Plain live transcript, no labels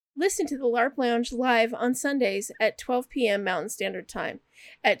Listen to the LARP Lounge live on Sundays at 12 p.m. Mountain Standard Time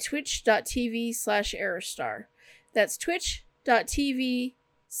at twitch.tv/Aerostar. That's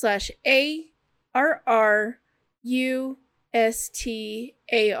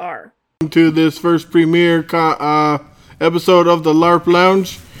twitch.tv/ARRUSTAR. To this first premiere episode of the LARP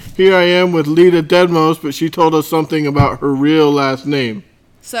Lounge. Here I am with Lita Deadmost, but she told us something about her real last name.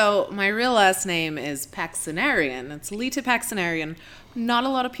 So, my real last name is Paxinarian. It's Lita Paxinarian. Not a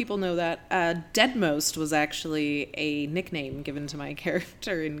lot of people know that. Deadmost was actually a nickname given to my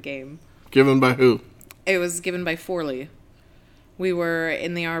character in game. Given by who? It was given by Forley. We were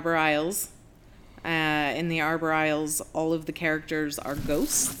in the Arbor Isles. In the Arbor Isles, all of the characters are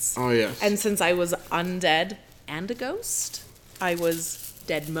ghosts. Oh, yes. And since I was undead and a ghost, I was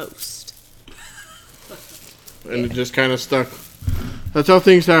Deadmost. And it just kind of stuck. That's how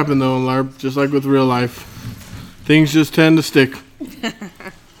things happen, though, in LARP. Just like with real life. Things just tend to stick.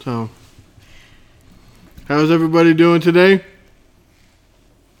 So, how's everybody doing today?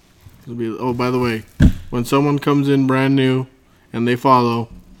 Oh, by the way, when someone comes in brand new and they follow,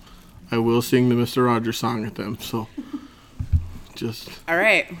 I will sing the Mr. Rogers song at them. So, just... All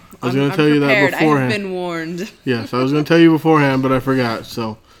right. I was going to tell you that beforehand. I've been warned. Yes, I was going to tell you beforehand, but I forgot.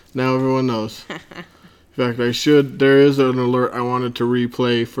 So, now everyone knows. In fact, there is an alert I wanted to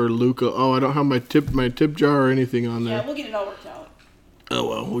replay for Luca. Oh, I don't have my tip jar or anything on there. Yeah, we'll get it all worked out. Oh,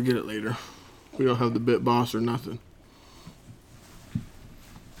 well, we'll get it later. We don't have the bit boss or nothing.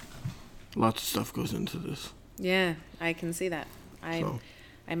 Lots of stuff goes into this. Yeah, I can see that. I'm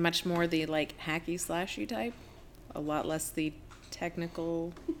much more the, hacky slashy type. A lot less the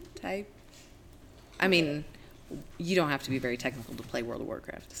technical type. I mean, you don't have to be very technical to play World of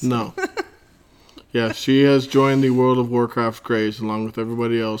Warcraft. So. No. Yeah, she has joined the World of Warcraft craze along with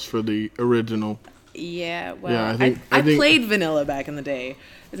everybody else for the original. Yeah, well, yeah, I played vanilla back in the day,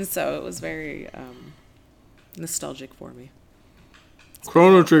 and so it was very nostalgic for me.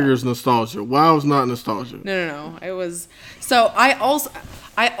 Chrono Trigger's nostalgia. WoW's not nostalgia. No. It was... So, I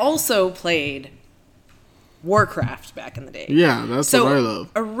also played Warcraft back in the day. Yeah, that's what I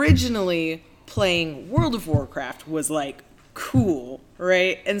love. Originally, playing World of Warcraft was, cool,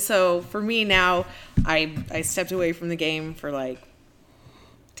 right? And so, for me now, I stepped away from the game for,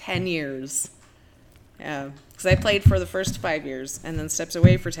 10 years. Because I played for the first 5 years and then stepped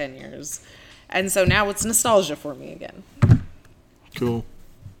away for 10 years. And so now it's nostalgia for me again. Cool.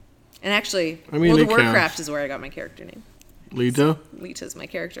 And actually, World of Warcraft is where I got my character name. Lita? Lita's my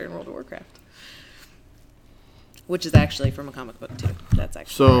character in World of Warcraft. Which is actually from a comic book, too. That's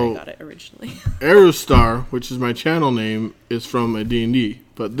actually where I got it originally. Aerostar, which is my channel name, is from a D&D.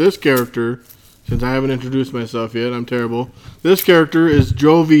 But this character, since I haven't introduced myself yet, I'm terrible. This character is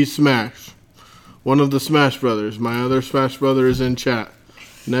Jovi Smash. One of the Smash Brothers. My other Smash Brother is in chat.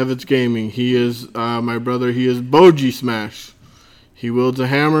 Nevitz Gaming. He is my brother. He is Boji Smash. He wields a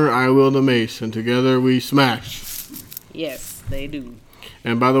hammer, I wield a mace, and together we smash. Yes, they do.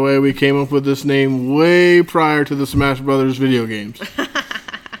 And by the way, we came up with this name way prior to the Smash Brothers video games. I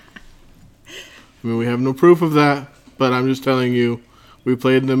mean, we have no proof of that, but I'm just telling you, we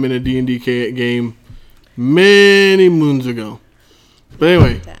played them in a D&D game many moons ago. But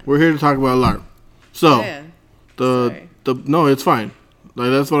anyway, we're here to talk about LARP. So, no, it's fine.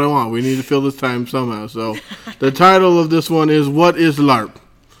 That's what I want. We need to fill this time somehow. So, the title of this one is What is LARP?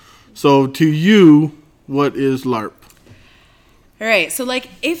 So, to you, what is LARP? All right. So,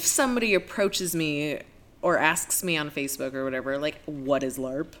 if somebody approaches me or asks me on Facebook or whatever, what is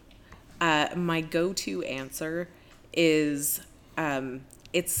LARP? My go-to answer is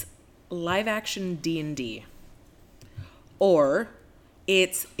it's live-action D&D. Or...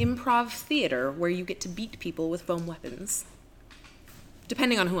 it's improv theater where you get to beat people with foam weapons.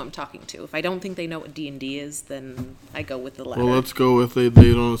 Depending on who I'm talking to. If I don't think they know what D&D is, then I go with the latter. Well, let's go with they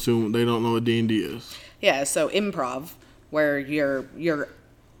don't know what D&D is. Yeah, so improv, where you're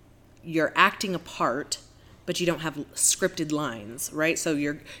acting a part, but you don't have scripted lines, right? So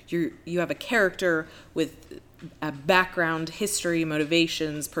you have a character with a background, history,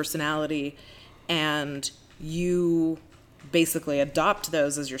 motivations, personality, and you basically adopt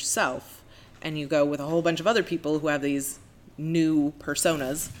those as yourself, and you go with a whole bunch of other people who have these new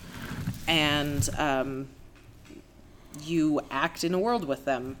personas, and you act in a world with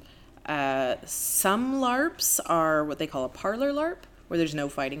them. Some LARPs are what they call a parlor LARP, where there's no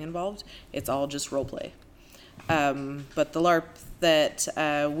fighting involved. It's all just roleplay. But the LARP that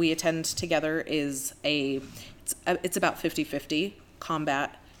we attend together is it's about 50-50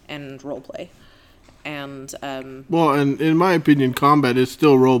 combat and roleplay. And and in my opinion, combat is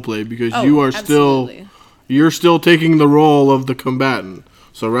still roleplay because you're still taking the role of the combatant.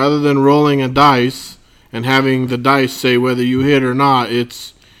 So rather than rolling a dice and having the dice say whether you hit or not,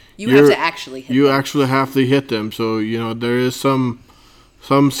 it's you have to actually hit you them. actually have to hit them. So there is some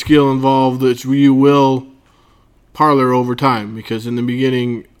skill involved that you will parlor over time, because in the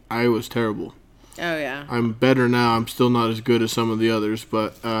beginning I was terrible. Oh yeah. I'm better now. I'm still not as good as some of the others,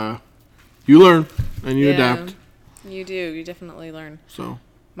 but you learn and you adapt. You do. You definitely learn. So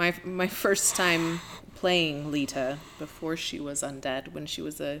my first time playing Lita before she was undead, when she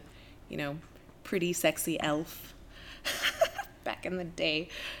was a, pretty sexy elf back in the day,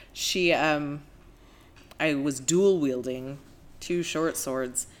 I was dual wielding 2 short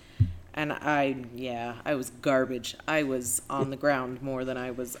swords, and I was garbage. I was on the ground more than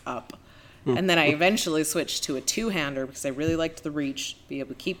I was up. And then I eventually switched to a 2-hander because I really liked the reach, be able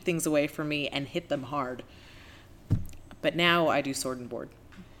to keep things away from me and hit them hard. But now I do sword and board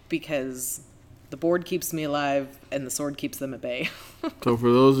because the board keeps me alive and the sword keeps them at bay. So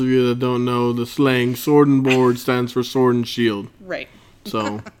for those of you that don't know the slang, sword and board stands for sword and shield. Right.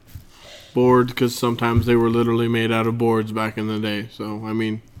 So board, because sometimes they were literally made out of boards back in the day. So, I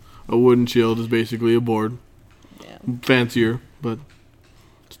mean, a wooden shield is basically a board. Yeah. Fancier, but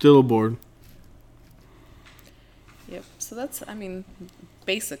still a board. Yep. So that's,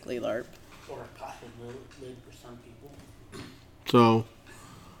 basically LARP. Or a potted lid for some people. So,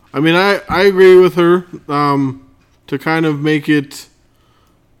 I agree with her to kind of make it,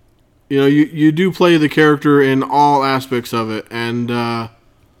 you do play the character in all aspects of it. And,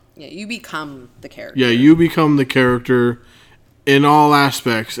 you become the character. yeah, you become the character in all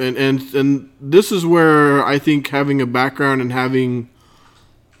aspects. And this is where I think having a background and having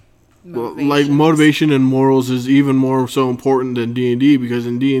motivation and morals is even more so important than D&D, because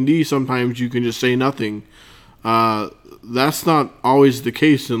in D&D sometimes you can just say nothing. That's not always the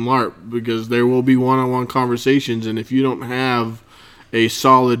case in LARP, because there will be one-on-one conversations, and if you don't have a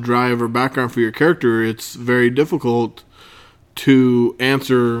solid drive or background for your character, it's very difficult to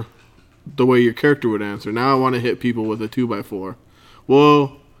answer the way your character would answer. Now I want to hit people with a 2x4.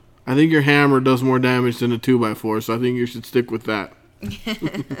 Well, I think your hammer does more damage than a 2x4, so I think you should stick with that.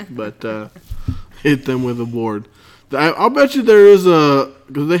 But hit them with a board. I'll bet you there is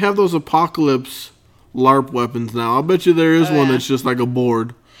because they have those apocalypse LARP weapons now. I'll bet you there is one that's just like a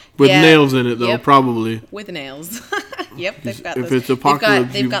board with nails in it, though. Yep. Probably with nails. Yep, they've got if those. it's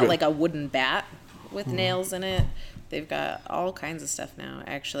apocalypse, they've got like a wooden bat with nails in it. They've got all kinds of stuff now.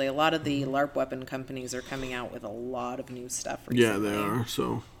 Actually, a lot of the LARP weapon companies are coming out with a lot of new stuff recently. Yeah, they are.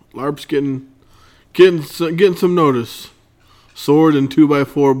 So LARP's getting some notice. Sword and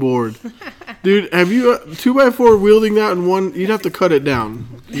 2x4 board. Dude, have you 2x4 wielding that in one? You'd have to cut it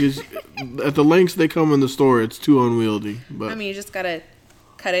down. Because at the lengths they come in the store, it's too unwieldy. But you just gotta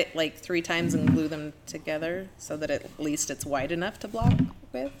cut it like 3 times and glue them together so that at least it's wide enough to block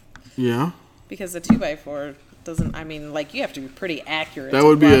with. Yeah. Because the 2x4 doesn't. You have to be pretty accurate That to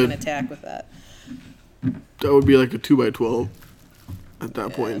would be block an attack with that. That would be like a 2x12 at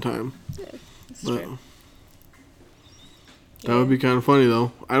that point in time. Yeah, that's But true. that would be kind of funny,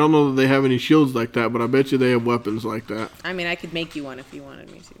 though. I don't know that they have any shields like that, but I bet you they have weapons like that. I could make you one if you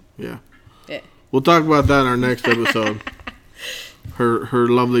wanted me to. Yeah. Yeah. We'll talk about that in our next episode. Her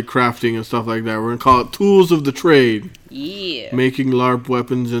lovely crafting and stuff like that. We're going to call it Tools of the Trade. Yeah. Making LARP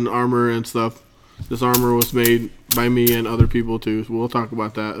weapons and armor and stuff. This armor was made by me and other people, too. So we'll talk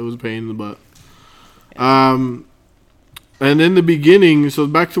about that. It was a pain in the butt. And in the beginning, so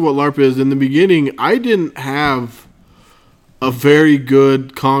back to what LARP is. In the beginning, I didn't have a very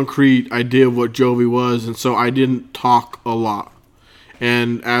good concrete idea of what Jovi was, and so I didn't talk a lot.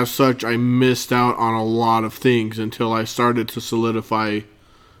 And as such, I missed out on a lot of things until I started to solidify.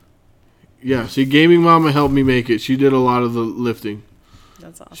 Yeah, see, Gaming Mama helped me make it. She did a lot of the lifting.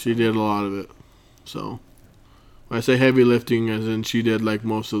 That's awesome. She did a lot of it. So, when I say heavy lifting, as in she did like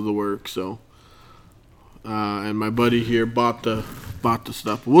most of the work. So, and my buddy here bought the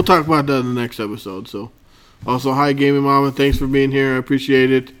stuff. We'll talk about that in the next episode. So. Also, hi, Gaming Mama. Thanks for being here. I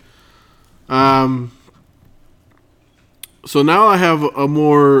appreciate it. So now I have a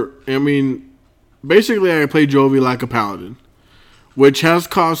more... basically I play Jovi like a paladin, which has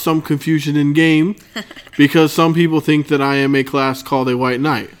caused some confusion in game because some people think that I am a class called a White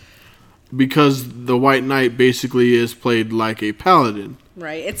Knight, because the White Knight basically is played like a paladin.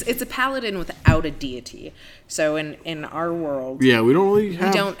 Right. It's a paladin without a deity. So in our world, Yeah, we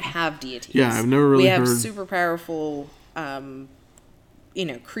don't have deities. Yeah, I've never really We have heard- super powerful,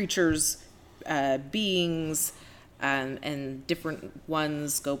 creatures, beings, and different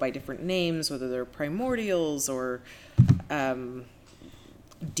ones go by different names, whether they're primordials or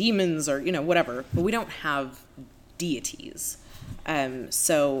demons or whatever. But we don't have deities.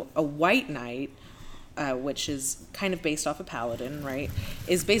 So a white knight, which is kind of based off a paladin, right,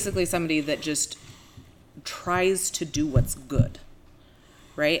 is basically somebody that just tries to do what's good,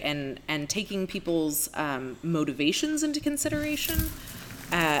 right, and taking people's motivations into consideration,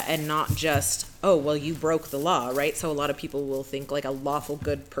 and not just, oh, well, you broke the law, right? So a lot of people will think like a lawful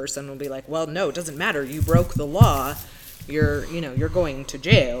good person will be like, well, no, it doesn't matter, you broke the law, you're going to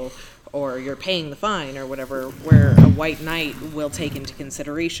jail, or you're paying the fine or whatever, where a white knight will take into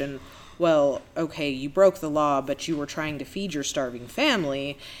consideration, well, okay, you broke the law, but you were trying to feed your starving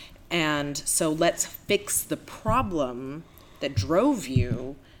family, and so let's fix the problem that drove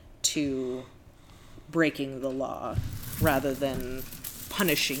you to breaking the law, rather than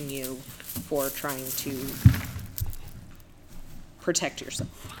punishing you for trying to protect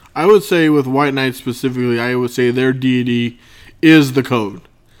yourself. I would say with White Knight specifically, I would say their deity is the code.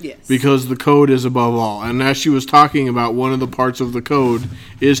 Yes. Because the code is above all. And as she was talking about, one of the parts of the code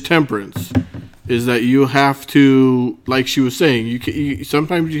is temperance. Is that you have to, like she was saying, you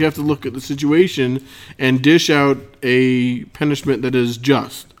sometimes you have to look at the situation and dish out a punishment that is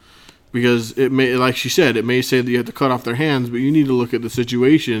just. Because it may, like she said, it may say that you have to cut off their hands, but you need to look at the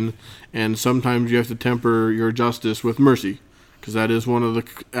situation, and sometimes you have to temper your justice with mercy. Because that is one of the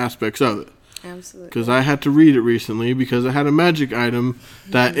aspects of it. Absolutely. Because I had to read it recently because I had a magic item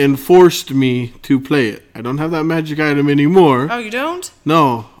that enforced me to play it. I don't have that magic item anymore. Oh, you don't?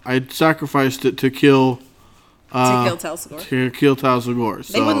 No, I sacrificed it to kill... to kill Talsagor? To kill Talsagor.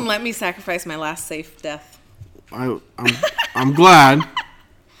 They wouldn't let me sacrifice my last safe death. I'm glad.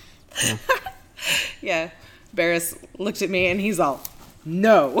 Yeah. Barris looked at me and he's all,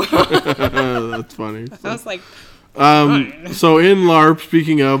 no. That's funny. I was like... So in LARP,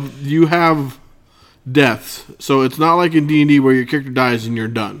 speaking of, you have deaths. So it's not like in D&D where your character dies and you're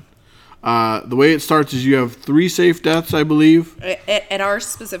done. The way it starts is you have 3 safe deaths, I believe. At our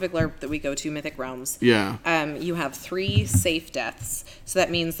specific LARP that we go to, Mythic Realms, you have 3 safe deaths. So that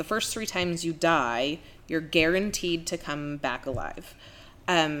means the first 3 times you die, you're guaranteed to come back alive.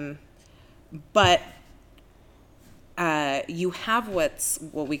 But you have what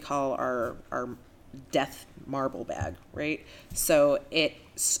we call our death marble bag, right? So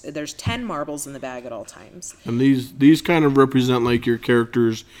there's 10 marbles in the bag at all times. And these kind of represent like your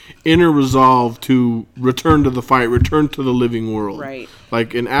character's inner resolve to return to the fight, return to the living world. Right.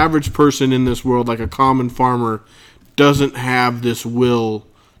 Like an average person in this world, like a common farmer, doesn't have this will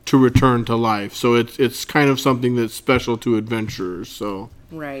to return to life. So it's kind of something that's special to adventurers. So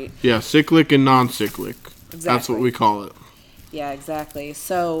right. Yeah, cyclic and non-cyclic. Exactly. That's what we call it. Yeah, exactly.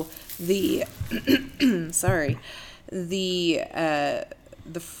 So the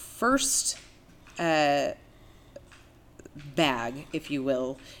the first bag, if you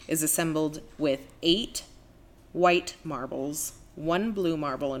will, is assembled with 8 white marbles, 1 blue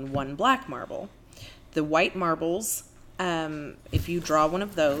marble, and 1 black marble. The white marbles, if you draw one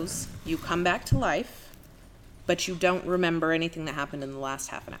of those, you come back to life, but you don't remember anything that happened in the last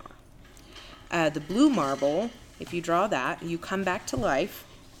half an hour. The blue marble, if you draw that, you come back to life,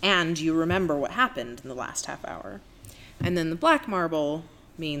 and you remember what happened in the last half hour. And then the black marble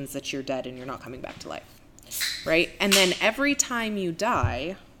means that you're dead and you're not coming back to life, right? And then every time you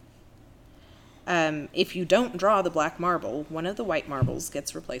die, if you don't draw the black marble, one of the white marbles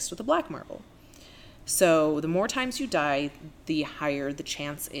gets replaced with a black marble. So the more times you die, the higher the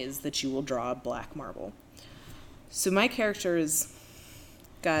chance is that you will draw a black marble. So my character has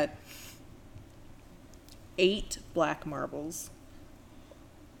got 8 black marbles,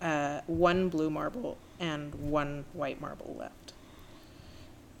 1 blue marble, and 1 white marble left.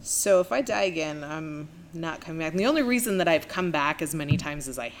 So if I die again, I'm not coming back. And the only reason that I've come back as many times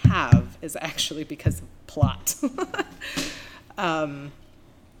as I have is actually because of plot.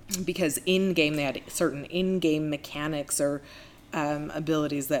 Because in-game, they had certain in-game mechanics or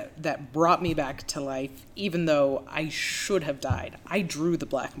abilities that brought me back to life, even though I should have died. I drew the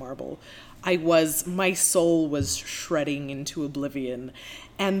black marble. My soul was shredding into oblivion,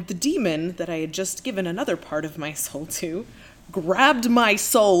 and the demon that I had just given another part of my soul to grabbed my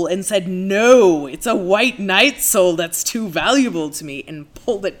soul and said, no, it's a white knight soul that's too valuable to me, and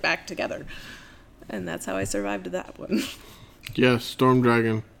pulled it back together. And that's how I survived that one. Yes, Storm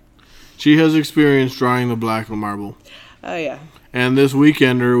Dragon. She has experience drawing the black marble. Oh, yeah. And this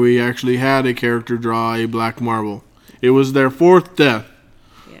weekender, we actually had a character draw a black marble. It was their 4th death.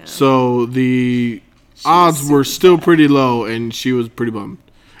 Yeah. So the odds were still pretty low, and she was pretty bummed.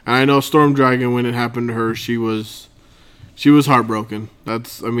 And I know Storm Dragon, when it happened to her, she was heartbroken.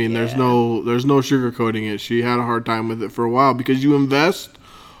 There's no sugarcoating it. She had a hard time with it for a while because you invest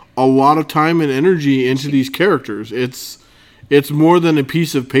a lot of time and energy into these characters. It's It's more than a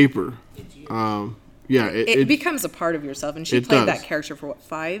piece of paper. It's you. Yeah, It becomes a part of yourself, and she it played does. that character for what,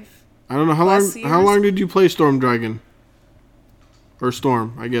 5? I don't know how Plus long. How years? long did you play Storm Dragon? Or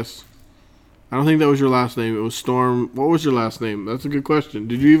Storm, I guess. I don't think that was your last name. It was Storm. What was your last name? That's a good question.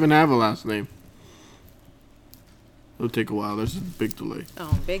 Did you even have a last name? It'll take a while. There's a big delay.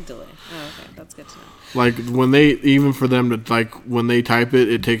 Oh, big delay. Oh, okay, that's good to know. Like when they, even for them to like when they type it,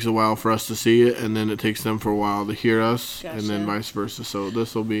 it takes a while for us to see it, and then it takes them for a while to hear us, and then Gotcha. vice versa. So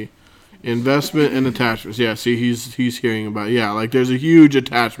this will be investment and attachments. Yeah, see, he's hearing about it. Yeah, like there's a huge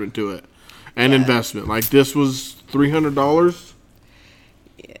attachment to it, and investment. Like this was $300,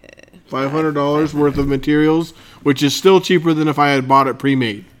 Yeah. $500 worth of materials, which is still cheaper than if I had bought it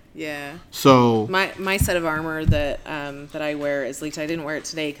pre-made. Yeah. So My set of armor that that I wear is leaked. I didn't wear it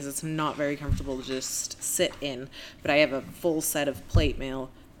today because it's not very comfortable to just sit in. But I have a full set of plate mail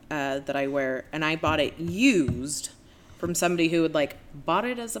that I wear, and I bought it used from somebody who had like bought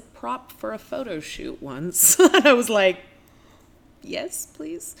it as a prop for a photo shoot once. And I was like, yes,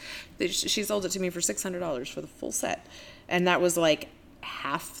 please. She sold it to me for $600 for the full set, and that was like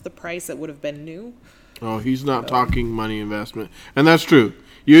half the price it would have been new. oh, he's not talking money investment, and that's true.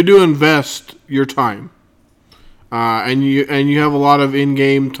 You do invest your time, and you have a lot of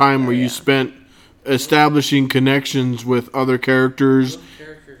in-game time where you spent establishing connections with other characters. Those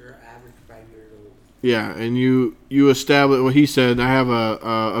characters are average 5 years old. Yeah, and you establish. Well, he said, I have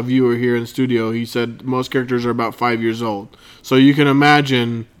a viewer here in the studio. He said most characters are about 5 years old, so you can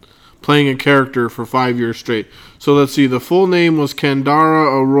imagine playing a character for 5 years straight. So let's see. The full name was Kandara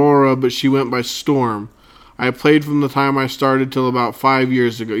Aurora, but she went by Storm. I played from the time I started till about 5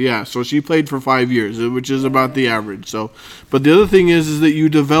 years ago. Yeah, so she played for 5 years, which is about the average. So, but the other thing is that you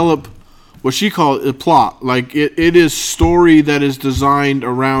develop what she called a plot. Like it is story that is designed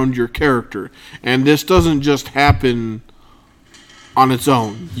around your character, and this doesn't just happen on its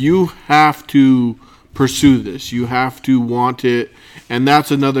own. You have to pursue this. You have to want it, and that's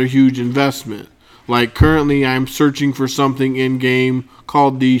another huge investment. Like currently, I'm searching for something in game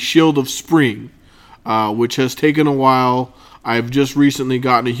called the Shield of Spring. Which has taken a while. I've just recently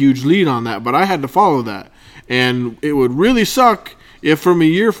gotten a huge lead on that, but I had to follow that. And it would really suck if from a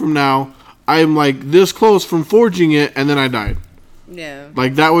year from now, I'm like this close from forging it and then I died. Yeah.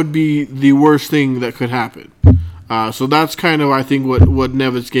 Like that would be the worst thing that could happen. So that's kind of, I think, what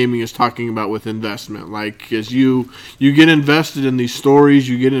Nevitz Gaming is talking about with investment. Like, as you get invested in these stories,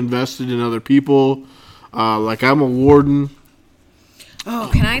 you get invested in other people. Like I'm a warden. Oh,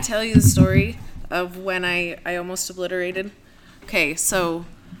 can I tell you the story of when I almost obliterated? Okay, so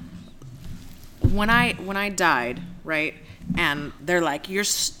when I died, right, and they're like, your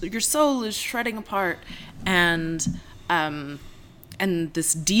soul is shredding apart, and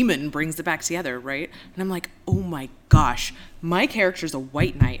this demon brings it back together, right? And I'm like, oh my gosh, my character's a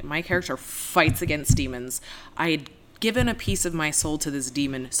white knight. My character fights against demons. I had given a piece of my soul to this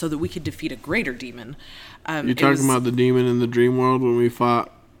demon so that we could defeat a greater demon. You're talking about the demon in the dream world when we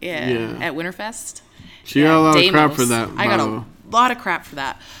fought? Yeah, at Winterfest. She got a lot of crap Deimos. for that. I got a lot of crap for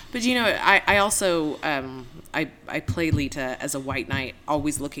that. But you know, I also I play Lita as a white knight,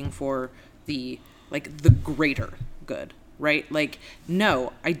 always looking for the greater good, right? Like,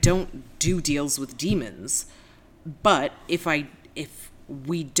 no, I don't do deals with demons, but if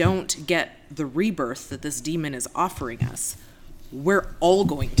we don't get the rebirth that this demon is offering us, we're all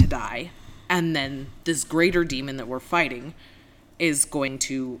going to die, and then this greater demon that we're fighting is going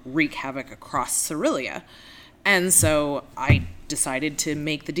to wreak havoc across Cerelia. And so I decided to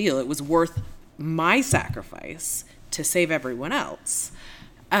make the deal. It was worth my sacrifice to save everyone else.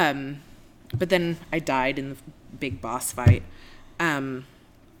 But then I died in the big boss fight. And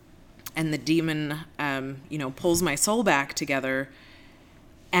the demon, pulls my soul back together.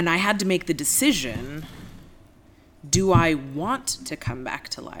 And I had to make the decision, do I want to come back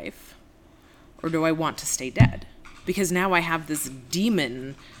to life? Or do I want to stay dead? Because now I have this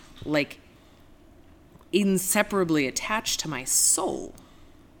demon, like, inseparably attached to my soul.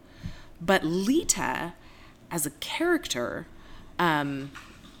 But Lita, as a character, now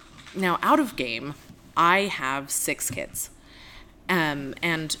out of game, I have 6 kids.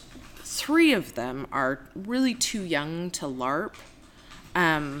 And 3 of them are really too young to LARP.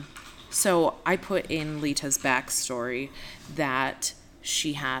 So I put in Lita's backstory that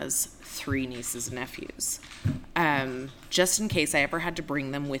she has 3 nieces and nephews. Just in case I ever had to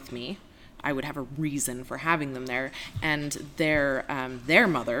bring them with me, I would have a reason for having them there. And their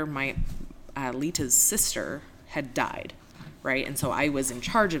mother, my Lita's sister, had died, right? And so I was in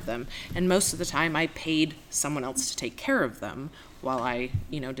charge of them. And most of the time I paid someone else to take care of them while I,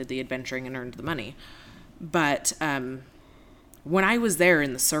 did the adventuring and earned the money. But when I was there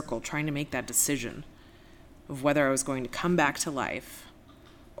in the circle trying to make that decision of whether I was going to come back to life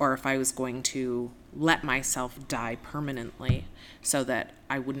or if I was going to let myself die permanently so that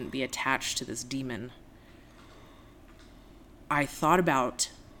I wouldn't be attached to this demon, I thought about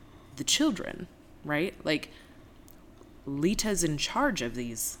the children, right? Like, Lita's in charge of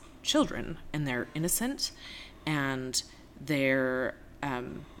these children, and they're innocent, and they're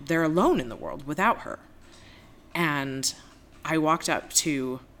alone in the world without her. And I walked up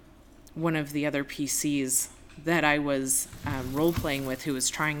to one of the other PCs that I was role-playing with, who was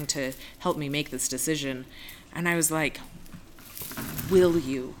trying to help me make this decision, and I was like, will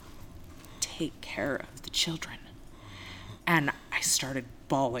you take care of the children? And I started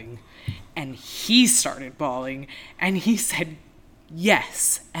bawling, and he started bawling, and he said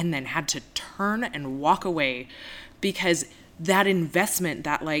yes, and then had to turn and walk away, because that investment,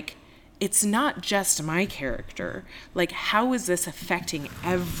 that, like, it's not just my character. Like, how is this affecting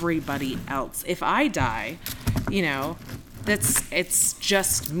everybody else? If I die, you know, it's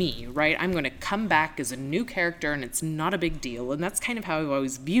just me, right? I'm going to come back as a new character, and it's not a big deal, and that's kind of how I've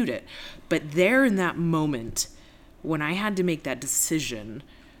always viewed it. But there in that moment, when I had to make that decision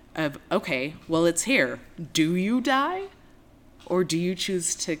of, okay, well, it's here. Do you die? Or do you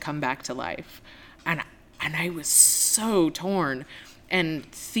choose to come back to life? And I was so torn. And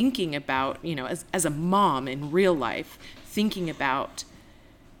thinking about, you know, as a mom in real life, thinking about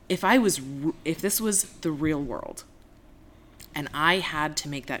if this was the real world and I had to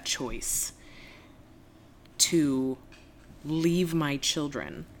make that choice to leave my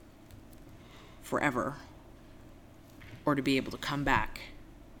children forever or to be able to come back,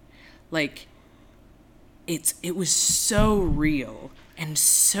 like, it was so real and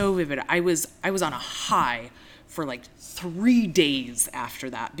so vivid. I was on a high for like 3 days after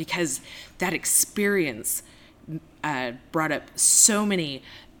that, because that experience brought up so many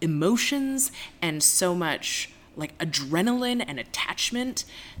emotions and so much like adrenaline and attachment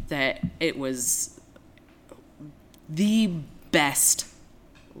that it was the best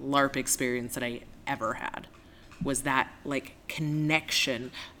LARP experience that I ever had. Was that like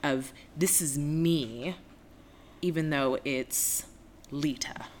connection of, this is me, even though it's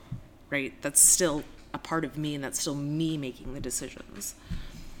Lita, right? That's still a part of me, and that's still me making the decisions.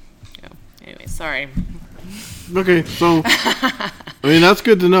 Anyway, sorry. Okay, so I mean, that's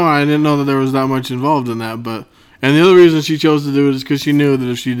good to know. I didn't know that there was that much involved in that, and the other reason she chose to do it is because she knew that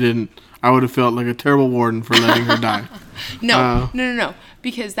if she didn't, I would have felt like a terrible warden for letting her die. No,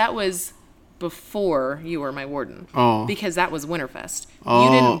 because that was before you were my warden. Oh, because that was Winterfest. Oh,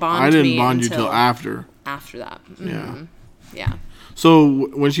 you didn't bond I didn't me bond you till after. After that. Yeah. Yeah. So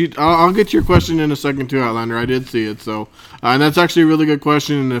when I'll get to your question in a second too, Outlander. I did see it. So, and that's actually a really good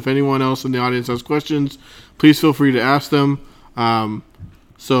question. And if anyone else in the audience has questions, please feel free to ask them.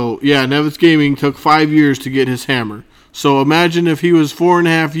 So yeah, Nevitz Gaming took 5 years to get his hammer. So imagine if he was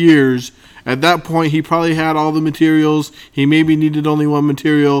 4.5 years. At that point, he probably had all the materials. He maybe needed only one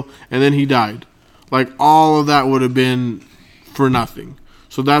material, and then he died. Like, all of that would have been for nothing.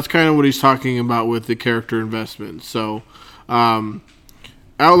 So that's kind of what he's talking about with the character investment. So,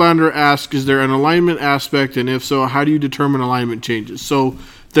 Outlander asks, is there an alignment aspect, and if so, how do you determine alignment changes? So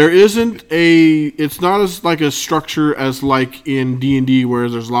there isn't it's not as like a structure as like in D&D where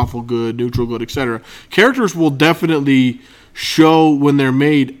there's lawful good, neutral good, etc. Characters will definitely show when they're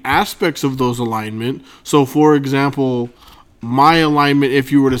made aspects of those alignment. So for example, my alignment,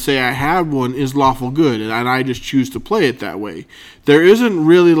 if you were to say I have one, is lawful good, and I just choose to play it that way. There isn't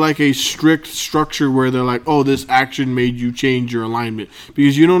really like a strict structure where they're like, oh, this action made you change your alignment,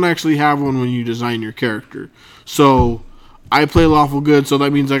 because you don't actually have one when you design your character. So I play lawful good, so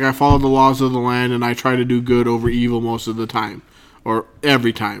that means like I follow the laws of the land and I try to do good over evil most of the time, or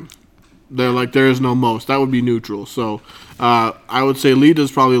every time. They're like, there is no most. That would be neutral. So I would say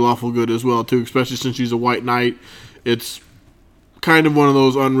Lita's probably lawful good as well too, especially since she's a white knight. It's kind of one of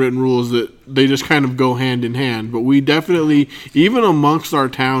those unwritten rules that they just kind of go hand in hand. But we definitely, even amongst our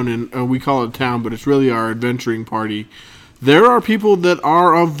town, and we call it town, but it's really our adventuring party, there are people that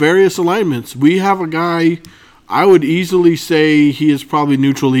are of various alignments. We have a guy, I would easily say he is probably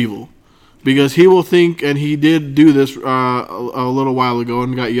neutral evil, because he will think, and he did do this a little while ago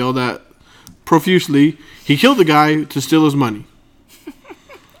and got yelled at profusely. He killed the guy to steal his money.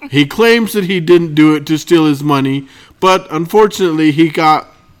 He claims that he didn't do it to steal his money, but unfortunately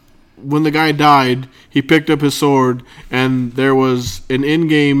when the guy died, he picked up his sword, and there was an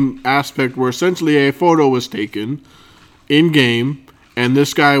in-game aspect where essentially a photo was taken in-game, And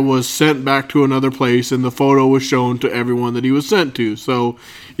this guy was sent back to another place, and the photo was shown to everyone that he was sent to. So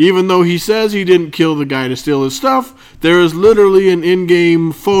even though he says he didn't kill the guy to steal his stuff, there is literally an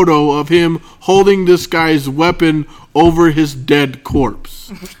in-game photo of him holding this guy's weapon over his dead corpse.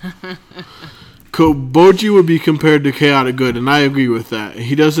 Boji would be compared to Chaotic Good, and I agree with that.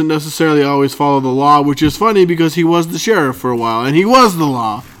 He doesn't necessarily always follow the law, which is funny because he was the sheriff for a while, and he was the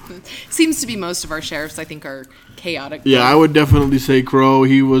law. Seems to be most of our sheriffs, I think, are chaotic. Yeah, I would definitely say Crow.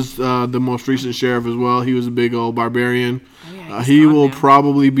 He was the most recent sheriff as well. He was a big old barbarian. Oh, yeah, He will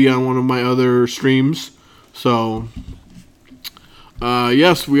probably be on one of my other streams. So,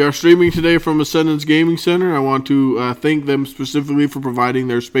 yes, we are streaming today from Ascendance Gaming Center. I want to thank them specifically for providing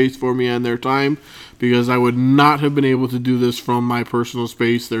their space for me and their time, because I would not have been able to do this from my personal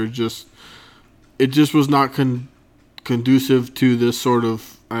space. It just was not conducive to this sort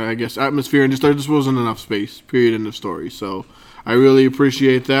of, I guess, atmosphere, and there just wasn't enough space, period, end of story. So I really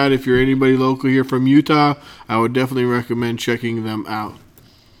appreciate that. If you're anybody local here from Utah, I would definitely recommend checking them out.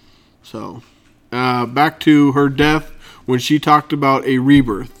 So back to her death, when she talked about a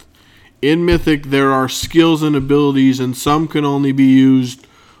rebirth. In Mythic, there are skills and abilities, and some can only be used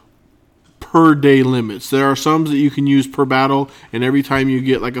per day limits. There are some that you can use per battle, and every time you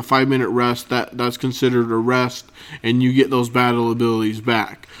get like a 5-minute rest, that's considered a rest, and you get those battle abilities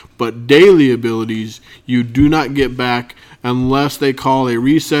back. But daily abilities you do not get back unless they call a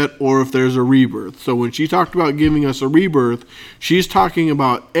reset or if there's a rebirth. So when she talked about giving us a rebirth, she's talking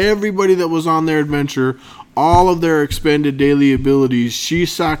about everybody that was on their adventure, all of their expended daily abilities. She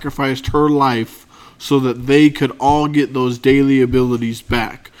sacrificed her life so that they could all get those daily abilities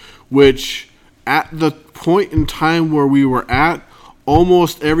back, which at the point in time where we were at,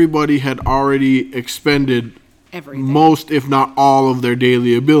 almost everybody had already expended everything, most, if not all, of their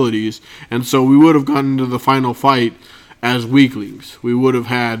daily abilities. And so we would have gotten into the final fight as weaklings. We would have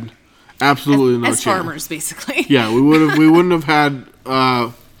had absolutely no chance. As farmers, basically. Yeah, we wouldn't have had,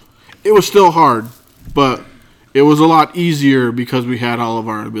 it was still hard, but it was a lot easier because we had all of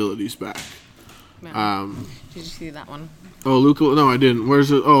our abilities back. Yeah. Did you see that one? Oh, Luke, no, I didn't.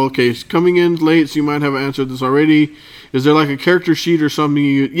 Where's it? Oh, okay. It's coming in late, so you might have answered this already. Is there like a character sheet or something?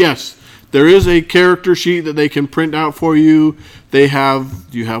 Yes, there is a character sheet that they can print out for you. They have.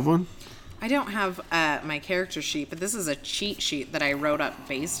 Do you have one? I don't have my character sheet, but this is a cheat sheet that I wrote up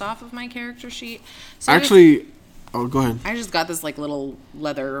based off of my character sheet. So Actually, go ahead. I just got this like little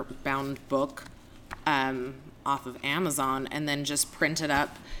leather-bound book off of Amazon, and then just printed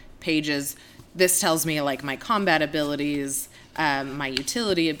up pages. This tells me like my combat abilities, my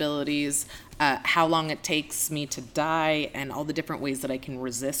utility abilities, how long it takes me to die, and all the different ways that I can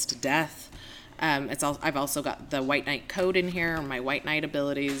resist death. I've also got the White Knight code in here, my White Knight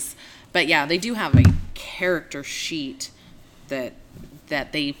abilities. But yeah, they do have a character sheet that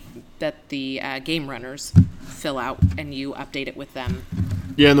the game runners fill out, and you update it with them.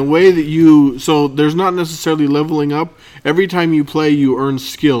 Yeah, and the way that so there's not necessarily leveling up. Every time you play, you earn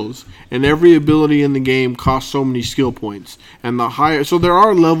skills, and every ability in the game costs so many skill points. And the higher, so there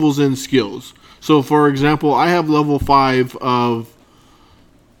are levels in skills. So for example, I have level 5 of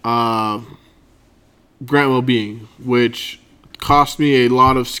Grant Well-Being, which cost me a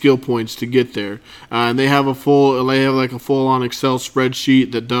lot of skill points to get there. And they have like a full-on Excel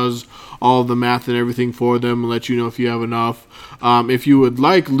spreadsheet that does all the math and everything for them and let you know if you have enough. If you would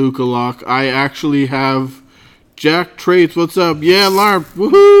like Luca Lock, I actually have Jack Traits. What's up? Yeah, LARP.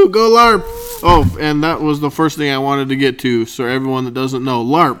 Woohoo! Go LARP! Oh, and that was the first thing I wanted to get to. So everyone that doesn't know,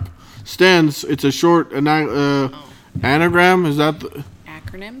 LARP stands. It's a short anagram. Is that the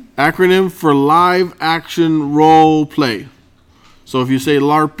acronym? Acronym for live action role play. So if you say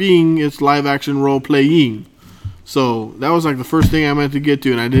LARPing, it's live action role playing. So that was like the first thing I meant to get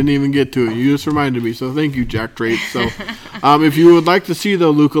to, and I didn't even get to it. You just reminded me, so thank you, Jack Traits. So if you would like to see,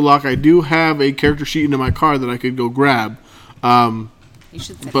 though, Luca Lock, I do have a character sheet into my car that I could go grab. You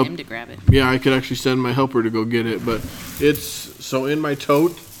should send him to grab it. Yeah, I could actually send my helper to go get it. But so in my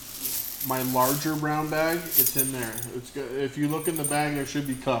tote, my larger brown bag, it's in there. If you look in the bag, there should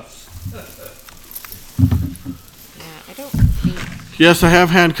be cuffs. Yeah, I don't think... Yes, I have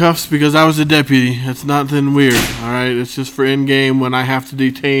handcuffs because I was a deputy. It's nothing weird, all right? It's just for in-game when I have to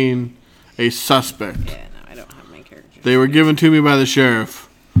detain a suspect. Yeah, no, I don't have my character. They were given to me by the sheriff,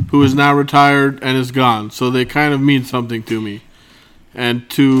 who is now retired and is gone. So they kind of mean something to me. And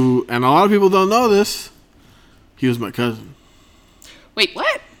a lot of people don't know this. He was my cousin. Wait,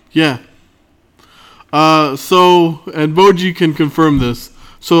 what? Yeah. And Boji can confirm this.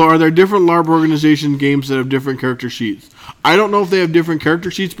 So are there different LARP organization games that have different character sheets? I don't know if they have different character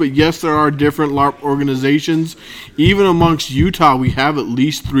sheets, but yes, there are different LARP organizations. Even amongst Utah, we have at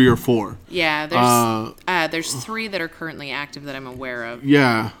least 3 or 4. Yeah, there's 3 that are currently active that I'm aware of.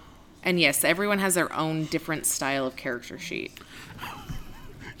 Yeah. And yes, everyone has their own different style of character sheet.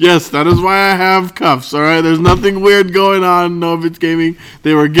 Yes, that is why I have cuffs, all right? There's nothing weird going on, no offense gaming.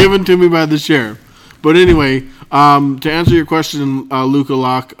 They were given to me by the sheriff. But anyway, to answer your question, Luca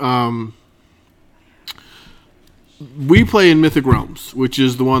Locke, we play in Mythic Realms, which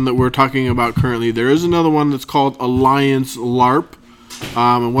is the one that we're talking about currently. There is another one that's called Alliance LARP.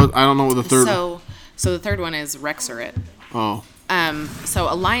 And what I don't know what the third. So the third one is Rexerit. Oh.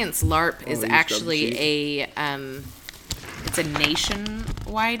 So Alliance LARP is he's actually it's a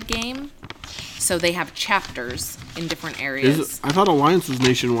nationwide game. So they have chapters in different areas. I thought Alliance was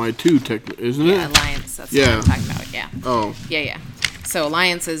nationwide too, isn't it? Yeah, Alliance. That's what I'm talking about. Yeah. Oh. Yeah. So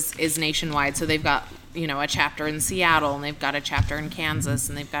Alliance is nationwide. So they've got a chapter in Seattle, and they've got a chapter in Kansas,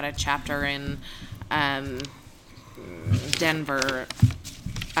 and they've got a chapter in Denver.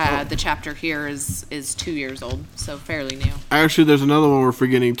 The chapter here is 2 years old, so fairly new. Actually, there's another one we're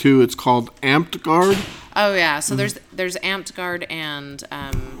forgetting too. It's called Amped Guard. Oh yeah, so there's Amped Guard and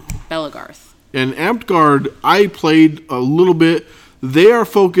Belagarth. And Amped Guard, I played a little bit. They are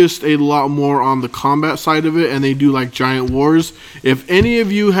focused a lot more on the combat side of it, and they do like giant wars. If any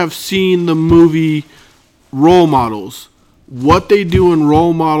of you have seen the movie Role Models, what they do in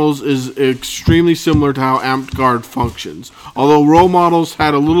Role Models is extremely similar to how Amped Guard functions. Although Role Models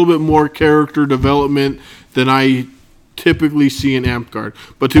had a little bit more character development than I typically see in Amped Guard.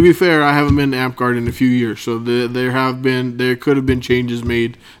 But to be fair, I haven't been to Amped Guard in a few years, so there could have been changes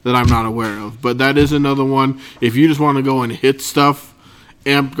made that I'm not aware of. But that is another one. If you just want to go and hit stuff,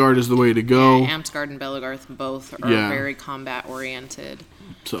 Amped Guard is the way to go. Yeah, Amped Guard and Belagarth both are very combat oriented.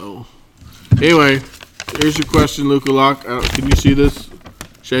 So, anyway, here's your question, Luca Locke. Can you see this,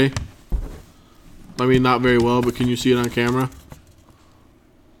 Shay? I mean, not very well, but can you see it on camera?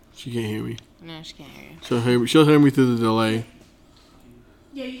 She can't hear me. No, she can't hear you. She'll hear me through the delay.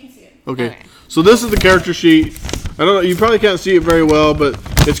 Yeah, you can see it. Okay. So this is the character sheet. I don't know. You probably can't see it very well, but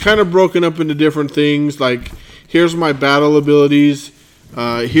it's kind of broken up into different things. Like, here's my battle abilities.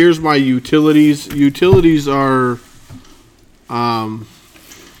 Here's my utilities. Utilities are...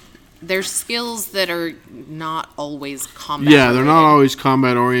 There's skills that are not always combat. Yeah, they're not always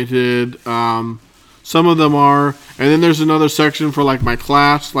combat oriented. Some of them are. And then there's another section for like my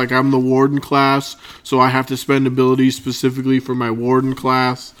class. Like I'm the warden class, so I have to spend abilities specifically for my warden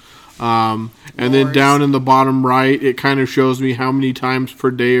class. And then down in the bottom right, it kind of shows me how many times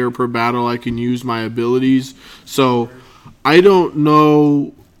per day or per battle I can use my abilities. So I don't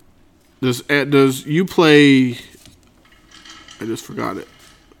know. Does you play? I just forgot it.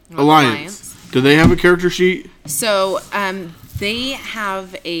 Alliance. Do they have a character sheet? So they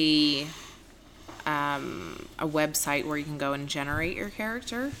have a website where you can go and generate your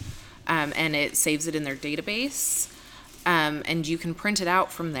character, and it saves it in their database, and you can print it out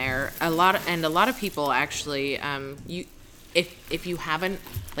from there. A lot of people actually, if you haven't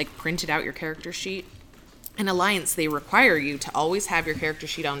like printed out your character sheet, in Alliance they require you to always have your character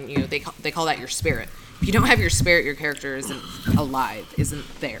sheet on you. They call that your spirit. If you don't have your spirit, your character isn't alive,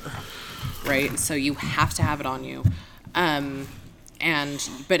 isn't there, right? So you have to have it on you.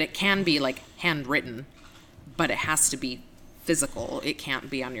 But it can be like handwritten, but it has to be physical. It can't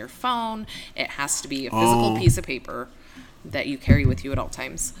be on your phone. It has to be a physical piece of paper that you carry with you at all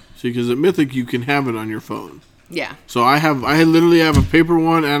times. See, because at Mythic you can have it on your phone. Yeah. So I literally have a paper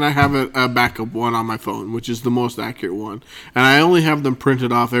one and I have a backup one on my phone, which is the most accurate one. And I only have them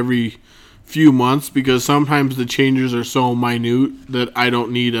printed off every few months because sometimes the changes are so minute that I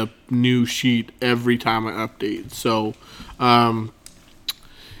don't need a new sheet every time I update. So,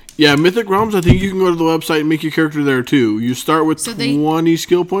 yeah, Mythic Realms, I think you can go to the website and make your character there too. You start with 20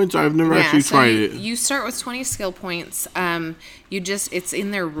 skill points. I've never actually tried it. You start with 20 skill points. It's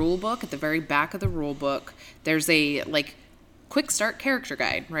in their rule book at the very back of the rule book. There's a quick start character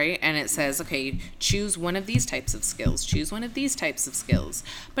guide, right? And it says, okay, choose one of these types of skills, choose one of these types of skills.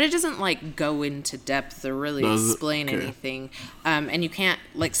 But it doesn't go into depth or really explain anything. And you can't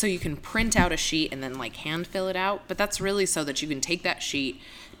so you can print out a sheet and then hand fill it out. But that's really so that you can take that sheet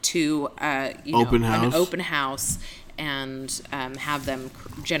to an open house and have them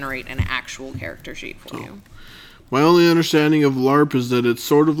generate an actual character sheet for you. My only understanding of LARP is that it's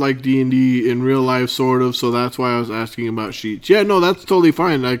sort of like D&D in real life, sort of. So that's why I was asking about sheets. Yeah, no, that's totally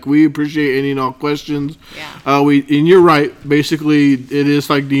fine. Like, we appreciate any and all questions. Yeah. And you're right. Basically, it is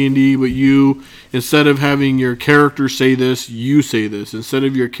like D&D, but you, instead of having your character say this, you say this. Instead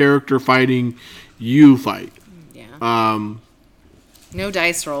of your character fighting, you fight. Yeah. No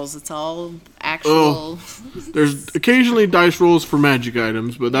dice rolls. It's all actual. There's occasionally dice rolls for magic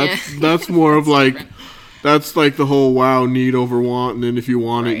items, but that's more of like different. That's like the whole wow, need over want, and then if you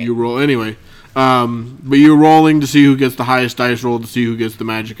want it, Right. you roll anyway. But you're rolling to see who gets the highest dice roll to see who gets the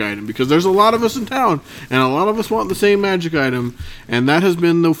magic item, because there's a lot of us in town, and a lot of us want the same magic item, and that has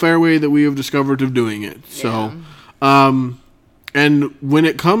been the fair way that we have discovered of doing it. So, and when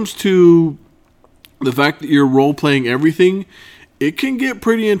it comes to the fact that you're role playing everything, it can get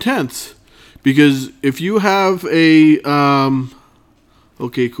pretty intense, because if you have a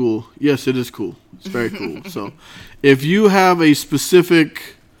okay, cool. Yes, it is cool. It's very cool. So, if you have a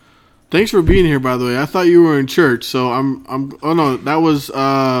specific, thanks for being here, by the way. I thought you were in church, so I'm. Oh no, that was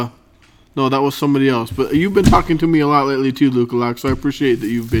somebody else. But you've been talking to me a lot lately too, Luke, so I appreciate that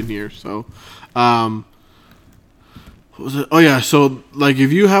you've been here. So, what was it? Oh yeah. So, like,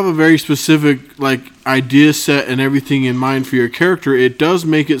 if you have a very specific like idea set and everything in mind for your character, it does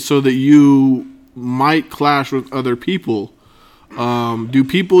make it so that you might clash with other people. Do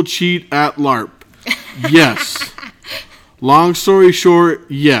people cheat at LARP? Yes. Long story short,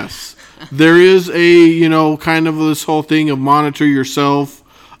 yes. There is a, kind of this whole thing of monitor yourself.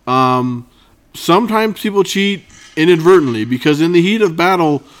 Sometimes people cheat inadvertently because in the heat of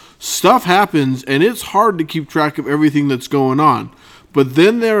battle, stuff happens and it's hard to keep track of everything that's going on. But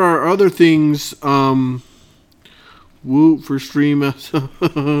then there are other things, woo for Stream Yay,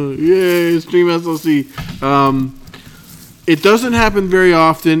 Stream SLC. It doesn't happen very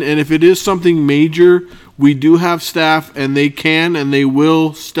often, and if it is something major, we do have staff, and they can and they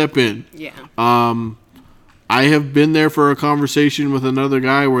will step in. Yeah. I have been there for a conversation with another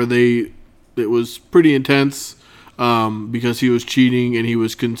guy where it was pretty intense because he was cheating and he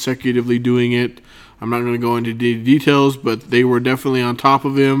was consecutively doing it. I'm not going to go into details, but they were definitely on top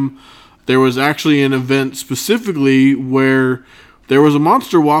of him. There was actually an event specifically where there was a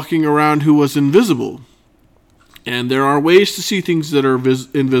monster walking around who was invisible. And there are ways to see things that are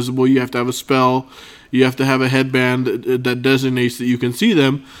invisible. You have to have a spell. You have to have a headband that designates that you can see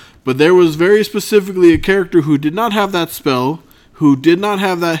them. But there was very specifically a character who did not have that spell, who did not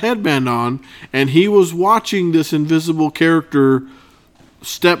have that headband on, and he was watching this invisible character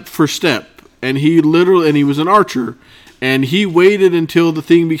step for step. And he was an archer. And he waited until the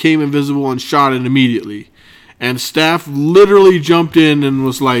thing became invisible and shot it immediately. And staff literally jumped in and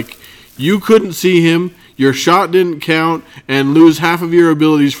was like, you couldn't see him. Your shot didn't count, and lose half of your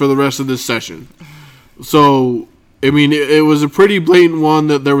abilities for the rest of this session. So, I mean, it was a pretty blatant one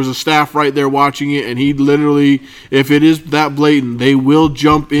that there was a staff right there watching it, and he literally, if it is that blatant, they will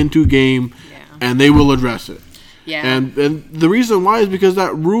jump into game, and they will address it. Yeah. And the reason why is because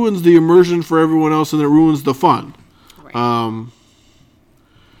that ruins the immersion for everyone else, and it ruins the fun. Right.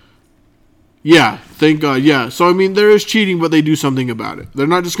 Yeah, thank God, yeah. So, I mean, there is cheating, but they do something about it. They're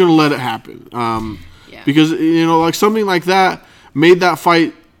not just going to let it happen. Because, like something like that made that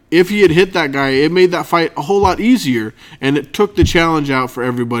fight, if he had hit that guy, it made that fight a whole lot easier, and it took the challenge out for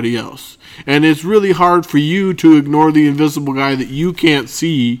everybody else. And it's really hard for you to ignore the invisible guy that you can't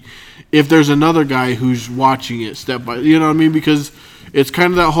see if there's another guy who's watching it step by, you know what I mean? Because it's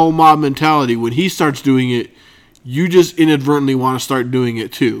kind of that whole mob mentality. When he starts doing it, you just inadvertently want to start doing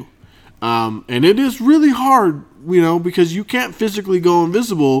it too. And it is really hard, because you can't physically go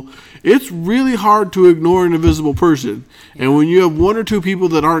invisible. It's really hard to ignore an invisible person. And when you have one or two people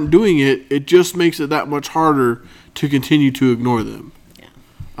that aren't doing it, it just makes it that much harder to continue to ignore them.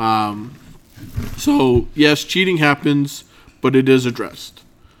 Yeah. So, yes, cheating happens, but it is addressed.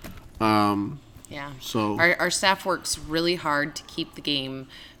 Yeah. So our staff works really hard to keep the game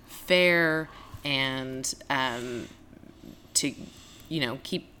fair and to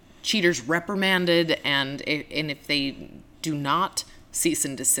keep cheaters reprimanded, and if they do not cease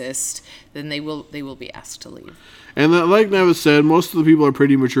and desist, then they will be asked to leave. And like Nevis said, most of the people are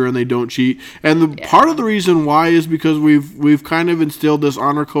pretty mature and they don't cheat. And part of the reason why is because we've kind of instilled this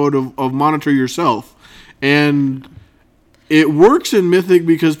honor code of monitor yourself. And it works in Mythic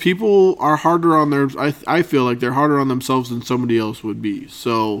because people are harder on I feel like they're harder on themselves than somebody else would be.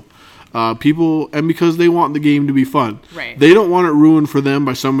 So because they want the game to be fun. Right. They don't want it ruined for them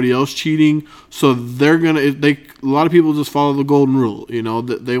by somebody else cheating, so a lot of people just follow the golden rule,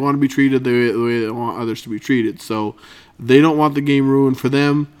 that they want to be treated the way they want others to be treated. So they don't want the game ruined for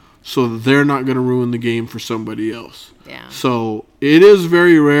them, so that they're not going to ruin the game for somebody else. Yeah. So it is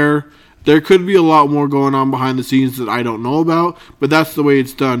very rare. There could be a lot more going on behind the scenes that I don't know about, but that's the way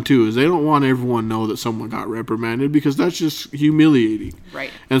it's done too, is they don't want everyone to know that someone got reprimanded because that's just humiliating.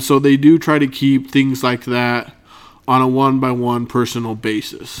 Right. And so they do try to keep things like that on a one-by-one personal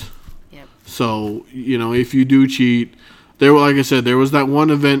basis. Yep. So, if you do cheat, like I said, there was that one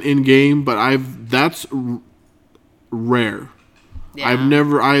event in game, but that's rare.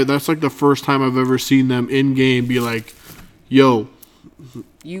 Yeah. That's like the first time I've ever seen them in game be like, yo,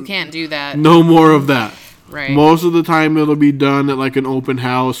 you can't do that. no more of that. Right. Most of the time it'll be done at like an open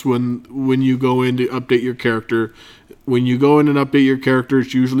house when you go in to update your character. When you go in and update your character,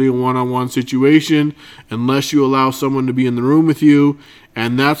 it's usually a one-on-one situation unless you allow someone to be in the room with you,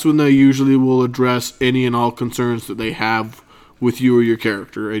 and that's when they usually will address any and all concerns that they have with you or your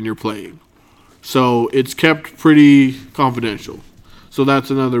character and you're playing. So it's kept pretty confidential. So that's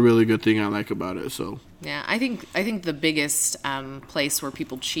another really good thing I like about it. So yeah, I think the biggest place where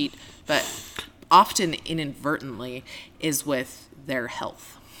people cheat, but often inadvertently, is with their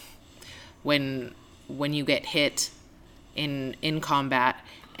health. When you get hit in combat,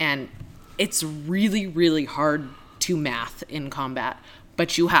 and it's really, really hard to math in combat,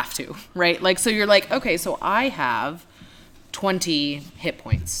 but you have to, right? Like, so you're like, okay, so I have 20 hit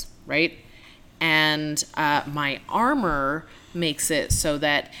points, right? And my armor makes it so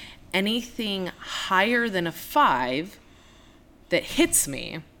that anything higher than a 5 that hits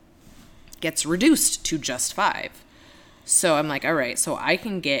me gets reduced to just 5. So I'm like, all right, so I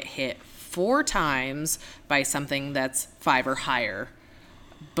can get hit 4 times by something that's 5 or higher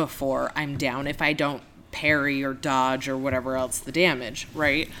before I'm down if I don't parry or dodge or whatever else the damage,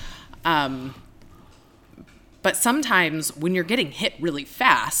 right? But sometimes when you're getting hit really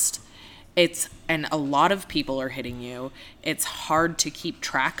fast, and a lot of people are hitting you, it's hard to keep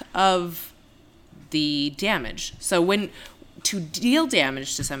track of the damage. So to deal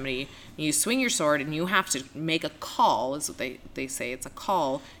damage to somebody, you swing your sword and you have to make a call, is what they say. It's a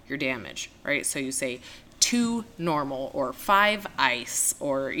call, your damage, right? So you say 2 normal or 5 ice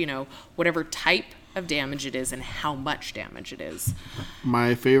or, whatever type of damage it is and how much damage it is.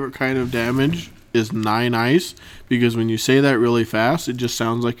 My favorite kind of damage is 9 ice, because when you say that really fast, it just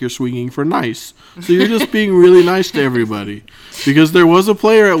sounds like you're swinging for nice. So you're just being really nice to everybody. Because there was a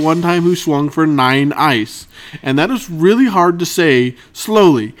player at one time who swung for 9 ice, and that is really hard to say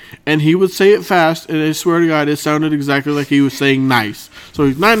slowly. And he would say it fast, and I swear to God, it sounded exactly like he was saying nice. So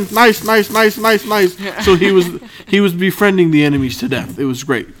he's nice, nice, nice, nice, nice. So he was befriending the enemies to death. It was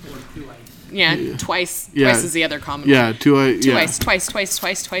great. Yeah, twice. Yeah. Twice is the other common one. Yeah, twice.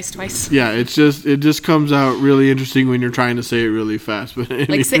 Twice. Yeah, it just comes out really interesting when you're trying to say it really fast. But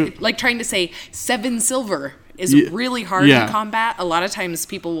like trying to say 7 silver is really hard in combat. A lot of times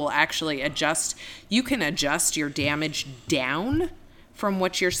people will actually adjust. You can adjust your damage down from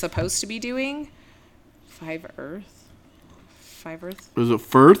what you're supposed to be doing. 5 earth. Is it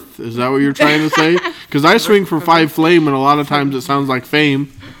Firth? Is that what you're trying to say? Because I swing for 5 flame, and a lot of times it sounds like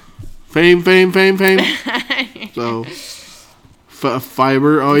fame. Fame. So,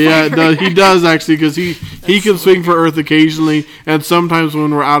 fiber. Oh, yeah, he does, actually, because he can swing for earth occasionally, and sometimes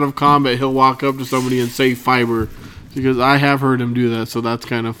when we're out of combat, he'll walk up to somebody and say fiber, because I have heard him do that, so that's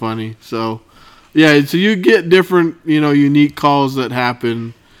kind of funny. So, yeah, so you get different, unique calls that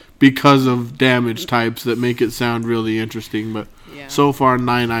happen because of damage types that make it sound really interesting, but so far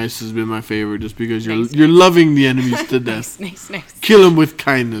 9 ice has been my favorite, just because you're loving the enemies to death. Nice. Kill him with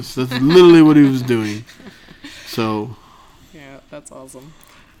kindness. That's literally what he was doing. So yeah, that's awesome.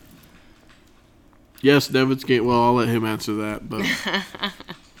 Yes, Nevitz game. Well, I'll let him answer that, but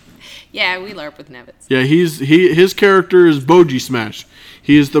yeah, we LARP with Nevitz. Yeah, his character is Boji Smash.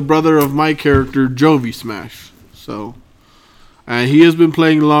 He is the brother of my character Jovi Smash. So he has been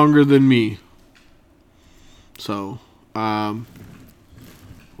playing longer than me. So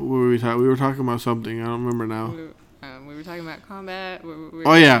what were we talking? We were talking about something. I don't remember now. We were talking about combat.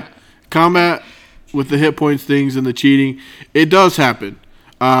 Combat with the hit points things and the cheating. It does happen,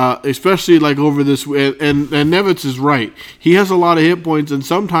 especially like over this. And Nevitz is right. He has a lot of hit points, and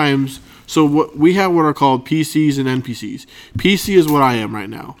sometimes. So we have what are called PCs and NPCs. PC is what I am right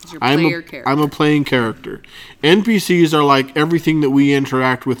now. I'm a playing character. NPCs are like everything that we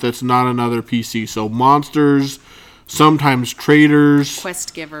interact with that's not another PC. So monsters. Sometimes traders,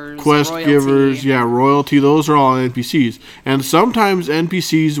 quest givers, royalty. Those are all NPCs. And sometimes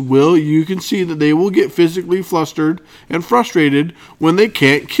NPCs you can see that they will get physically flustered and frustrated when they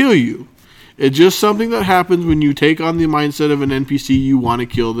can't kill you. It's just something that happens when you take on the mindset of an NPC. You want to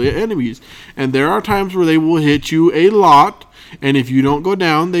kill the enemies. And there are times where they will hit you a lot. And if you don't go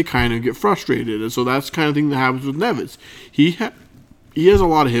down, they kind of get frustrated. And so that's the kind of thing that happens with Nevitz. He has a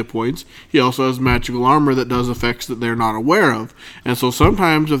lot of hit points. He also has magical armor that does effects that they're not aware of. And so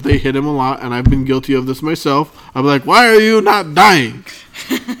sometimes if they hit him a lot, and I've been guilty of this myself, I'm like, why are you not dying?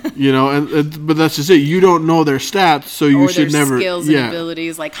 But that's just it. You don't know their stats, so you should never. Or their skills and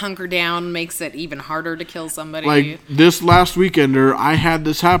abilities, like hunker down makes it even harder to kill somebody. Like this last weekender, I had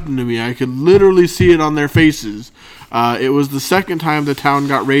this happen to me. I could literally see it on their faces. It was the second time the town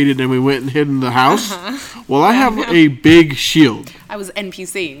got raided and we went and hid in the house. Well, I have a big shield. I was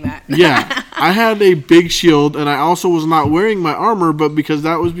NPCing that. Yeah, I had a big shield, and I also was not wearing my armor, but because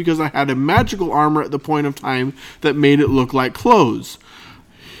I had a magical armor at the point of time that made it look like clothes.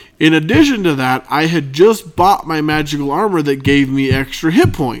 In addition to that, I had just bought my magical armor that gave me extra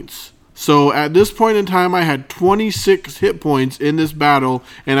hit points. So at this point in time, I had 26 hit points in this battle,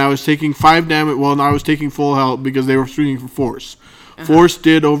 and I was taking 5 damage. Well, no, I was taking full health because they were swinging for force. Force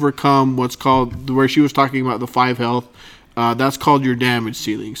did overcome what's called, where she was talking about the 5 health. That's called your damage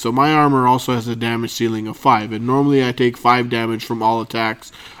ceiling. So my armor also has a damage ceiling of 5, and normally I take 5 damage from all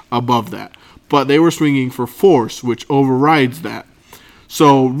attacks above that. But they were swinging for force, which overrides that.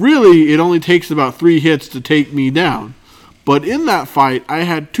 So really, it only takes about 3 hits to take me down. But in that fight, I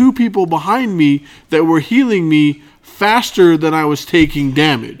had 2 people behind me that were healing me faster than I was taking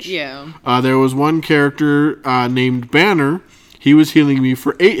damage. Yeah. There was one character named Banner. He was healing me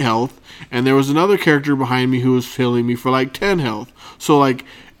for 8 health. And there was another character behind me who was healing me for like 10 health. So like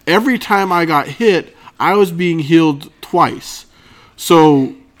every time I got hit, I was being healed twice.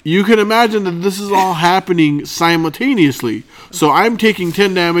 So you can imagine that this is all happening simultaneously. So I'm taking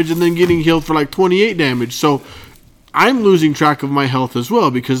 10 damage and then getting healed for like 28 damage. So I'm losing track of my health as well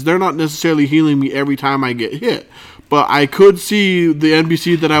because they're not necessarily healing me every time I get hit. But I could see the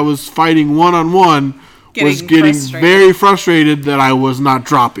NPC that I was fighting one-on-one was getting very frustrated that I was not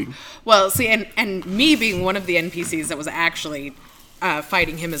dropping. Well, see, and me being one of the NPCs that was actually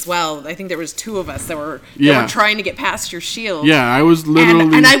fighting him as well, I think there was 2 of us that were trying to get past your shield. Yeah, I was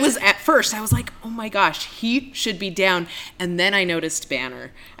literally... And I was, at first, I was like, oh my gosh, he should be down. And then I noticed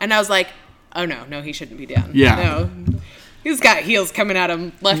Banner. And I was like, oh no, he shouldn't be down. Yeah. No. He's got heals coming at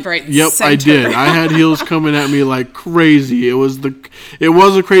him left, right, and Yep, center. I did. I had heals coming at me like crazy. It was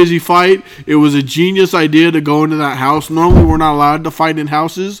a crazy fight. It was a genius idea to go into that house. Normally, we're not allowed to fight in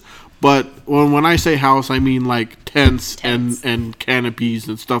houses, but when I say house, I mean like tents. And canopies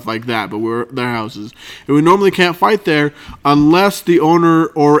and stuff like that. But we're their houses, and we normally can't fight there unless the owner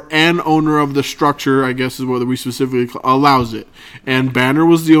or an owner of the structure, I guess is what we specifically allows it. And Banner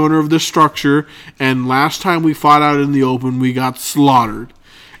was the owner of the structure, and last time we fought out in the open, we got slaughtered.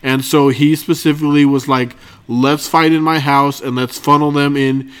 And so he specifically was like, let's fight in my house and let's funnel them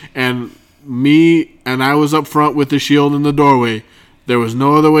in. And I was up front with the shield in the doorway. There was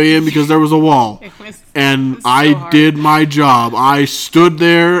no other way in because there was a wall. I did my job. I stood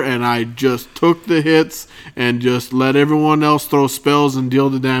there and I just took the hits and just let everyone else throw spells and deal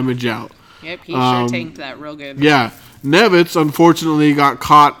the damage out. Yep, he sure tanked that real good. Yeah. Nevitz, unfortunately, got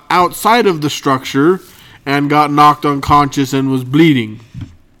caught outside of the structure and got knocked unconscious and was bleeding.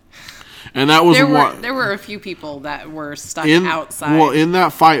 And that was there were a few people that were stuck outside. Well, in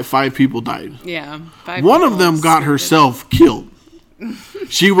that fight, 5 people died. Yeah. One of them got herself killed.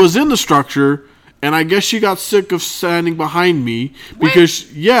 She was in the structure, and I guess she got sick of standing behind me because,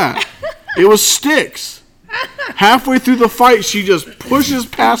 it was sticks. Halfway through the fight, she just pushes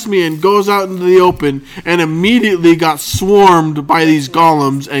past me and goes out into the open and immediately got swarmed by these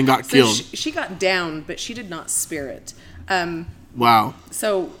golems and got killed. She got down, but she did not spirit. Wow.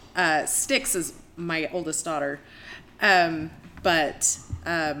 So Styx is my oldest daughter, but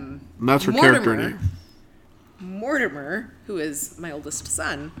and that's her character name. Mortimer, who is my oldest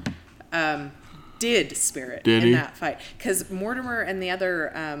son, did spirit in that fight. Because Mortimer and the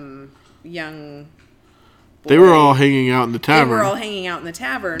other young boy, they were all hanging out in the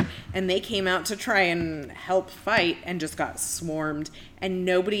tavern. And they came out to try and help fight and just got swarmed. And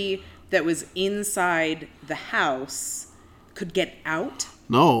nobody that was inside the house could get out.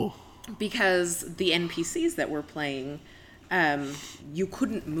 No. Because the NPCs that were playing, you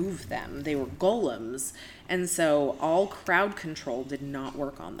couldn't move them. They were golems. And so all crowd control did not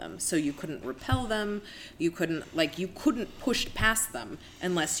work on them. So you couldn't repel them. You couldn't push past them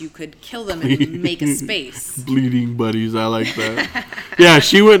unless you could kill them and make a space. Bleeding buddies. I like that. Yeah,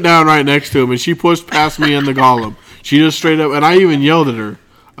 she went down right next to him and she pushed past me and the golem. She just straight up, and I even yelled at her.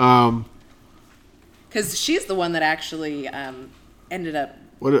 Because she's the one that actually ended up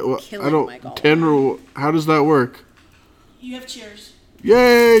What I Killing don't Mike all Tenra. How does that work? You have cheers.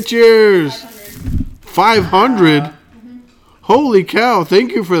 Yay! Cheers. 500. 500. Holy cow!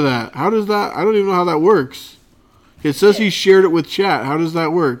 Thank you for that. How does that? I don't even know how that works. It says he shared it with chat. How does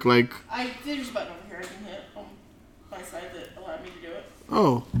that work? Like, There's a button over here I can hit on my side that allowed me to do it.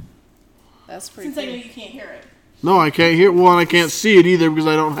 oh. That's pretty Since I know cool. you can't hear it. No, I can't hear. Well, and I can't see it either because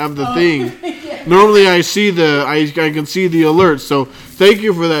I don't have the thing. Normally, I see I can see the alerts. So, thank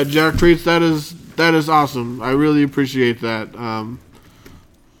you for that, Jack Treats. That is awesome. I really appreciate that.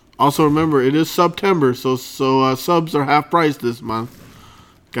 Also, remember it is September, so subs are half price this month.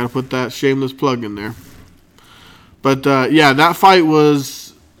 Got to put that shameless plug in there. But yeah, that fight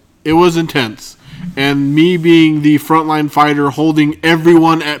was intense, and me being the frontline fighter holding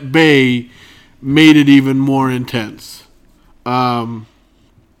everyone at bay made it even more intense. Well,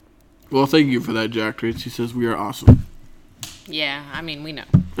 thank you for that, Jack Treats. He says we are awesome. Yeah, I mean, we know.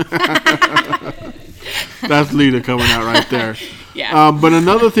 That's Lita coming out right there. Yeah. But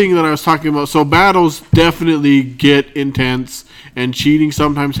another thing that I was talking about, so battles definitely get intense, and cheating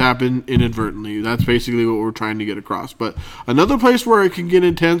sometimes happen inadvertently. That's basically what we're trying to get across. But another place where it can get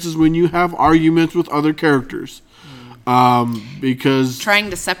intense is when you have arguments with other characters. Because Trying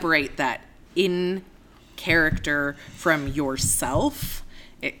to separate that in character from yourself,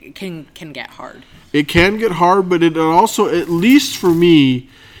 it can get hard. it can get hard, but it also, at least for me,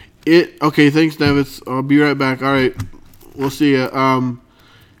 okay, thanks, Nevitz. I'll be right back. All right, we'll see ya.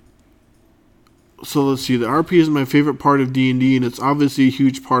 So let's see. The RP is my favorite part of D&D, and it's obviously a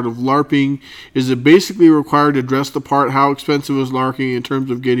huge part of LARPing. Is it basically required to dress the part? How expensive is LARPing in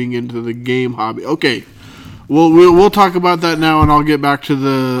terms of getting into the game hobby? Okay, we'll talk about that now, and I'll get back to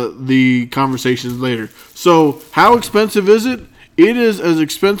the conversations later. So, how expensive is it? It is as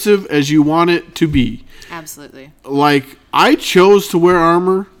expensive as you want it to be. Absolutely. Like, I chose to wear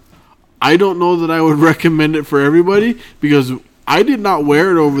armor. I don't know that I would recommend it for everybody because I did not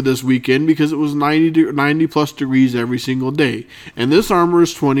wear it over this weekend because it was 90 plus degrees every single day. And this armor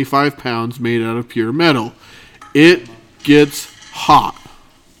is 25 pounds made out of pure metal. It gets hot.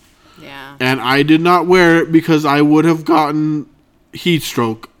 Yeah. And I did not wear it because I would have gotten heat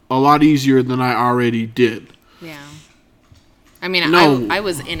stroke a lot easier than I already did. Yeah. I mean, No. I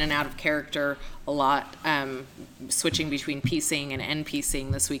was in and out of character a lot, switching between piecing and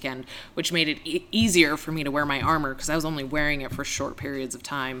NPCing this weekend, which made it easier for me to wear my armor because I was only wearing it for short periods of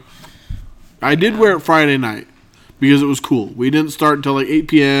time. I did wear it Friday night because it was cool. We didn't start until like 8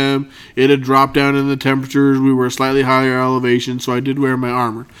 p.m. It had dropped down in the temperatures. We were a slightly higher elevation, so I did wear my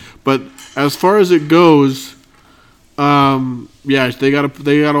armor. But as far as it goes, yeah, they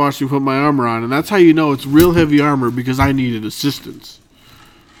gotta watch me put my armor on, and that's how you know it's real heavy armor because I needed assistance.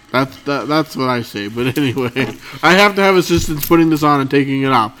 That's what I say. But anyway, I have to have assistance putting this on and taking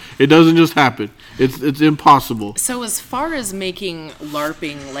it off. It doesn't just happen. It's impossible. So as far as making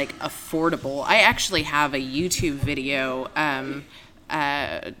LARPing like affordable, I actually have a YouTube video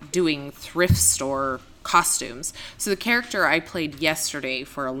doing thrift store costumes. So the character I played yesterday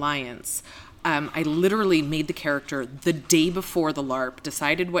for Alliance, I literally made the character the day before the LARP,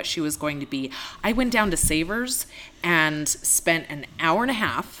 decided what she was going to be. I went down to Savers and spent an hour and a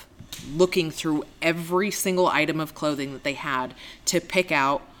half looking through every single item of clothing that they had to pick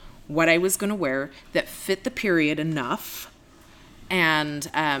out what I was going to wear that fit the period enough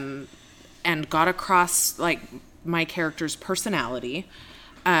and got across like my character's personality.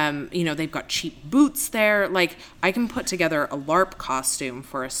 They've got cheap boots there. Like, I can put together a LARP costume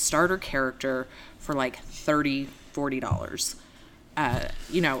for a starter character for like $30, $40.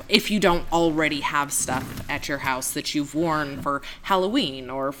 If you don't already have stuff at your house that you've worn for Halloween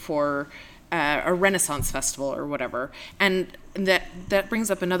or for a Renaissance festival or whatever. And that brings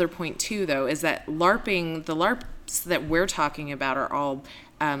up another point too, though, is that LARPing, the LARPs that we're talking about are all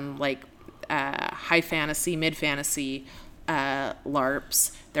high fantasy, mid fantasy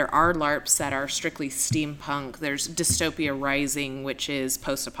LARPs. There are LARPs that are strictly steampunk. There's Dystopia Rising, which is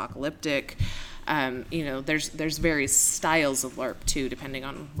post-apocalyptic. There's various styles of LARP too, depending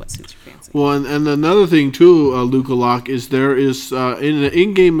on what suits your fancy. Well, and another thing too, Luca Locke, is there is in an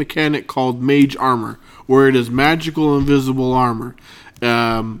in-game mechanic called Mage Armor, where it is magical invisible armor.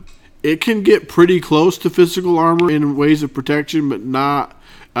 It can get pretty close to physical armor in ways of protection, but not.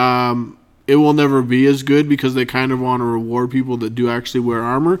 It will never be as good because they kind of want to reward people that do actually wear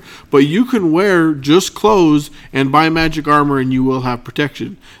armor. But you can wear just clothes and buy magic armor and you will have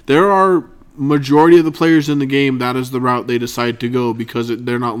protection. There are majority of the players in the game, that is the route they decide to go because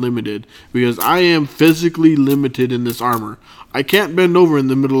they're not limited. Because I am physically limited in this armor. I can't bend over in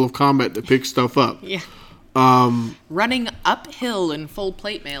the middle of combat to pick stuff up. Yeah. Running uphill kill in full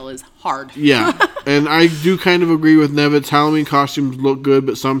plate mail is hard. Yeah, and I do kind of agree with Nevitz. Halloween costumes look good,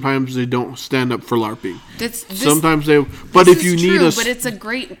 but sometimes they don't stand up for LARPing. Sometimes they... But if you need but it's a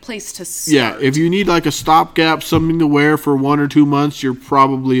great place to start. Yeah, if you need like a stopgap, something to wear for 1 or 2 months, you're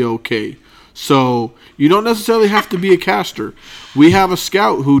probably okay. So you don't necessarily have to be a caster. We have a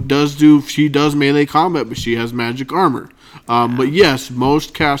scout who she does melee combat, but she has magic armor. But yes,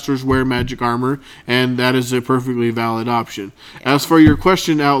 most casters wear magic armor, and that is a perfectly valid option. Yeah. As for your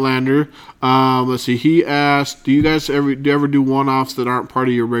question, Outlander, let's see. He asked, "Do you guys ever do one-offs that aren't part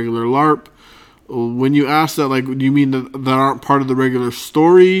of your regular LARP?" When you ask that, like, do you mean that aren't part of the regular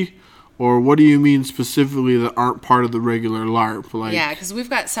story? Or what do you mean specifically that aren't part of the regular LARP? Like, yeah, because we've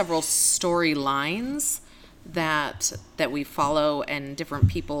got several storylines that we follow, and different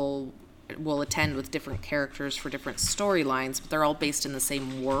people will attend with different characters for different storylines, but they're all based in the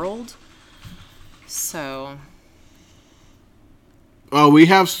same world. So, we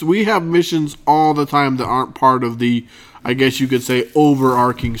have missions all the time that aren't part of the, I guess you could say,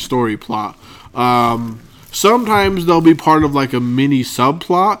 overarching story plot. Sometimes they'll be part of like a mini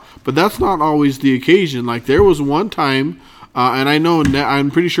subplot, but that's not always the occasion. Like there was one time, and I know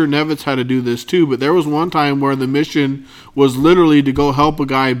I'm pretty sure Nevitz had to do this too, but there was one time where the mission was literally to go help a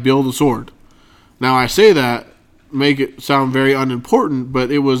guy build a sword. Now I say that, make it sound very unimportant,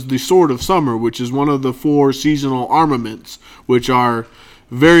 but it was the Sword of Summer, which is one of the 4 seasonal armaments, which are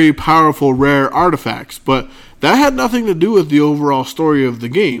very powerful, rare artifacts. But that had nothing to do with the overall story of the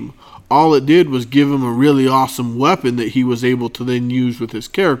game. All it did was give him a really awesome weapon that he was able to then use with his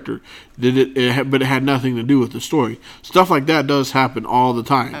character. But it had nothing to do with the story. Stuff like that does happen all the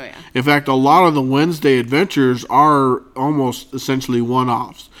time. Oh, yeah. In fact, a lot of the Wednesday adventures are almost essentially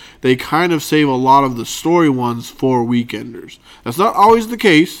one-offs. They kind of save a lot of the story ones for weekenders. That's not always the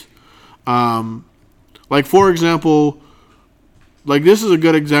case. Like, for example... Like, this is a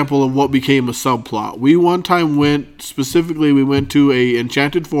good example of what became a subplot. We one time went to a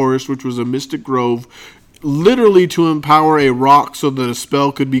enchanted forest, which was a mystic grove, literally to empower a rock so that a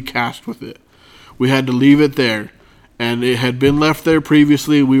spell could be cast with it. We had to leave it there, and it had been left there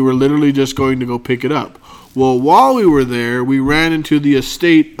previously. We were literally just going to go pick it up. Well, while we were there, we ran into the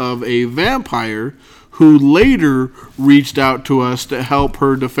estate of a vampire who later reached out to us to help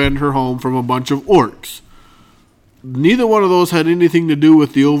her defend her home from a bunch of orcs. Neither one of those had anything to do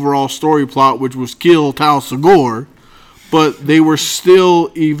with the overall story plot, which was kill Tal Segor, but they were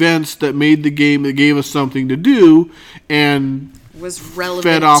still events that made the game, that gave us something to do, and was relevant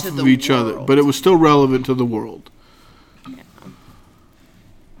fed off to of the each world. other. But it was still relevant to the world. Yeah.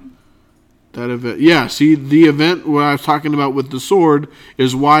 That event, yeah. See, the event what I was talking about with the sword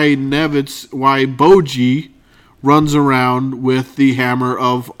is why Boji runs around with the Hammer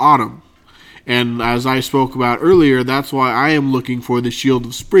of Autumn. And as I spoke about earlier, that's why I am looking for the Shield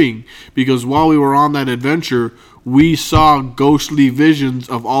of Spring. Because while we were on that adventure, we saw ghostly visions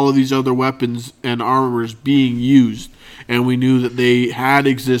of all of these other weapons and armors being used. And we knew that they had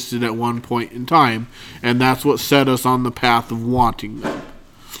existed at one point in time. And that's what set us on the path of wanting them.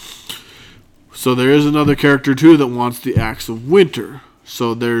 So there is another character too that wants the Axe of Winter.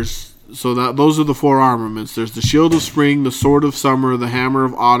 Those are the 4 armaments. There's the Shield of Spring, the Sword of Summer, the Hammer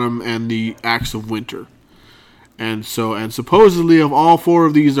of Autumn, and the Axe of Winter. And supposedly, if all 4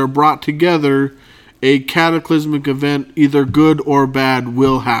 of these are brought together, a cataclysmic event, either good or bad,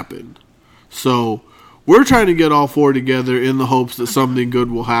 will happen. So we're trying to get all 4 together in the hopes that something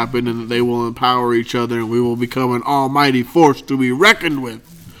good will happen and that they will empower each other and we will become an almighty force to be reckoned with.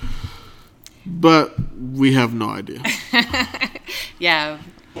 But we have no idea. Yeah.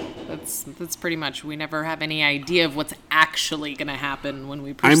 That's pretty much, we never have any idea of what's actually going to happen when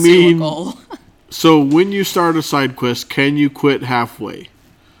we pursue a goal. So when you start a side quest, can you quit halfway?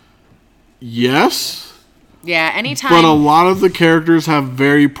 Yes. Yeah, anytime. But a lot of the characters have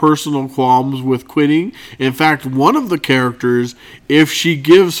very personal qualms with quitting. In fact, one of the characters, if she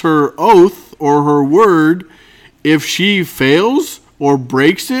gives her oath or her word, if she fails or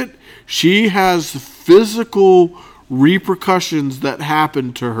breaks it, she has physical repercussions that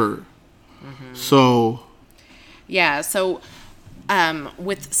happen to her. Mm-hmm. So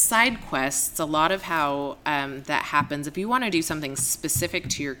with side quests, a lot of how that happens, if you want to do something specific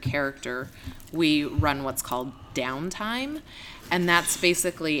to your character, we run what's called downtime, and that's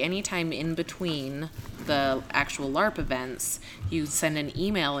basically any time in between the actual LARP events, you send an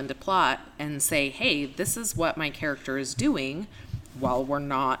email into Plot and say, hey, this is what my character is doing while we're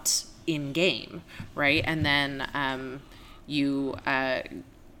not in game, right? And then you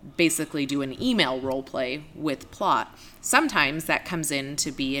basically do an email role play with Plot. Sometimes that comes in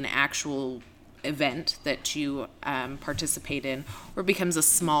to be an actual event that you participate in, or becomes a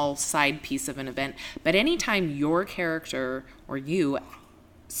small side piece of an event. But anytime your character or you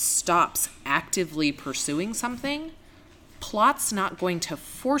stops actively pursuing something, plot's not going to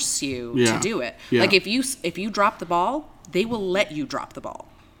force you to do it. Yeah. Like if you drop the ball, they will let you drop the ball.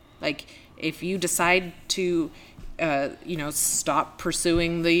 Like if you decide to stop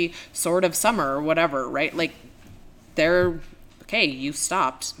pursuing the Sword of Summer or whatever, right? Like they're okay, you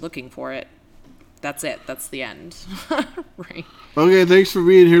stopped looking for it. That's it. That's the end. Right. Okay, thanks for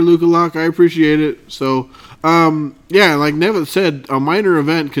being here, Luca Locke. I appreciate it. So, like Neville said, a minor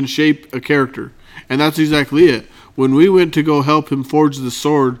event can shape a character. And that's exactly it. When we went to go help him forge the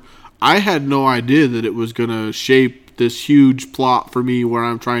sword, I had no idea that it was going to shape this huge plot for me where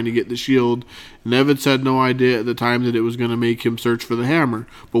I'm trying to get the shield. Nevitz had no idea at the time that it was going to make him search for the hammer.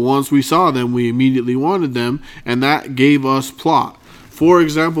 But once we saw them, we immediately wanted them, and that gave us plot. For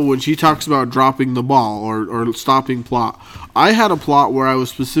example, when she talks about dropping the ball or stopping plot, I had a plot where I was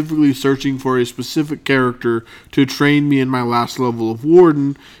specifically searching for a specific character to train me in my last level of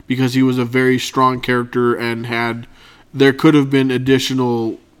Warden because he was a very strong character and there could have been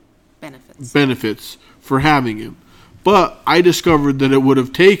additional benefits for having him. But I discovered that it would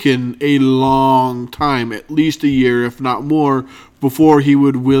have taken a long time, at least a year, if not more, before he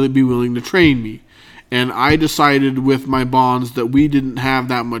would be willing to train me. And I decided with my bonds that we didn't have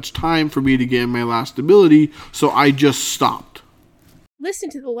that much time for me to get my last ability, so I just stopped. Listen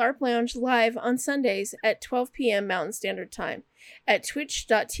to the LARP Lounge live on Sundays at 12 p.m. Mountain Standard Time at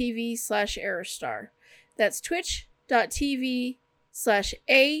twitch.tv/errorstar. That's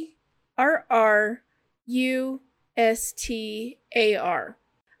twitch.tv/ARRUSTAR.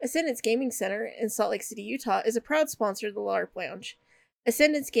 Ascendance Gaming Center in Salt Lake City, Utah is a proud sponsor of the LARP Lounge.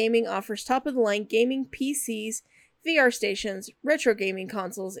 Ascendance Gaming offers top-of-the-line gaming PCs, VR stations, retro gaming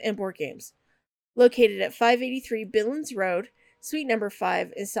consoles, and board games. Located at 583 Billings Road, Suite number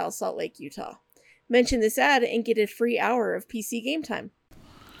 5 in South Salt Lake, Utah. Mention this ad and get a free hour of PC game time.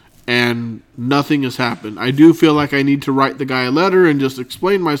 And nothing has happened. I do feel like I need to write the guy a letter and just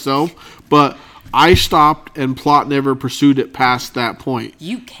explain myself, but I stopped and plot never pursued it past that point.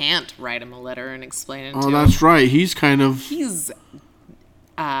 You can't write him a letter and explain it to him. Oh, that's right. He's kind of... He's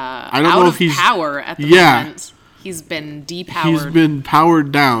I don't out know of if he's power at the moment. He's been depowered. He's been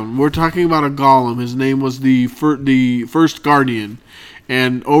powered down. We're talking about a golem. His name was the first Guardian.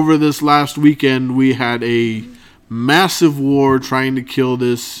 And over this last weekend, we had a massive war trying to kill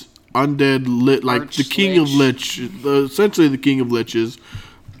this undead the King of Lich. Essentially the King of Liches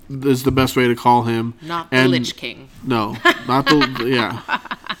is the best way to call him. Not the Lich King. No, not the... yeah.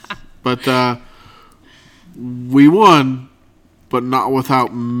 But we won, but not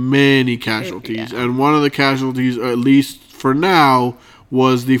without many casualties. Yeah. And one of the casualties, at least for now,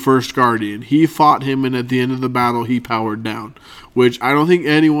 was the first Guardian. He fought him, and at the end of the battle, he powered down, which I don't think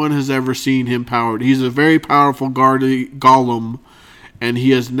anyone has ever seen him powered. He's a very powerful golem, and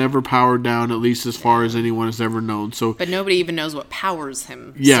he has never powered down, at least as far as anyone has ever known. So, but nobody even knows what powers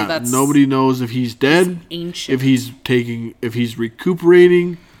him. Yeah, so nobody knows if he's dead, if he's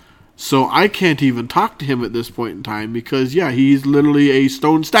recuperating. So I can't even talk to him at this point in time because, he's literally a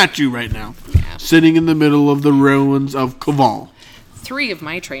stone statue right now, sitting in the middle of the ruins of Kaval. 3 of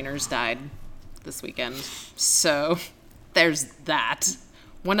my trainers died this weekend, so there's that.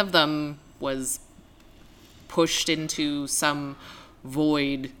 One of them was pushed into some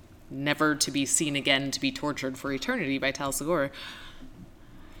void, never to be seen again, to be tortured for eternity by Tal Segura.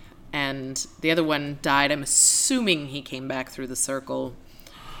 And the other one died. I'm assuming he came back through the circle.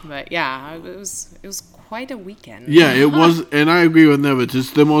 But yeah, it was quite a weekend. Yeah, it was, and I agree with Nevitz.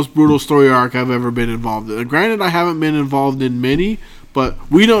 It's the most brutal story arc I've ever been involved in. And granted, I haven't been involved in many, but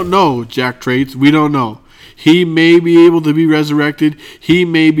we don't know, Jack Traits. We don't know. He may be able to be resurrected. He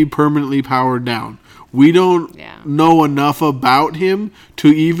may be permanently powered down. We don't know enough about him to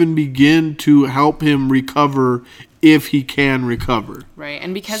even begin to help him recover if he can recover. Right,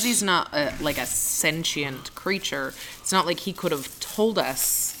 and because he's not a sentient creature, it's not like he could have told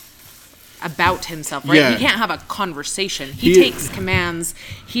us about himself, right? Yeah. He can't have a conversation. He takes commands,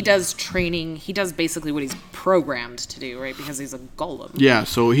 he does training, he does basically what he's programmed to do, right? Because he's a golem. Yeah,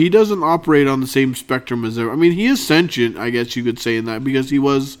 so he doesn't operate on the same spectrum as I mean, he is sentient, I guess you could say, in that, because he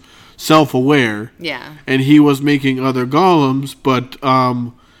was self-aware. Yeah. And he was making other golems, but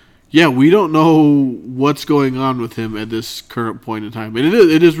we don't know what's going on with him at this current point in time. And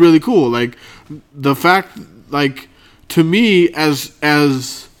it is really cool. Like, the fact, like, to me, as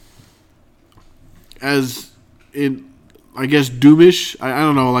in I guess, doomish. I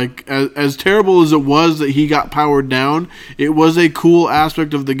don't know. Like, as terrible as it was that he got powered down, it was a cool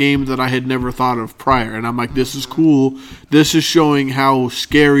aspect of the game that I had never thought of prior. And I'm like, this is cool. This is showing how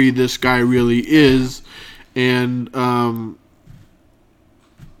scary this guy really is. And,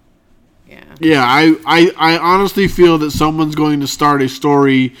 yeah, I honestly feel that someone's going to start a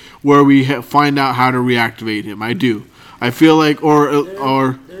story where we find out how to reactivate him. I do. I feel like, or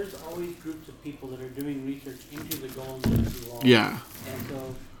there's always groups of people that are doing research into the golems and the walls. Yeah. And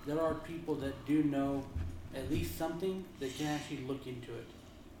so there are people that do know at least something that can actually look into it.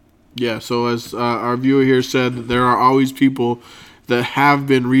 Yeah, so as our viewer here said, there are always people that have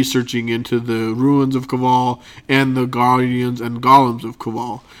been researching into the ruins of Kaval and the guardians and golems of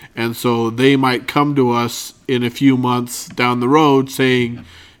Kaval. And so they might come to us in a few months down the road saying,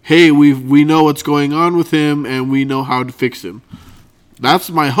 hey, we know what's going on with him and we know how to fix him. That's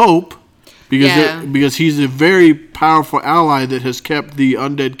my hope, because he's a very powerful ally that has kept the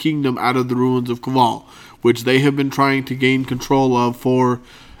undead kingdom out of the ruins of Kaval, which they have been trying to gain control of for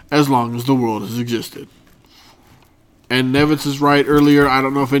as long as the world has existed. And Nevitz is right earlier. I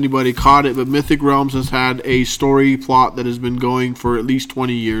don't know if anybody caught it, but Mythic Realms has had a story plot that has been going for at least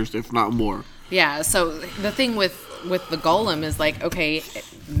 20 years, if not more. Yeah, so the thing with the golem is like, okay,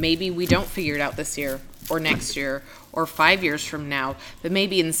 maybe we don't figure it out this year or next year or 5 years from now, but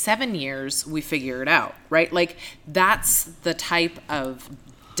maybe in 7 years we figure it out, right? Like, that's the type of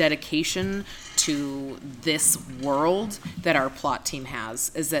dedication to this world that our plot team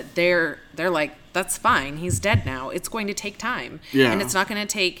has, is that they're like, that's fine, he's dead now, it's going to take time. Yeah. And it's not going to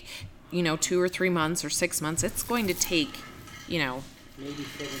take 2 or 3 months or 6 months. It's going to take Maybe 7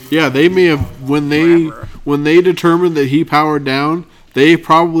 years. Yeah, they may have, when they determined that he powered down, they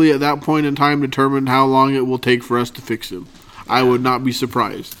probably at that point in time determined how long it will take for us to fix him. I would not be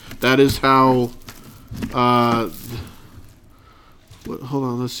surprised. That is how hold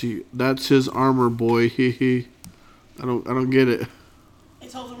on, let's see. That's his armor boy. I don't get it. I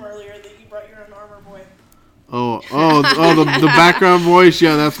told him earlier that you brought your own armor boy. The background voice?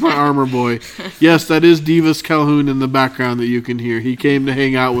 Yeah, that's my armor boy. Yes, that is Divas Calhoun in the background that you can hear. He came to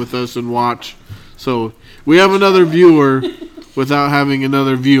hang out with us and watch. So, we have another viewer without having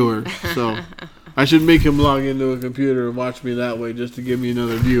another viewer. So, I should make him log into a computer and watch me that way just to give me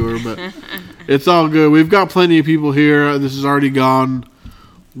another viewer. But it's all good. We've got plenty of people here. This has already gone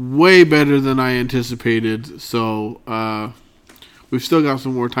way better than I anticipated. So, we've still got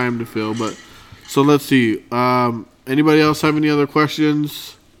some more time to fill. But so let's see. Anybody else have any other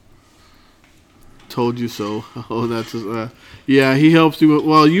questions? Told you so. Oh, that's yeah. He helps you.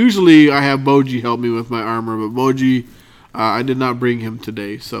 Well, usually I have Boji help me with my armor, but Boji, I did not bring him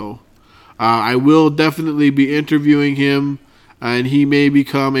today. So I will definitely be interviewing him, and he may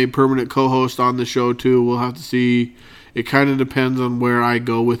become a permanent co-host on the show too. We'll have to see. It kind of depends on where I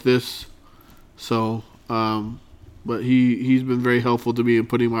go with this. So, but he's been very helpful to me in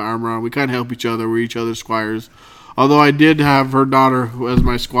putting my armor on. We kind of help each other. We're each other's squires. Although I did have her daughter as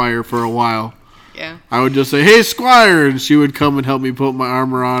my squire for a while. Yeah. I would just say, hey, squire, and she would come and help me put my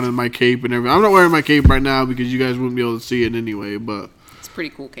armor on and my cape and everything. I'm not wearing my cape right now because you guys wouldn't be able to see it anyway, but It's a pretty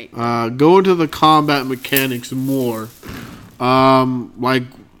cool cape. go into the combat mechanics more. Like,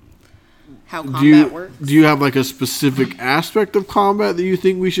 How combat works. do you have like a specific aspect of combat that you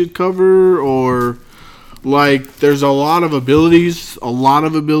think we should cover, or like there's a lot of abilities, and I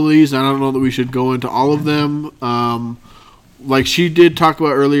don't know that we should go into all of them. Like she did talk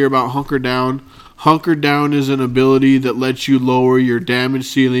about earlier about Hunker Down. Hunker Down is an ability that lets you lower your damage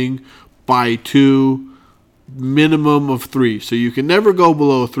ceiling by 2, minimum of 3. So you can never go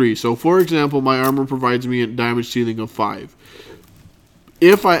below 3. So for example, my armor provides me a damage ceiling of 5.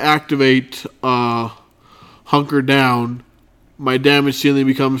 If I activate Hunker Down, my damage ceiling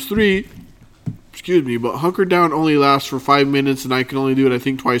becomes 3. Excuse me, but Hunker Down only lasts for 5 minutes, and I can only do it, I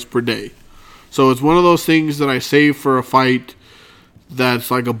think, twice per day. So it's one of those things that I save for a fight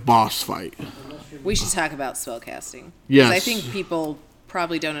that's like a boss fight. We should talk about spellcasting. Yes. I think people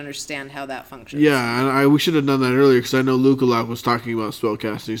probably don't understand how that functions. Yeah, and we should have done that earlier because I know Lukalak was talking about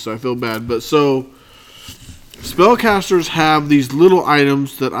spellcasting, so I feel bad. But so, spellcasters have these little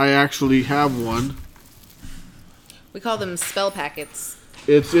items that I actually have one. We call them spell packets.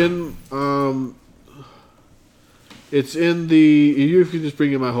 It's in you can just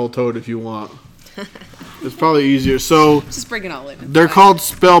bring in my whole tote if you want. It's probably easier. So Just bring it all in. It's they're fine. called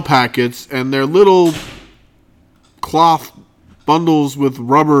spell packets, and they're little cloth bundles with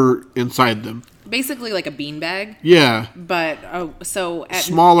rubber inside them. Basically like a beanbag. Yeah. But so at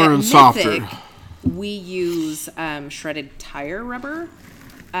Smaller at and softer. Mythic, we use shredded tire rubber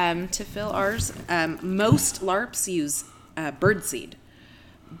to fill ours. Most LARPs use birdseed.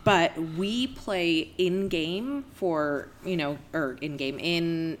 But we play in-game for, or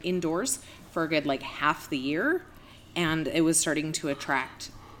indoors for a good like half the year. And it was starting to attract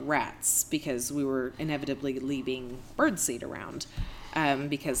rats because we were inevitably leaving birdseed around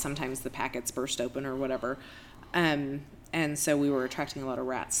because sometimes the packets burst open or whatever. And so we were attracting a lot of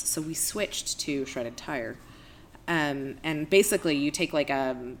rats. So we switched to shredded tire. And basically you take like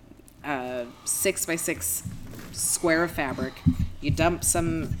a 6x6 square of fabric, you dump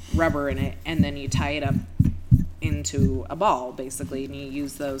some rubber in it, and then you tie it up into a ball, basically, and you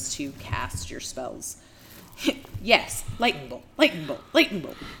use those to cast your spells. Yes, lightning bolt, lightning bolt, lightning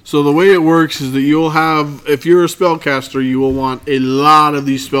bolt. So the way it works is that you'll have, if you're a spellcaster, you will want a lot of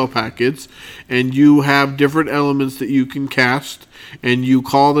these spell packets, and you have different elements that you can cast, and you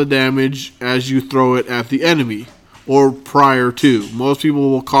call the damage as you throw it at the enemy, or prior to. Most people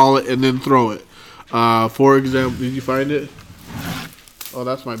will call it and then throw it. For example, did you find it? Oh,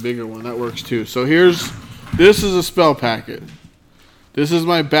 that's my bigger one. That works too. So this is a spell packet. This is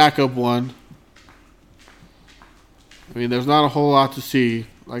my backup one. I mean, there's not a whole lot to see.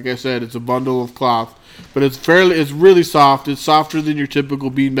 Like I said, it's a bundle of cloth, but it's really soft. It's softer than your typical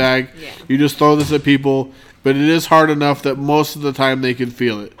beanbag. Yeah. You just throw this at people, but it is hard enough that most of the time they can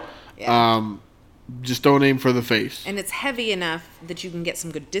feel it. Yeah. Just don't aim for the face. And it's heavy enough that you can get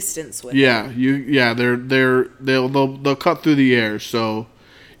some good distance with it. They'll cut through the air. So,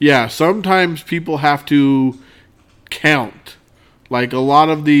 yeah, sometimes people have to count. Like a lot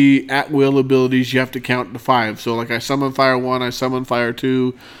of the at-will abilities, you have to count to 5. So like I summon Fire 1, I summon Fire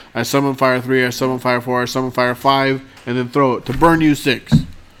 2, I summon Fire 3, I summon Fire 4, I summon Fire 5, and then throw it to burn you 6.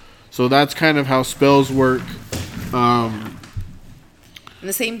 So that's kind of how spells work. And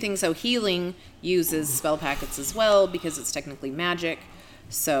the same thing, so healing uses spell packets as well because it's technically magic.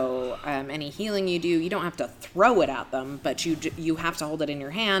 So any healing you do, you don't have to throw it at them, but you have to hold it in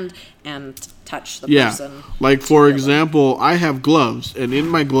your hand and touch the person. Yeah, like for example, I have gloves, and in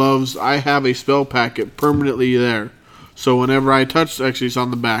my gloves, I have a spell packet permanently there. So whenever I touch, actually it's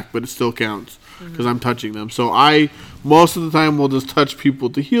on the back, but it still counts because I'm touching them. So I, most of the time, will just touch people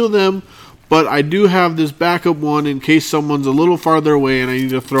to heal them, but I do have this backup one in case someone's a little farther away and I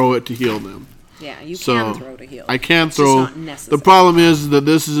need to throw it to heal them. Yeah, you can throw to heal. I can throw. The problem is that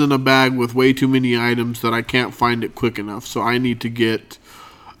this is in a bag with way too many items that I can't find it quick enough. So I need to get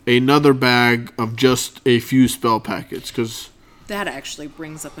another bag of just a few spell packets. That actually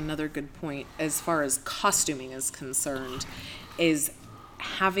brings up another good point as far as costuming is concerned, is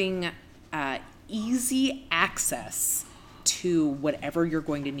having easy access to whatever you're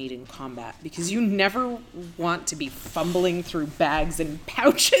going to need in combat, because you never want to be fumbling through bags and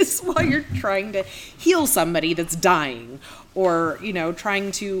pouches while you're trying to heal somebody that's dying, or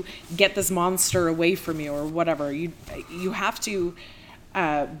trying to get this monster away from you or whatever. You have to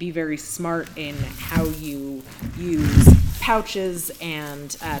be very smart in how you use pouches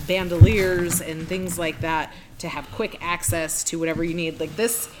and bandoliers and things like that to have quick access to whatever you need. Like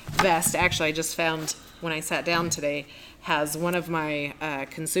this vest, actually, I just found when I sat down today, has one of my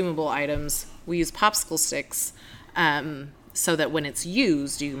consumable items. We use popsicle sticks so that when it's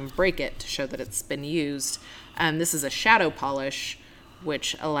used, you can break it to show that it's been used. This is a shadow polish,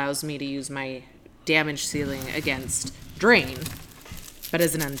 which allows me to use my damage ceiling against drain. But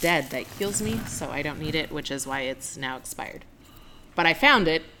as an undead, that heals me, so I don't need it, which is why it's now expired. But I found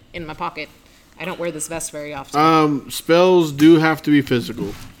it in my pocket. I don't wear this vest very often. Spells do have to be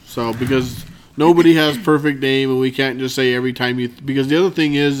physical. So, because nobody has perfect aim, and we can't just say every time you... Because the other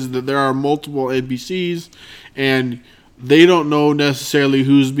thing is that there are multiple NPCs, and they don't know necessarily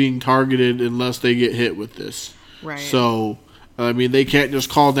who's being targeted unless they get hit with this. Right. So, I mean, they can't just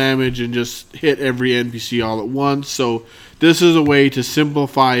call damage and just hit every NPC all at once. So, this is a way to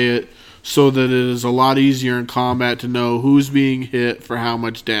simplify it so that it is a lot easier in combat to know who's being hit for how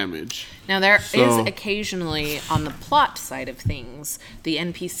much damage. Now, there is occasionally, on the plot side of things, the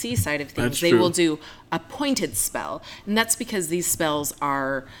NPC side of things, they will do a pointed spell. And that's because these spells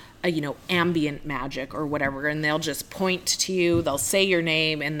are, ambient magic or whatever. And they'll just point to you, they'll say your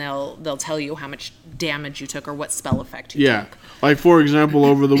name, and they'll tell you how much damage you took or what spell effect you took. Like, for example,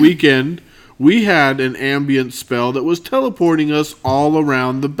 over the weekend, we had an ambient spell that was teleporting us all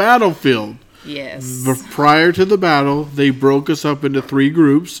around the battlefield. Yes. Prior to the battle, they broke us up into 3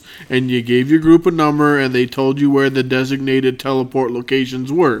 groups, and you gave your group a number, and they told you where the designated teleport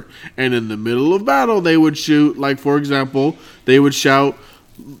locations were. And in the middle of battle, they would shoot, like, for example, they would shout,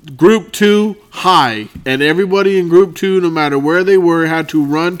 Group 2, high. And everybody in Group 2, no matter where they were, had to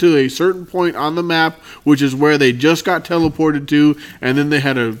run to a certain point on the map, which is where they just got teleported to, and then they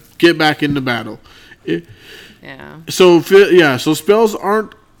had to get back into battle. Yeah. So spells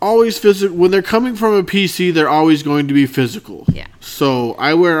aren't always physical. When they're coming from a PC, they're always going to be physical. Yeah. So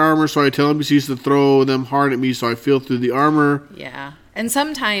I wear armor, so I tell NPCs to throw them hard at me, so I feel through the armor. Yeah. And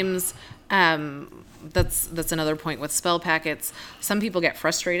sometimes, that's another point with spell packets. Some people get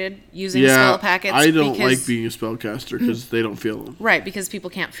frustrated using spell packets. I don't like being a spellcaster because they don't feel them. Right, because people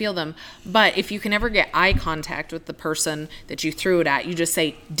can't feel them. But if you can ever get eye contact with the person that you threw it at, you just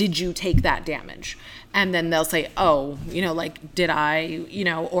say, "Did you take that damage?" And then they'll say, "Oh, like, did I,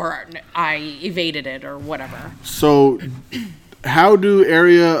 or I evaded it or whatever." So how do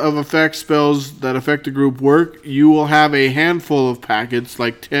area of effect spells that affect a group work? You will have a handful of packets,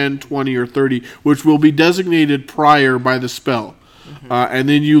 like 10, 20, or 30, which will be designated prior by the spell. And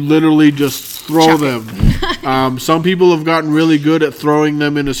then you literally just throw them. Some people have gotten really good at throwing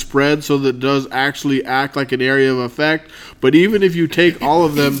them in a spread so that it does actually act like an area of effect. But even if you take all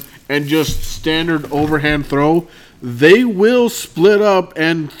of them and just standard overhand throw, they will split up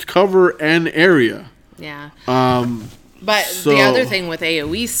and cover an area. Yeah. But the other thing with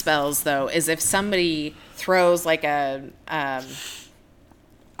AoE spells, though, is if somebody throws like a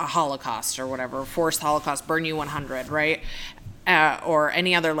Holocaust or whatever, forced Holocaust, burn you 100, right? Or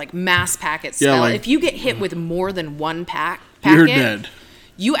any other like mass packet spell. If you get hit with more than one packet, you're dead.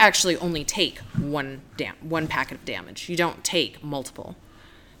 You actually only take one packet of damage. You don't take multiple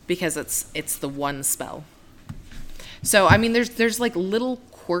because it's the one spell. So I mean, there's like little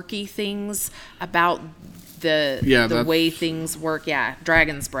quirky things about the way things work. Yeah,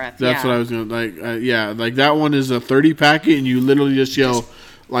 Dragon's Breath. That's what I was gonna like. Like that one is a 30 packet, and you literally just yell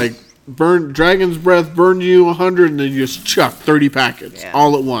like, "Burn Dragon's Breath, burn you 100," and then you just chuck 30 packets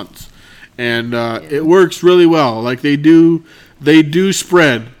all at once, and it works really well. Like they do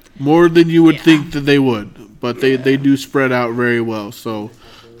spread more than you would think that they would, but they do spread out very well. So.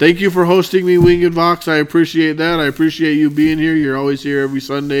 Thank you for hosting me, Winged Vox. I appreciate that. I appreciate you being here. You're always here every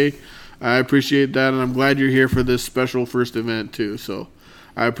Sunday. I appreciate that, and I'm glad you're here for this special first event, too. So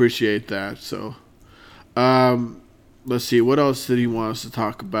I appreciate that. So let's see. What else did he want us to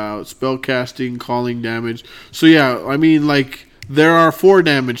talk about? Spellcasting, calling damage. So, yeah, I mean, like, there are 4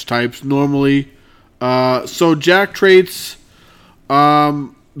 damage types normally. So Jack traits...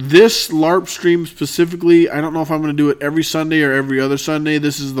 this LARP stream specifically, I don't know if I'm going to do it every Sunday or every other Sunday.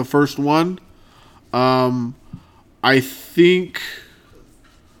 This is the first one. I think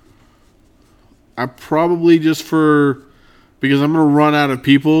I probably because I'm going to run out of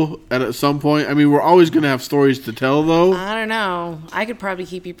people at some point. I mean, we're always going to have stories to tell, though. I don't know. I could probably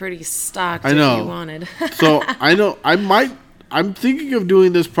keep you pretty stocked if you wanted. So I know I'm thinking of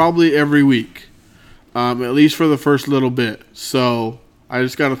doing this probably every week, at least for the first little bit. So I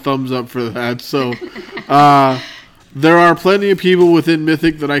just got a thumbs up for that. So there are plenty of people within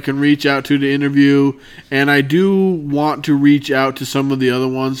Mythic that I can reach out to interview, and I do want to reach out to some of the other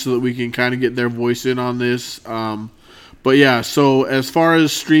ones so that we can kind of get their voice in on this. But yeah, so as far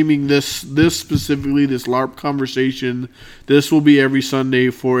as streaming this specifically, this LARP conversation, this will be every Sunday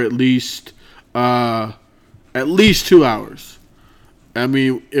for at least 2 hours. I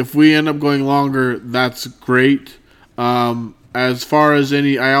mean, if we end up going longer, that's great. As far as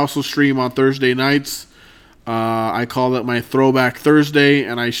I also stream on Thursday nights. I call that my Throwback Thursday,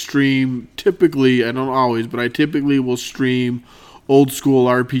 and I stream typically, I don't always, but I typically will stream old school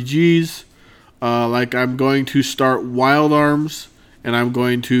RPGs. Like I'm going to start Wild Arms, and I'm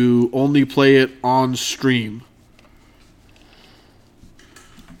going to only play it on stream.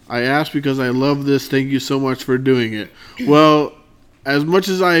 I asked because I love this. Thank you so much for doing it. Well, as much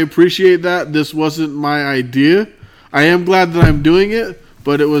as I appreciate that, this wasn't my idea. I am glad that I'm doing it,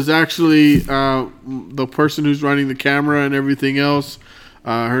 but it was actually the person who's running the camera and everything else.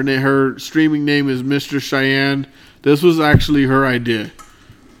 Her streaming name is Mr. Cheyenne. This was actually her idea.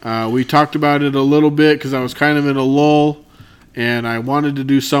 We talked about it a little bit because I was kind of in a lull, and I wanted to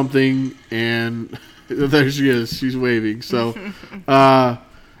do something, and there she is. She's waving. So,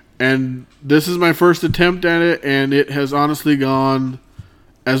 and this is my first attempt at it, and it has honestly gone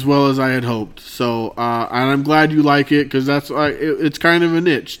as well as I had hoped. So, and I'm glad you like it because it's kind of a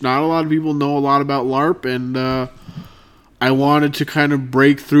niche. Not a lot of people know a lot about LARP, and I wanted to kind of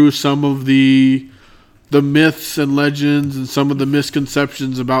break through some of the myths and legends and some of the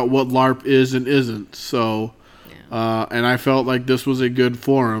misconceptions about what LARP is and isn't. So, and I felt like this was a good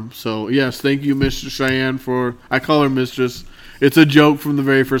forum. So, yes, thank you, Mr. Cheyenne, I call her Mistress. It's a joke from the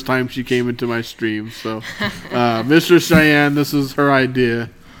very first time she came into my stream. So, Mr. Cheyenne, this is her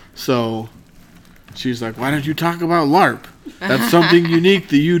idea. So, she's like, why don't you talk about LARP? That's something unique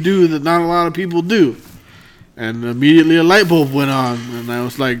that you do that not a lot of people do. And immediately a light bulb went on, and I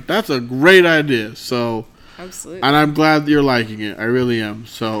was like, that's a great idea. So, Absolutely. And I'm glad that you're liking it. I really am.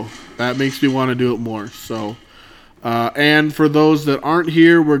 So that makes me want to do it more. So, and for those that aren't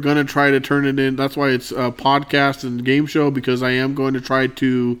here, we're going to try to turn it in. That's why it's a podcast and game show, because I am going to try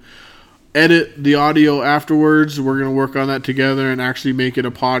to edit the audio afterwards. We're going to work on that together and actually make it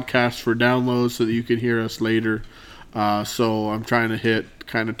a podcast for download so that you can hear us later. So I'm trying to hit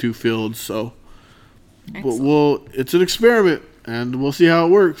kind of two fields. So, but it's an experiment and we'll see how it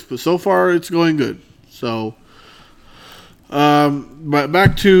works. But so far it's going good. So, but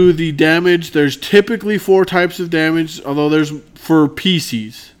back to the damage. There's typically 4 types of damage, although there's for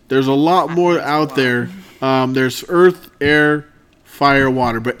PCs. There's a lot more out there. There's earth, air, fire,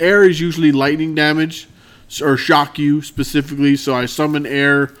 water. But air is usually lightning damage or shock you specifically. So I summon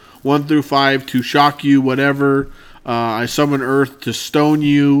air 1 through 5 to shock you, whatever. I summon earth to stone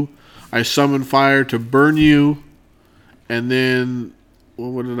you. I summon fire to burn you. And then,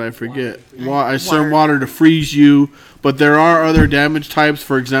 what did I forget? I summon water to freeze you. But there are other damage types.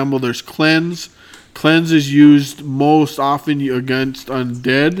 For example, there's cleanse. Cleanse is used most often against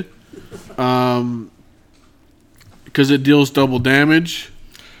undead. Because it deals double damage.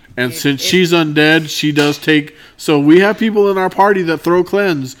 And since she's undead, she does take... So we have people in our party that throw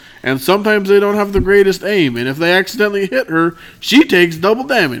cleanse. And sometimes they don't have the greatest aim. And if they accidentally hit her, she takes double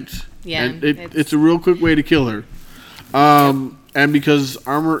damage. Yeah. And it's a real quick way to kill her. And because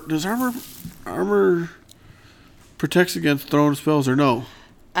armor... Does armor protects against thrown spells or no?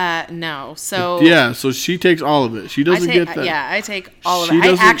 No. So... Yeah, so she takes all of it. She doesn't get that. Yeah, I take all of it.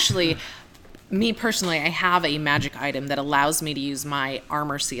 I actually... Me personally, I have a magic item that allows me to use my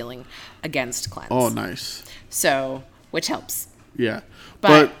armor ceiling against cleanse. Oh, nice. So, which helps. Yeah.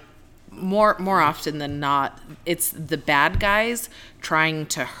 But more often than not, it's the bad guys trying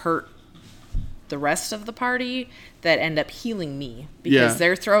to hurt the rest of the party that end up healing me. Because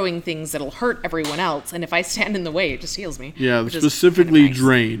they're throwing things that'll hurt everyone else. And if I stand in the way, it just heals me. Yeah, specifically nice.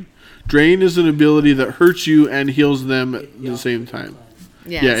 Drain. Drain is an ability that hurts you and heals them at the same time.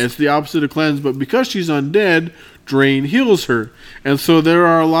 Yes. Yeah, it's the opposite of cleanse, but because she's undead, drain heals her. And so there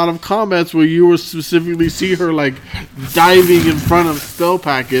are a lot of combats where you will specifically see her like diving in front of spell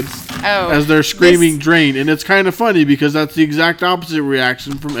packets as they're screaming drain. And it's kind of funny because that's the exact opposite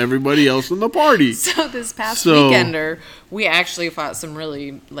reaction from everybody else in the party. So this past weekender, we actually fought some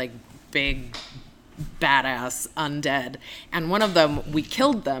really like big, badass undead. And one of them, we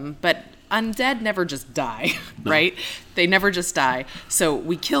killed them, but undead never just die, right? They never just die. So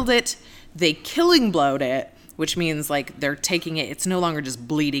we killed it. They killing blowed it, which means like they're taking it. It's no longer just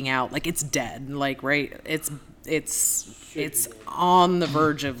bleeding out. Like it's dead. Like, right? It's on the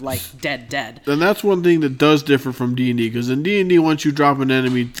verge of like dead. And that's one thing that does differ from D&D, because in D&D, once you drop an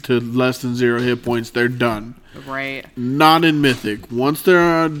enemy to less than 0 hit points, they're done. Right. Not in Mythic. Once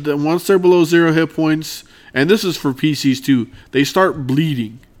they're below 0 hit points, and this is for PCs too, they start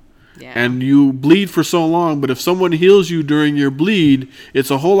bleeding. Yeah. And you bleed for so long, but if someone heals you during your bleed,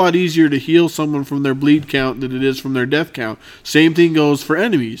 it's a whole lot easier to heal someone from their bleed count than it is from their death count. Same thing goes for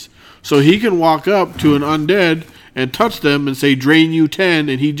enemies. So he can walk up to an undead and touch them and say, drain you 10,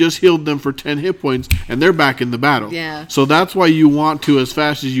 and he just healed them for 10 hit points, and they're back in the battle. Yeah. So that's why you want to, as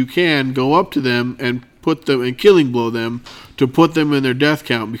fast as you can, go up to them and put them and killing blow them to put them in their death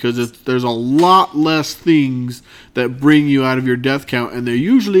count, because there's a lot less things that bring you out of your death count, and they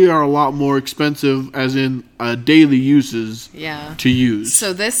usually are a lot more expensive, as in daily uses to use.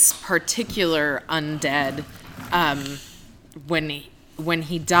 So this particular undead, when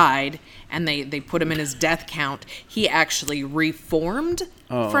he died and they put him in his death count, he actually reformed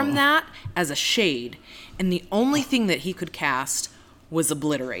from that as a shade, and the only thing that he could cast was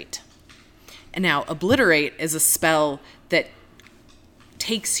obliterate. And now, Obliterate is a spell that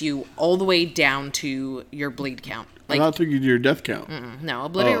takes you all the way down to your bleed count. Like, I thought it took you to your death count. No,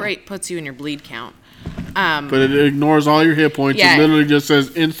 Obliterate puts you in your bleed count. But it ignores all your hit points. It literally just says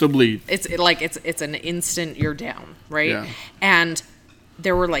insta-bleed. It's an instant you're down, right? Yeah. And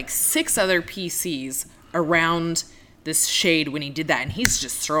there were like 6 other PCs around this shade when he did that, and he's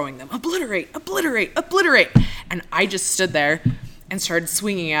just throwing them. Obliterate, obliterate, obliterate. And I just stood there and started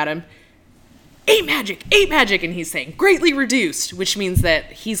swinging at him. 8 magic, and he's saying greatly reduced, which means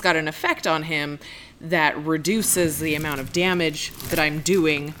that he's got an effect on him that reduces the amount of damage that I'm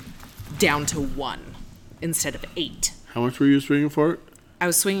doing down to 1 instead of 8. How much were you swinging for it? I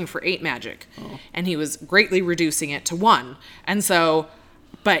was swinging for 8 magic, and he was greatly reducing it to 1. And so,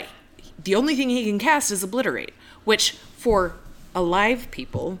 but the only thing he can cast is obliterate, which for alive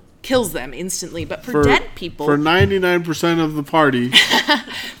people kills them instantly. But for dead people... For 99% of the party...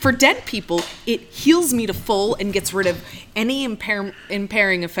 For dead people, it heals me to full and gets rid of any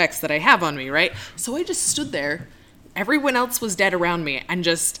impairing effects that I have on me, right? So I just stood there. Everyone else was dead around me, and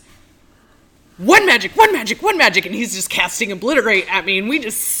just... One magic, and he's just casting Obliterate at me, and we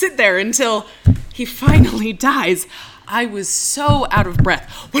just sit there until he finally dies. I was so out of breath.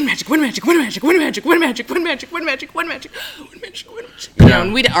 One magic. You know,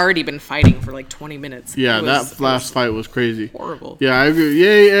 and we'd already been fighting for like 20 minutes. Yeah, that last fight was crazy. Horrible. Yeah, I agree.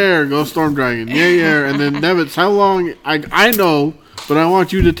 Yay, air, go Storm Dragon. Yay, air. And then, Nevitz, how long... I know, but I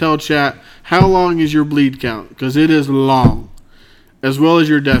want you to tell chat, how long is your bleed count? Because it is long. As well as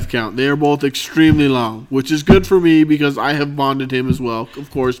your death count. They are both extremely long, which is good for me because I have bonded him as well,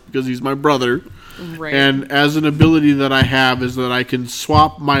 of course, because he's my brother. Right. And as an ability that I have is that I can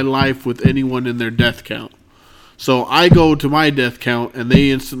swap my life with anyone in their death count. So I go to my death count, and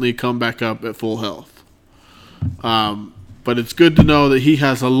they instantly come back up at full health. But it's good to know that he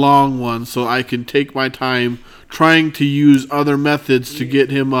has a long one, so I can take my time trying to use other methods to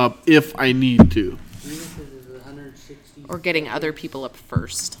get him up if I need to. Or getting other people up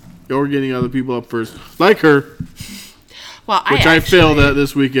first. Or getting other people up first. Like her. Well, which I failed at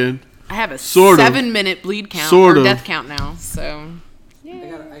this weekend. I have a sort 7-minute bleed count sort or of. Death count now, so...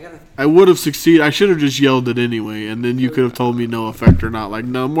 Yeah. I would have succeeded. I should have just yelled it anyway, and then you could have told me no effect or not. Like,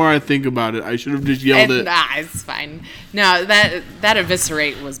 no more I think about it, I should have just yelled it. Nah, it's fine. No, that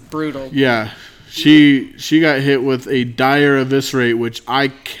Eviscerate was brutal. Yeah. She got hit with a dire Eviscerate, which I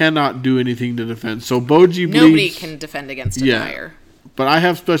cannot do anything to defend. So Boji bleeds. Nobody can defend against a dire. But I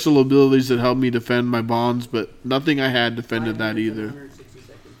have special abilities that help me defend my bonds, but nothing I had defended that either.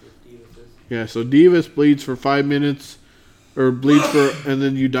 Yeah, so Divas bleeds for 5 minutes, or bleeds for, and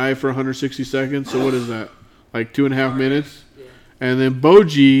then you die for 160 seconds. So what is that? Like 2.5 minutes? And then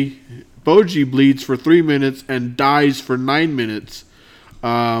Boji bleeds for 3 minutes and dies for 9 minutes.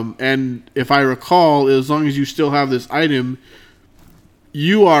 And if I recall, as long as you still have this item,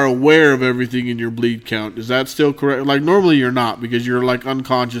 you are aware of everything in your bleed count. Is that still correct? Like, normally you're not because you're, like,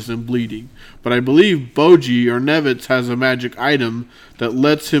 unconscious and bleeding. But I believe Boji or Nevitz has a magic item that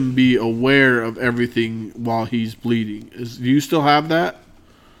lets him be aware of everything while he's bleeding. Do you still have that?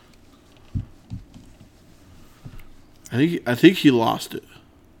 I think he lost it.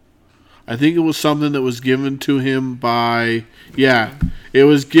 I think it was something that was given to him by... Yeah, it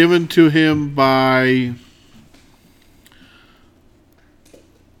was given to him by...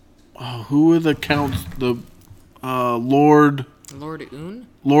 Oh, who were the counts? The Lord Un?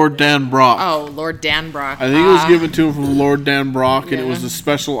 Lord Dan Brock. Oh, Lord Dan Brock. I think it was given to him from Lord Dan Brock, and it was a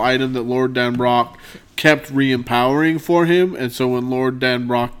special item that Lord Dan Brock kept re-empowering for him. And so when Lord Dan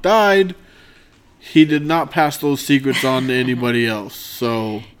Brock died, he did not pass those secrets on to anybody else.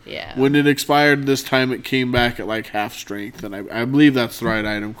 So when it expired this time, it came back at like half strength, and I believe that's the right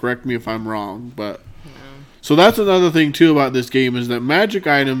item. Correct me if I'm wrong, but... So that's another thing, too, about this game, is that magic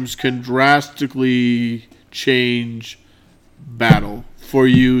items can drastically change battle for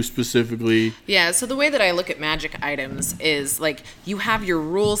you specifically. Yeah, so the way that I look at magic items is, like, you have your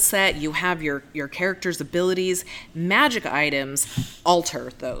rule set, you have your character's abilities. Magic items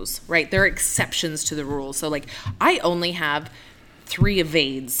alter those, right? They're exceptions to the rules. So, like, I only have 3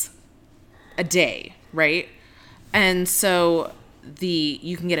 evades a day, right? And so...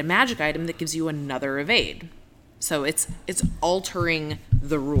 you can get a magic item that gives you another evade. So it's altering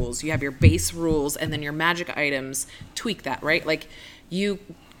the rules. You have your base rules, and then your magic items tweak that, right? Like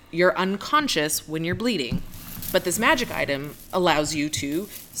you're unconscious when you're bleeding, but this magic item allows you to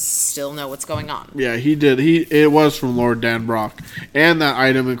still know what's going on. Yeah, he did. It was from Lord Dan Brock, and that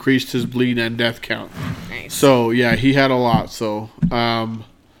item increased his bleed and death count. Nice. So yeah, he had a lot. So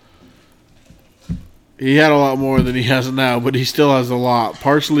he had a lot more than he has now, but he still has a lot.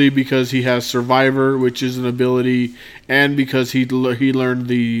 Partially because he has Survivor, which is an ability, and because he learned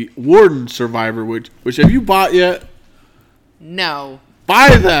the Warden Survivor, which have you bought yet? No.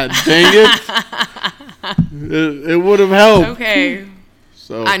 Buy that, dang it! It would have helped. Okay.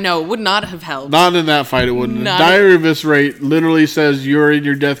 So I know, it would not have helped. Not in that fight, it wouldn't. Dire Eviscerate literally says you're in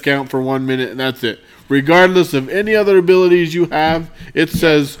your death count for 1 minute, and that's it. Regardless of any other abilities you have, it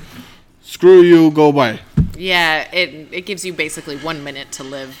says... Screw you, go by. Yeah, it gives you basically 1 minute to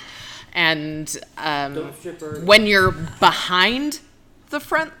live. And when you're behind the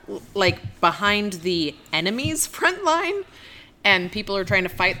front, like behind the enemy's front line, and people are trying to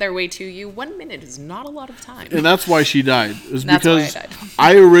fight their way to you, 1 minute is not a lot of time. And that's why she died. Is That's why I because died.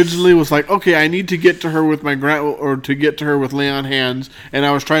 I originally was like, okay, I need to get to her with my to get to her with lay on hands, and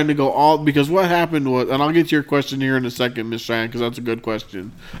I was trying to go all because what happened was, and I'll get to your question here in a second, Miss Cheyenne, because that's a good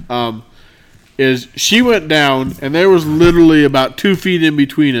question. Is she went down, and there was literally about 2 feet in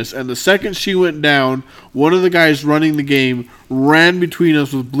between us. And the second she went down, one of the guys running the game ran between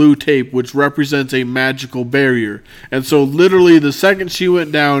us with blue tape, which represents a magical barrier. And so literally the second she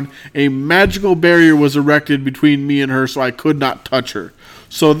went down, a magical barrier was erected between me and her, so I could not touch her.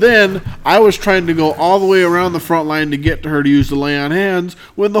 So then I was trying to go all the way around the front line to get to her to use the lay on hands,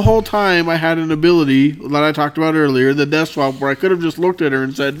 when the whole time I had an ability that I talked about earlier, the death swap, where I could have just looked at her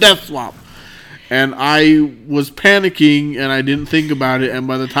and said, death swap. And I was panicking, and I didn't think about it, and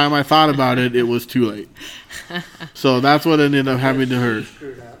by the time I thought about it, it was too late. So that's what ended up happening to her.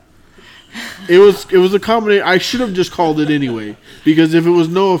 It was a combination. I should have just called it anyway, because if it was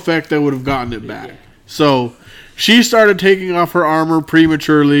no effect, I would have gotten it back. So she started taking off her armor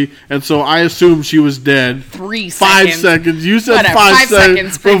prematurely, and so I assumed she was dead. 3 seconds. 5 seconds. You said Whatever, 5 5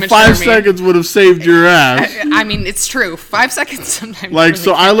 seconds. seconds Well, 5 premature, seconds would have saved your ass. I mean, it's true. 5 seconds sometimes. Like, really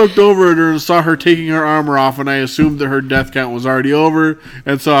so I looked over at her and saw her taking her armor off, and I assumed that her death count was already over,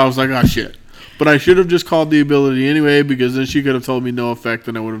 and so I was like, oh, shit. But I should have just called the ability anyway, because then she could have told me no effect,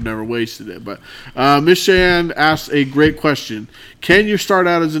 and I would have never wasted it. But Miss Cheyenne asked a great question. Can you start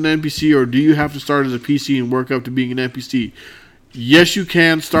out as an NPC, or do you have to start as a PC and work up to being an NPC? Yes, you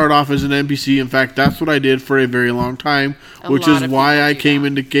can start off as an NPC. In fact, that's what I did for a very long time, which is why I came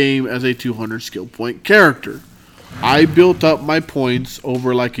into game as a 200 skill point character. I built up my points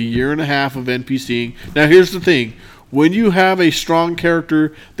over like a year and a half of NPCing. Now, here's the thing. When you have a strong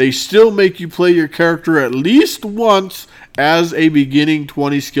character, they still make you play your character at least once as a beginning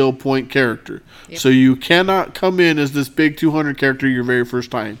 20 skill point character. Yep. So you cannot come in as this big 200 character your very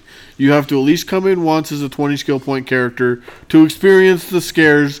first time. You have to at least come in once as a 20 skill point character to experience the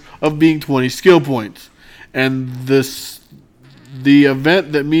scares of being 20 skill points. And the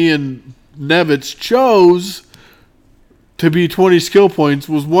event that me and Nevitz chose to be 20 skill points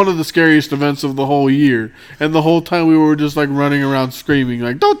was one of the scariest events of the whole year. And the whole time we were just like running around screaming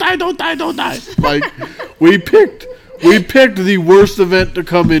like, don't die, don't die, don't die. Like we picked the worst event to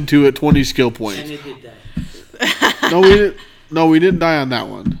come into at 20 skill points. And it did die. No, we didn't die on that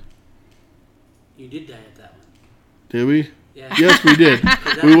one. You did die at that one. Did we? Yeah. Yes, we did.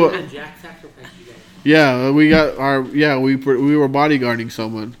 We were Jack sacrificed you guys. Yeah, we got our we were bodyguarding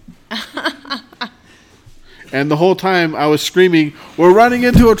someone. And the whole time I was screaming, we're running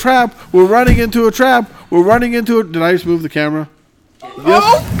into a trap, we're running into a trap, we're running into a... Did I just move the camera?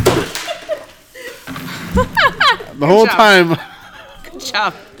 Yes. The whole time... Good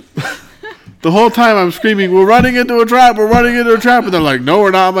job. The whole time I'm screaming, we're running into a trap, we're running into a trap. And they're like, no,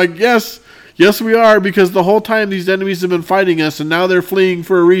 we're not. I'm like, yes we are, because the whole time these enemies have been fighting us, and now they're fleeing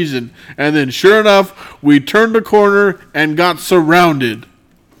for a reason. And then sure enough, we turned a corner and got surrounded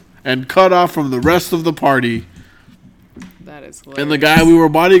and cut off from the rest of the party. That is hilarious. And the guy we were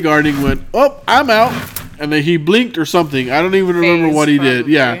bodyguarding went, oh, I'm out. And then he blinked or something. I don't even remember what he did.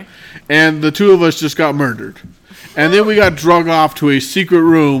 Yeah. And the two of us just got murdered. And then we got drug off to a secret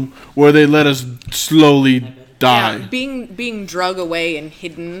room where they let us slowly die. Yeah, being drug away and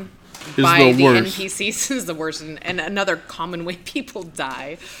hidden is by the worst. NPCs is the worst. And another common way people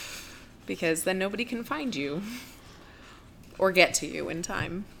die. Because then nobody can find you. Or get to you in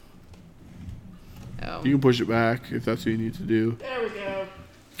time. Oh. You can push it back if that's what you need to do. There we go.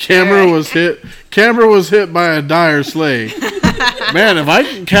 Camera was hit by a dire slay. Man, if I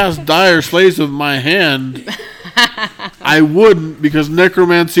can cast dire slays with my hand, I wouldn't, because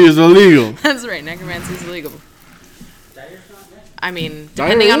necromancy is illegal. That's right, necromancy is illegal. Dire's not next. I mean,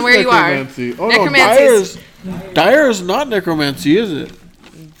 depending on where you are. Oh, Necromancy no, dire is not necromancy, is it?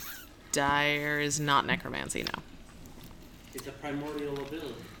 Dire is not necromancy, no. It's a primordial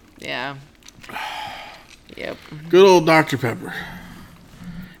ability. Yeah. Yep. Good old Dr. Pepper.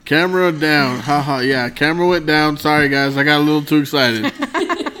 Camera down. Haha, yeah. Camera went down. Sorry, guys. I got a little too excited. It's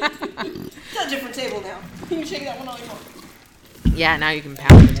a different table now. You can shake that one all you want. Yeah, now you can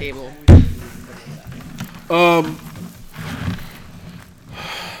pound the table.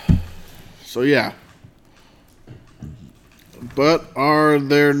 So, yeah. But are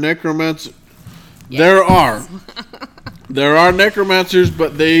there necromancers? Yes. There are. There are necromancers,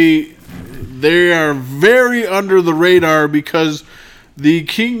 but they are very under the radar, because the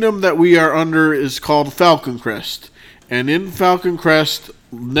kingdom that we are under is called Falcon Crest. And in Falcon Crest,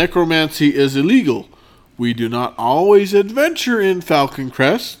 necromancy is illegal. We do not always adventure in Falcon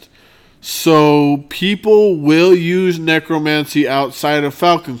Crest. So people will use necromancy outside of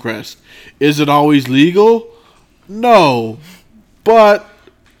Falcon Crest. Is it always legal? No. But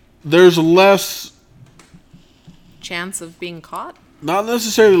there's less... chance of being caught? Not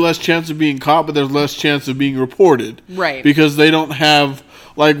necessarily less chance of being caught, but there's less chance of being reported. Right. Because they don't have...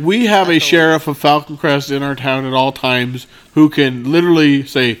 Like, we have a sheriff of Falcon Crest in our town at all times who can literally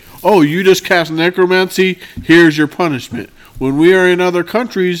say, oh, you just cast necromancy, here's your punishment. When we are in other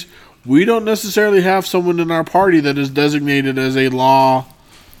countries, we don't necessarily have someone in our party that is designated as a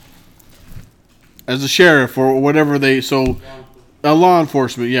sheriff or whatever a law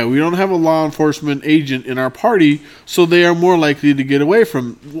enforcement. Yeah, we don't have a law enforcement agent in our party, so they are more likely to get away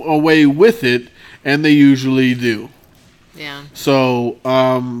with it, and they usually do. Yeah. So,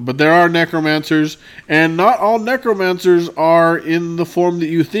 but there are necromancers, and not all necromancers are in the form that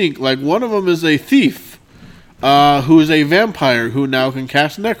you think. Like, one of them is a thief, who is a vampire who now can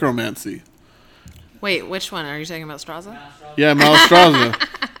cast necromancy. Wait, which one? Are you talking about Straza? Yeah,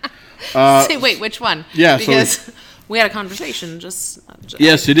 Malstraza. Wait, which one? Yeah, because we had a conversation.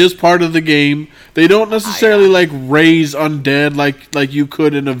 Yes, it is part of the game. They don't necessarily raise undead like you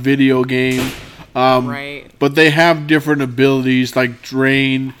could in a video game. Right. But they have different abilities like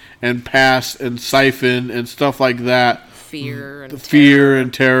drain and pass and siphon and stuff like that. Fear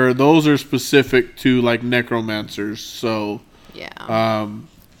and terror. Those are specific to like necromancers. So yeah.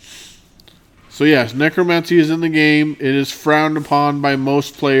 So yes, necromancy is in the game. It is frowned upon by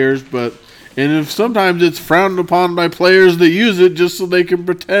most players, sometimes it's frowned upon by players that use it just so they can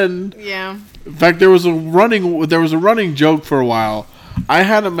pretend. Yeah. In fact, there was a running joke for a while. I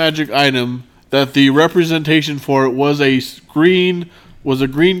had a magic item that the representation for it was a green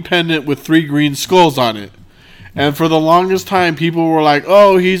pendant with 3 green skulls on it. And for the longest time, people were like,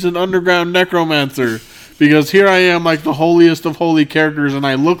 oh, he's an underground necromancer. Because here I am, like the holiest of holy characters, and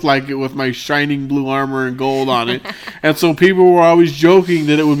I look like it with my shining blue armor and gold on it. And so people were always joking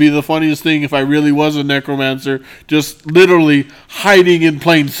that it would be the funniest thing if I really was a necromancer, just literally hiding in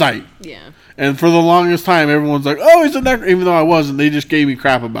plain sight. Yeah. And for the longest time, everyone's like, oh, he's a necromancer. Even though I wasn't, they just gave me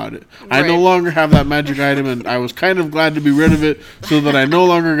crap about it. Right. I no longer have that magic item, and I was kind of glad to be rid of it so that I no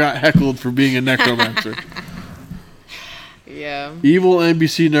longer got heckled for being a necromancer. Yeah. Evil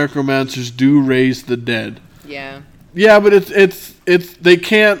NPC necromancers do raise the dead. Yeah. Yeah, but it's they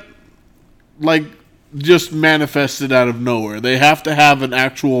can't like just manifest it out of nowhere. They have to have an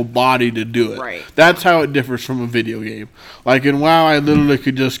actual body to do it. Right. That's how it differs from a video game. Like in WoW, I literally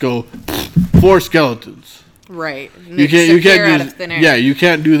could just go 4 skeletons. Right. You can't you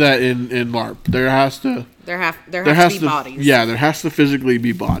can't do that in LARP. There has to be bodies. Yeah, there has to physically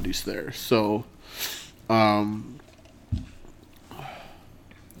be bodies there. So yeah.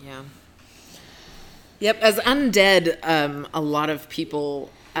 Yep, as undead, a lot of people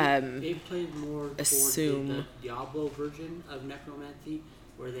they played more assume the Diablo version of necromancy,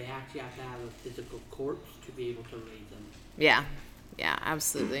 where they actually have to have a physical corpse to be able to raise them. Yeah,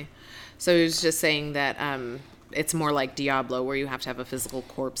 absolutely. So he was just saying that it's more like Diablo, where you have to have a physical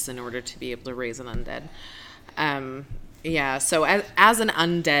corpse in order to be able to raise an undead. Yeah, so as an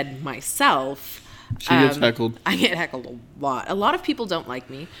undead myself, she gets heckled. I get heckled a lot. A lot of people don't like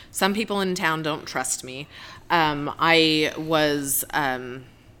me. Some people in town don't trust me. I was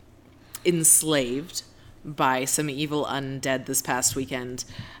enslaved by some evil undead this past weekend,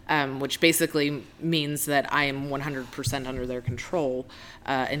 which basically means that I am 100% under their control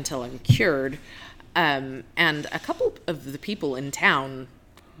until I'm cured. And a couple of the people in town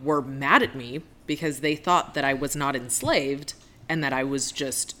were mad at me because they thought that I was not enslaved and that I was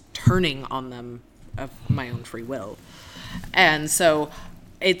just turning on them of my own free will. And so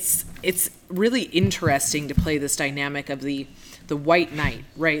it's really interesting to play this dynamic of the white knight,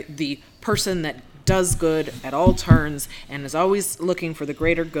 right? The person that does good at all turns and is always looking for the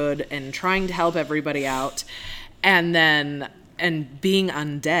greater good and trying to help everybody out, and being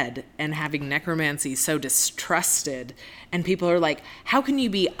undead and having necromancy so distrusted, and people are like, how can you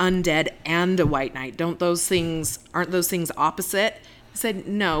be undead and a white knight? Aren't those things opposite? I said,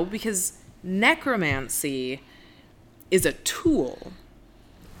 no, because necromancy is a tool.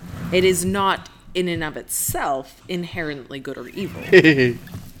 It is not in and of itself inherently good or evil.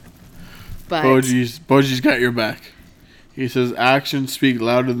 But Boji's got your back. He says actions speak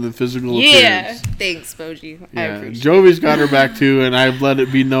louder than physical appearance. Yeah, thanks, Boji. I appreciate Jovi's got her back too, and I've let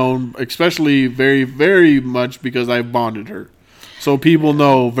it be known, especially very, very much because I've bonded her. So people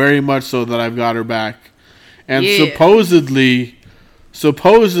know very much so that I've got her back. And supposedly I took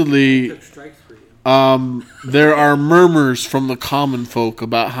strikes for you. There are murmurs from the common folk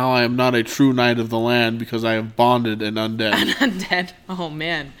about how I am not a true knight of the land because I have bonded an undead. Undead. Oh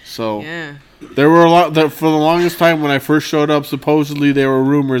man. So Yeah. there were a lot that for the longest time when I first showed up, supposedly there were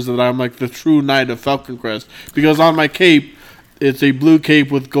rumors that I'm like the true knight of Falcon Crest because on my cape, it's a blue cape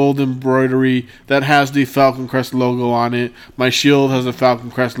with gold embroidery that has the Falcon Crest logo on it. My shield has a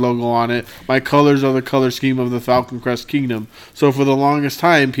Falcon Crest logo on it. My colors are the color scheme of the Falcon Crest Kingdom. So for the longest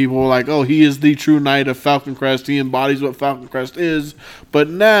time, people were like, oh, he is the true knight of Falcon Crest. He embodies what Falcon Crest is. But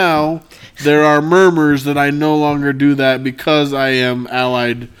now there are murmurs that I no longer do that because I am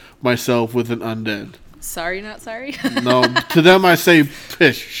allied myself with an undead. Sorry, not sorry. No, to them I say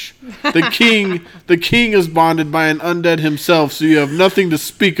pish. The king is bonded by an undead himself, so you have nothing to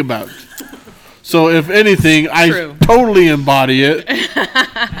speak about. So if anything, I totally embody it.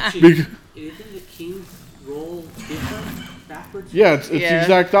 Actually, isn't the king's role different backwards? Yeah, it's the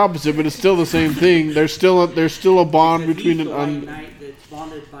exact opposite, but it's still the same thing. There's still a bond Because between he's an the white undead. knight that's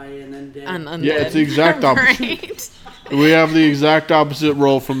bonded by an undead. Undead. Yeah, it's the exact opposite. Right. We have the exact opposite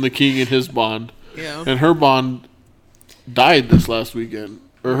role from the king and his bond. Yeah. And her bond died this last weekend.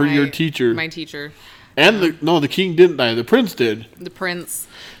 Or your teacher. My teacher. And the king didn't die. The prince did. The prince.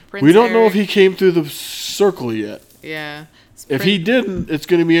 We don't know if he came through the circle yet. Yeah. If he didn't, it's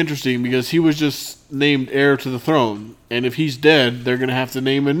going to be interesting because he was just named heir to the throne. And if he's dead, they're going to have to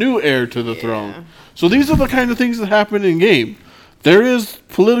name a new heir to the throne. So these are the kind of things that happen in game. There is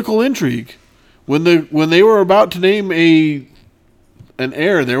political intrigue. When they were about to name an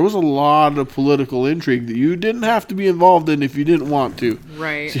heir, there was a lot of political intrigue that you didn't have to be involved in if you didn't want to.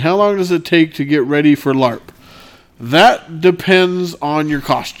 Right. See, how long does it take to get ready for LARP? That depends on your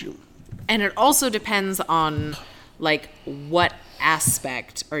costume. And it also depends on, like, what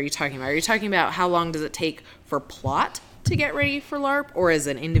aspect are you talking about? Are you talking about how long does it take for plot to get ready for LARP, or as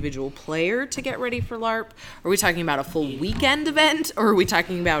an individual player to get ready for LARP? Are we talking about a full weekend event, or are we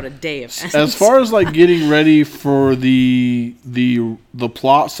talking about a day event? As far as like getting ready for the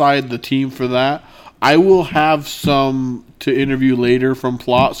plot side, the team for that, I will have some to interview later from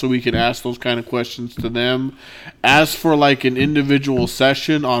plot so we can ask those kind of questions to them. As for like an individual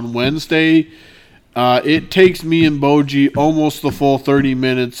session on Wednesday, it takes me and Boji almost the full 30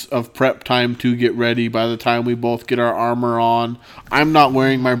 minutes of prep time to get ready by the time we both get our armor on. I'm not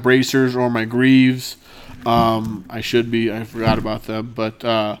wearing my bracers or my greaves. I should be. I forgot about them. But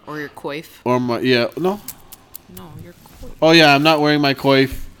or your coif. Or my, yeah, no. No, your coif. Oh, yeah, I'm not wearing my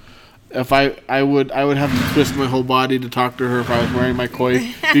coif. If I would have to twist my whole body to talk to her if I was wearing my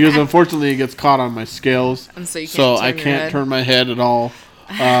coif. Because unfortunately it gets caught on my scales. And so I can't turn my head at all.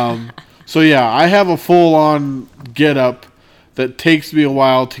 So yeah, I have a full-on get-up that takes me a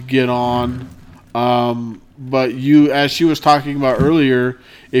while to get on. But as she was talking about earlier,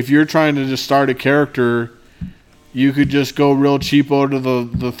 if you're trying to just start a character, you could just go real cheapo to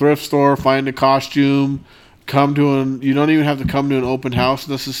the thrift store, find a costume, you don't even have to come to an open house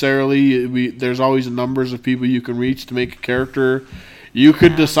necessarily. There's always numbers of people you can reach to make a character. You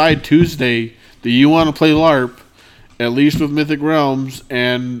could decide Tuesday that you want to play LARP, at least with Mythic Realms,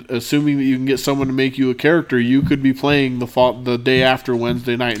 and assuming that you can get someone to make you a character, you could be playing the day after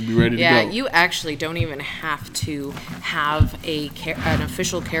Wednesday night and be ready to go. Yeah, you actually don't even have to have an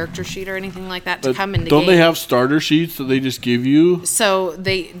official character sheet or anything like that to come into game. Don't they have starter sheets that they just give you? So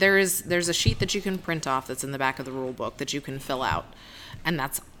there's a sheet that you can print off that's in the back of the rule book that you can fill out, and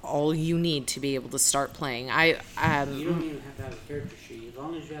that's all you need to be able to start playing. You don't even have to have a character sheet as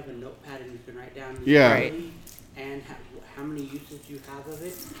long as you have a notepad and you can write down and how many uses you have of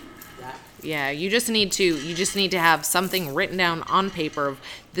it. You just need to have something written down on paper of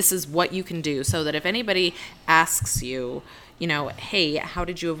this is what you can do, so that if anybody asks you, hey, how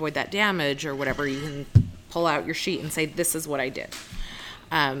did you avoid that damage or whatever, you can pull out your sheet and say, this is what I did.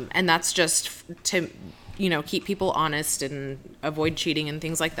 And that's just to keep people honest and avoid cheating and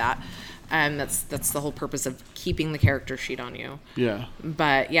things like that. That's the whole purpose of keeping the character sheet on you. Yeah.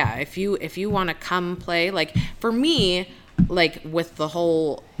 But yeah, if you want to come play, like for me, like with the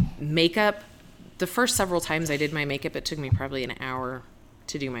whole makeup, the first several times I did my makeup, it took me probably an hour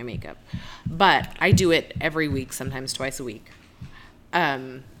to do my makeup. But I do it every week, sometimes twice a week.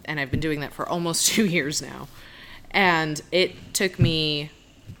 And I've been doing that for almost 2 years now. And it took me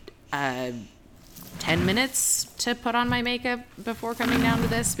 10 minutes to put on my makeup before coming down to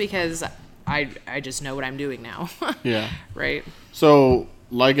this because I just know what I'm doing now. Yeah. Right? So,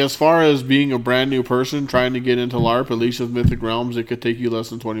 like, as far as being a brand new person trying to get into LARP, at least with Mythic Realms, it could take you less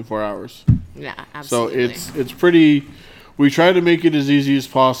than 24 hours. Yeah, absolutely. So it's pretty... We try to make it as easy as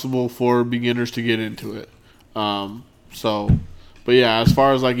possible for beginners to get into it. But But yeah, as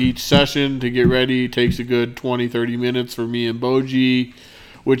far as like each session to get ready, takes a good 20-30 minutes for me and Boji,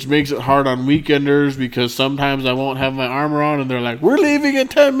 which makes it hard on weekenders because sometimes I won't have my armor on and they're like, we're leaving in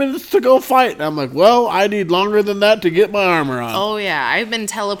 10 minutes to go fight. And I'm like, well, I need longer than that to get my armor on. Oh yeah, I've been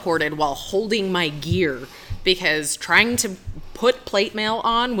teleported while holding my gear because trying to put plate mail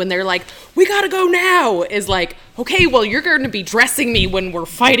on when they're like, we gotta go now, is like, okay, well, you're going to be dressing me when we're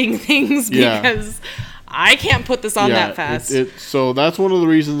fighting things because I can't put this on that fast. So that's one of the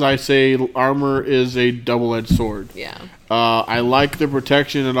reasons I say armor is a double-edged sword. Yeah. I like the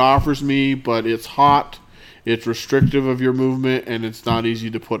protection it offers me, but it's hot, it's restrictive of your movement, and it's not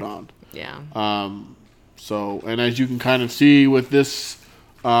easy to put on. Yeah. So, and as you can kind of see with this,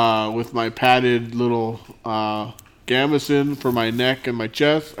 with my padded little gambeson for my neck and my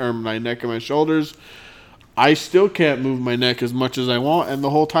chest, or my neck and my shoulders, I still can't move my neck as much as I want, and the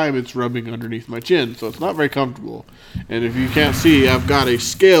whole time it's rubbing underneath my chin, so it's not very comfortable. And if you can't see, I've got a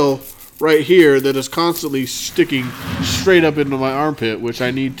scale right here that is constantly sticking straight up into my armpit, which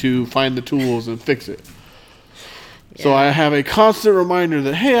I need to find the tools and fix it. Yeah. So I have a constant reminder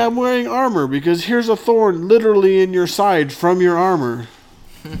that, hey, I'm wearing armor because here's a thorn literally in your side from your armor.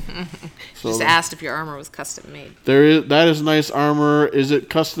 Just asked if your armor was custom made. That is nice armor. Is it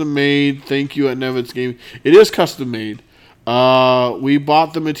custom made? Thank you at Nevitz Gaming. It is custom made. We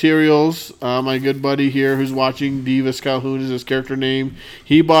bought the materials. My good buddy here who's watching, Divas Calhoun is his character name.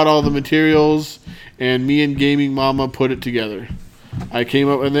 He bought all the materials, and me and Gaming Mama put it together. I came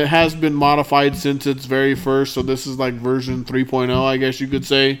up, and it has been modified since its very first, so this is like version 3.0, I guess you could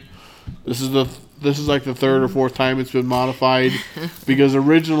say. This is like the third or fourth time it's been modified because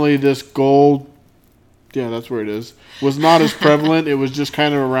originally this gold, yeah, that's where it is, was not as prevalent. It was just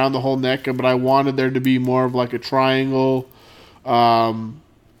kind of around the whole neck, but I wanted there to be more of like a triangle. And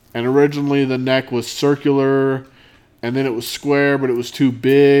originally the neck was circular, and then it was square, but it was too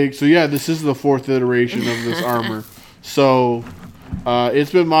big. So yeah, this is the fourth iteration of this armor. So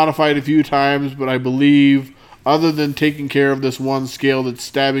it's been modified a few times, but I believe other than taking care of this one scale that's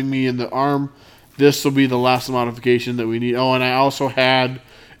stabbing me in the arm, this will be the last modification that we need. Oh, and I also had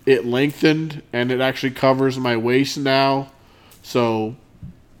it lengthened, and it actually covers my waist now. So,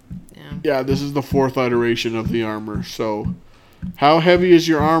 yeah, this is the fourth iteration of the armor. So, how heavy is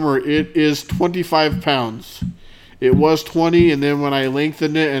your armor? It is 25 pounds. It was 20, and then when I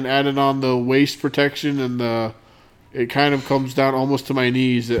lengthened it and added on the waist protection and it kind of comes down almost to my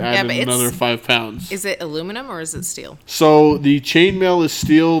knees. It added another 5 pounds. Is it aluminum or is it steel? So the chainmail is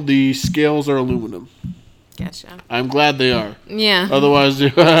steel. The scales are aluminum. Gotcha. I'm glad they are. Yeah. Otherwise,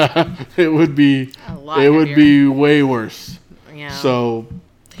 it would be would be way worse. Yeah. So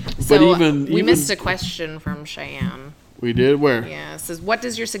but we missed a question from Cheyenne. We did? Where? Yeah. It says, what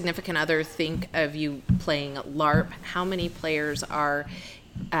does your significant other think of you playing LARP? How many players are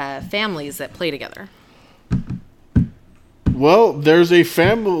families that play together? Well, there's a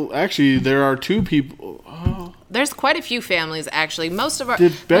family. Actually, there are two people. Oh. There's quite a few families, actually.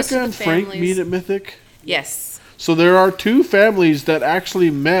 Did Becca and Frank meet at Mythic? Yes. So there are two families that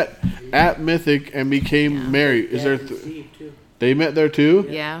actually met at Mythic and became married. Is there? They met there too?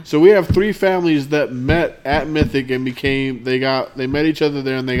 Yeah. So we have three families that met at Mythic and they met each other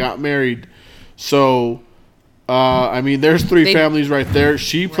there and they got married. So, I mean, there's three families right there.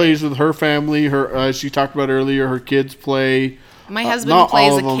 She plays with her family. As she talked about earlier, her kids play. My husband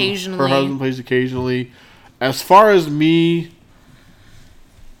plays occasionally. Her husband plays occasionally. As far as me,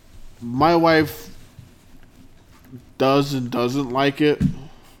 my wife does and doesn't like it.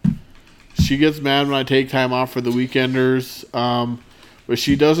 She gets mad when I take time off for the weekenders, but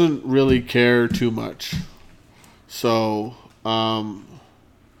she doesn't really care too much. So,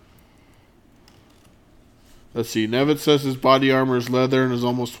 let's see. Nevitz says his body armor is leather and is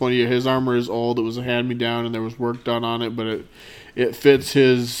almost 20 years. His armor is old. It was a hand-me-down and there was work done on it, but it fits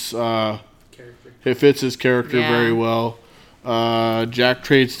his character. It fits his character very well. Jack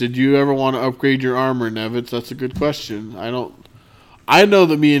Traits, did you ever want to upgrade your armor, Nevitz? That's a good question. I know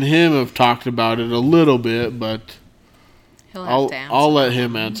that me and him have talked about it a little bit, but I'll let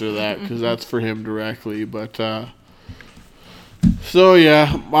him answer that because that's for him directly. But so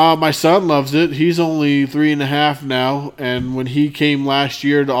yeah, my son loves it. He's only 3.5 now, and when he came last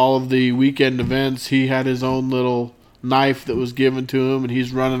year to all of the weekend events, he had his own little knife that was given to him, and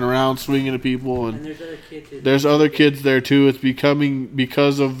he's running around swinging at people. And there's other kids there too. It's becoming,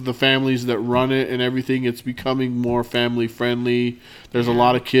 because of the families that run it and everything, it's becoming more family friendly. There's a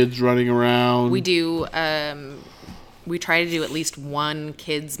lot of kids running around. We do we try to do at least one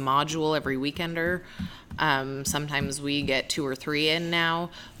kids module every weekender. Sometimes we get 2 or 3 in now.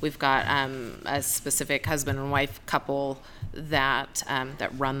 We've got a specific husband and wife couple that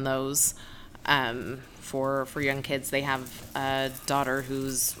run those for young kids. They have a daughter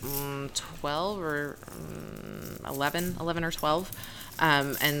who's 12 or 11 or 12.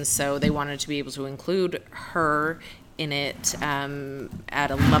 And so they wanted to be able to include her in it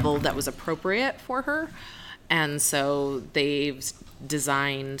at a level that was appropriate for her. And so they've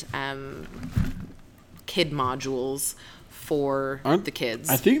designed kid modules for the kids.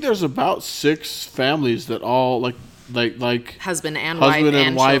 I think there's about 6 families that all like husband and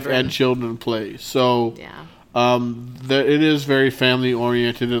wife and children play. So yeah. It is very family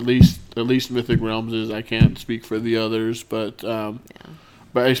oriented. At least Mythic Realms is. I can't speak for the others, but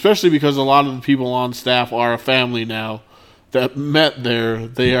but especially because a lot of the people on staff are a family now that met there.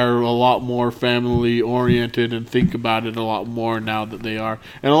 They are a lot more family oriented and think about it a lot more now that they are.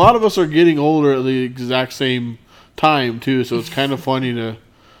 And a lot of us are getting older at the exact same time too. So it's kind of funny to,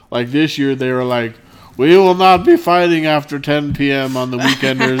 like this year they were like, we will not be fighting after 10 p.m. on the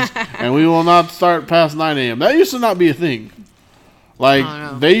weekenders, and we will not start past 9 a.m. That used to not be a thing.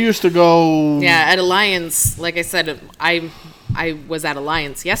 Like, they used to go... Yeah, at Alliance, like I said, I was at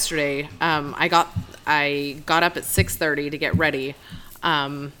Alliance yesterday. I got up at 6:30 to get ready.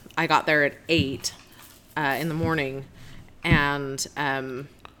 I got there at 8 in the morning, and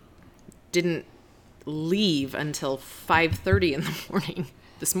didn't leave until 5:30 in the morning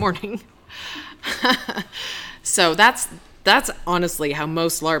this morning. So that's honestly how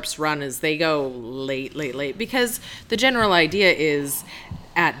most LARPs run, is they go late, because the general idea is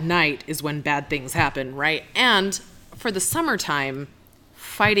at night is when bad things happen, right? And for the summertime,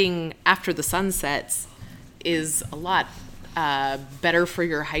 fighting after the sun sets is a lot better for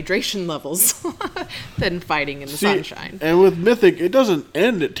your hydration levels than fighting in the sunshine. And with Mythic, it doesn't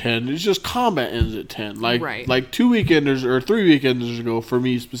end at 10. It's just combat ends at 10. Like 2 weekenders or 3 weekenders ago, for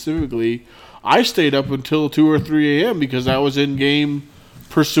me specifically, I stayed up until 2 or 3 a.m. because I was in game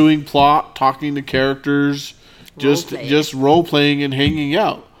pursuing plot, talking to characters, just role-playing and hanging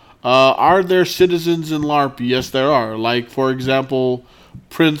out. Are there citizens in LARP? Yes, there are. Like, for example,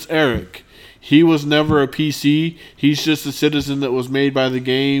 Prince Eric. He was never a PC. He's just a citizen that was made by the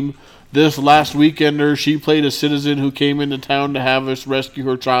game. This last weekender, she played a citizen who came into town to have us rescue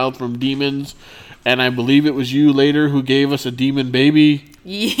her child from demons. And I believe it was you later who gave us a demon baby.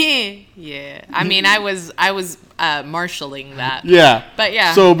 Yeah. I mean, I was marshalling that. Yeah. But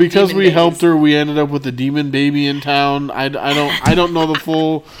yeah. So because we helped her, we ended up with a demon baby in town. I don't know the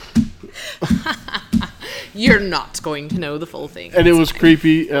full... You're not going to know the full thing. And it was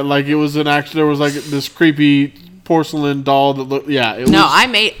creepy. Like, it was an action. There was like this creepy porcelain doll that looked. Yeah. It was, I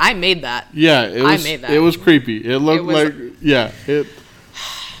made that. Yeah. I made that. It was creepy. It looked like. Yeah.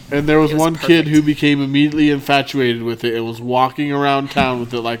 And there was one kid who became immediately infatuated with it and was walking around town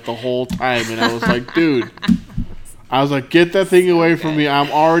with it like the whole time. And I was like, dude. I was like, get that thing away from me. I'm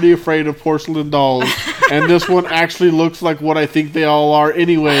already afraid of porcelain dolls. And this one actually looks like what I think they all are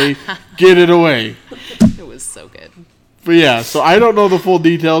anyway. Get it away. It was so good. But yeah, so I don't know the full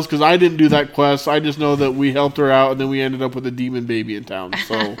details because I didn't do that quest. I just know that we helped her out and then we ended up with a demon baby in town.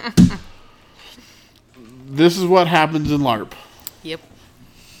 So this is what happens in LARP. Yep.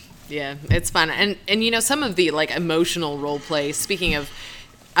 Yeah, it's fun. And you know, some of the like emotional role play, speaking of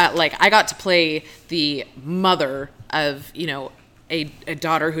like I got to play the mother of, you know, a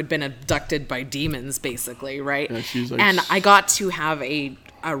daughter who'd been abducted by demons, basically, right? Yeah, she's like... And I got to have a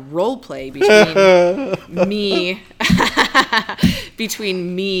role play between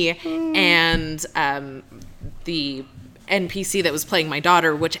me and the NPC that was playing my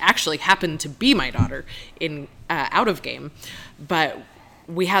daughter, which actually happened to be my daughter in out of game. But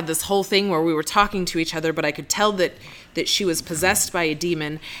we had this whole thing where we were talking to each other, but I could tell that she was possessed by a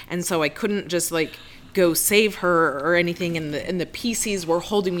demon, and so I couldn't just like go save her or anything, and the PCs were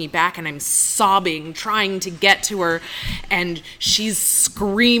holding me back, and I'm sobbing trying to get to her, and she's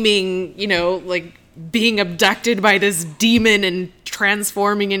screaming, you know, like being abducted by this demon and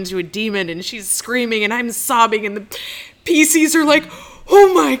transforming into a demon, and she's screaming and I'm sobbing, and the PCs are like,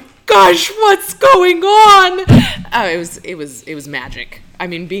 oh my gosh, what's going on? It was magic. I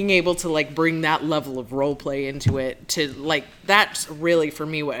mean, being able to like bring that level of role play into it, to like, that's really for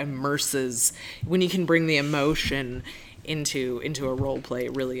me what immerses. When you can bring the emotion into a role play,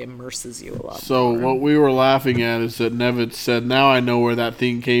 it really immerses you a lot. So more. What we were laughing at is that Nevitz said, now I know where that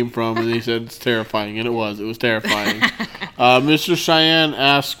thing came from, and he said it's terrifying, and it was terrifying. Mr. Cheyenne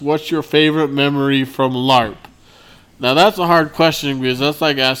asked, what's your favorite memory from LARP? Now that's a hard question because that's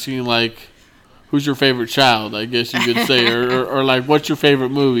like asking like, who's your favorite child, I guess you could say, or like, what's your favorite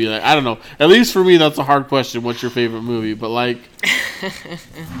movie? Like, I don't know. At least for me, that's a hard question. What's your favorite movie? But like,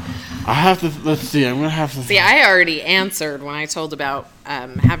 I have to. Let's see. I'm gonna have to. See, I already answered when I told about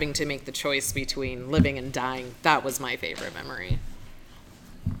having to make the choice between living and dying. That was my favorite memory.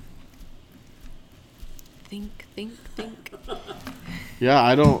 Think. Yeah,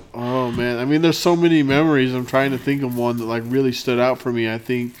 I don't. Oh man, I mean, there's so many memories. I'm trying to think of one that like really stood out for me. I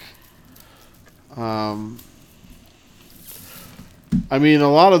think. I mean, a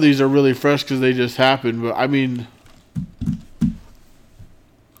lot of these are really fresh because they just happened. But I mean,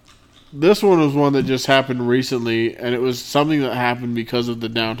 this one was one that just happened recently, and it was something that happened because of the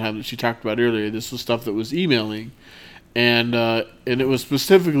downtime that she talked about earlier. This was stuff that was emailing, and it was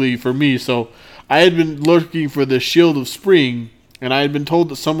specifically for me. So I had been looking for the Shield of Spring, and I had been told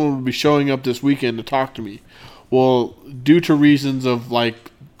that someone would be showing up this weekend to talk to me. Well, due to reasons of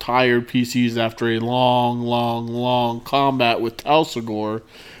like tired PCs after a long combat with Talsagor,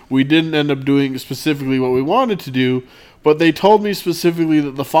 we didn't end up doing specifically what we wanted to do, but they told me specifically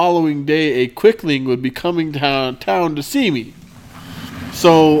that the following day a Quickling would be coming downtown to see me.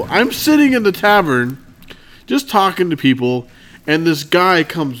 So I'm sitting in the tavern just talking to people, and this guy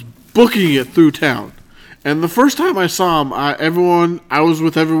comes booking it through town. And the first time I saw him, I was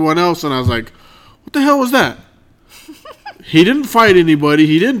with everyone else, and I was like, what the hell was that? He didn't fight anybody.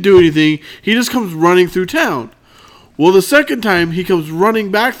 He didn't do anything. He just comes running through town. Well, the second time, he comes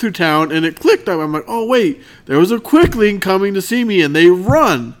running back through town, and it clicked up. I'm like, oh, wait, there was a Quickling coming to see me, and they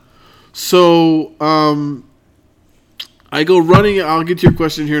run. So, I go running. I'll get to your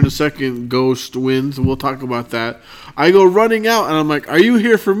question here in a second, Ghost Wins. We'll talk about that. I go running out, and I'm like, are you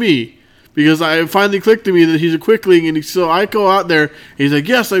here for me? Because I finally clicked to me that he's a Quickling, and so I go out there, and he's like,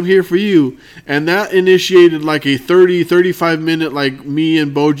 yes, I'm here for you. And that initiated like a 35 minute like me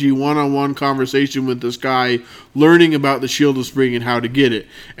and Boji one-on-one conversation with this guy, learning about the Shield of Spring and how to get it.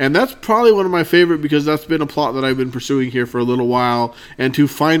 And that's probably one of my favorite, because that's been a plot that I've been pursuing here for a little while, and to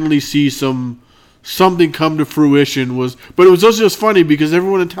finally see something come to fruition but it was just funny because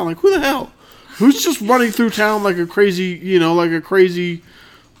everyone in town like, who the hell? Who's just running through town like a crazy,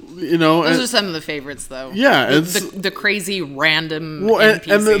 those are some of the favorites, though. Yeah, the crazy random. Well,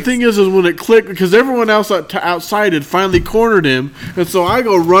 and the thing is when it clicked, because everyone else outside had finally cornered him, and so I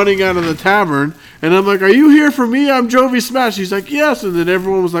go running out of the tavern, and I'm like, "Are you here for me? I'm Jovi Smash." He's like, "Yes," and then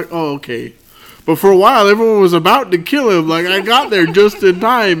everyone was like, "Oh, okay." But for a while, everyone was about to kill him. Like, I got there just in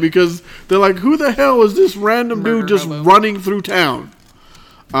time because they're like, "Who the hell is this random dude just running through town?"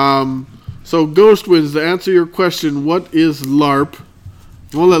 So Ghost Wins, to answer your question, what is LARP?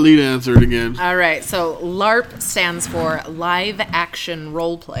 We'll let Lita answer it again. All right. So LARP stands for Live Action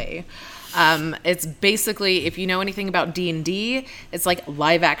Roleplay. It's basically, if you know anything about D&D, it's like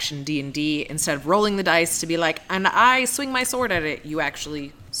live action D&D. Instead of rolling the dice to be like, and I swing my sword at it, you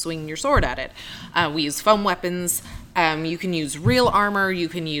actually swing your sword at it. We use foam weapons. You can use real armor. You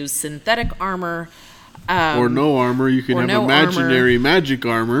can use synthetic armor. Or no armor. You can have imaginary magic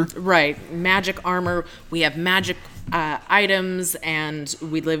armor. Right. Magic armor. We have magic items, and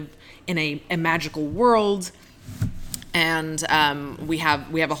we live in a magical world, and we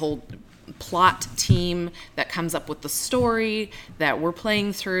have a whole plot team that comes up with the story that we're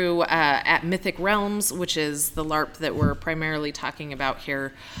playing through at Mythic Realms, which is the LARP that we're primarily talking about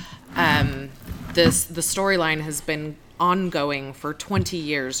here. The storyline has been ongoing for 20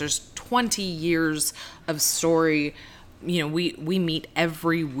 years. There's 20 years of story. We meet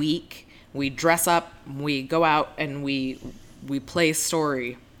every week. We dress up, we go out, and we play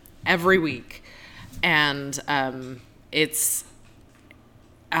story every week, and it's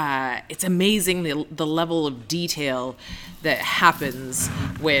amazing the level of detail that happens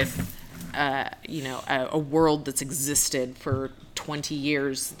with a world that's existed for 20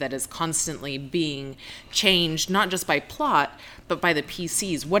 years that is constantly being changed, not just by plot, but by the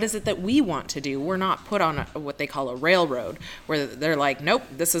PCs. What is it that we want to do? We're not put on what they call a railroad, where they're like, nope,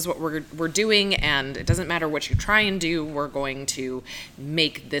 this is what we're doing, and it doesn't matter what you try and do, we're going to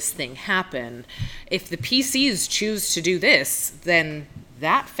make this thing happen. If the PCs choose to do this, then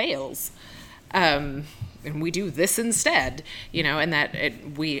that fails. And we do this instead, and that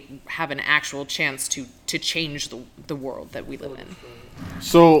we have an actual chance to change the world that we live in.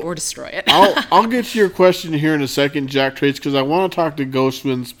 So, or destroy it. I'll get to your question here in a second, Jack Trades, because I want to talk to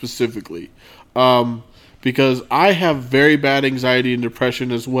Ghostman specifically. Because I have very bad anxiety and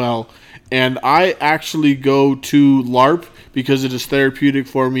depression as well. And I actually go to LARP because it is therapeutic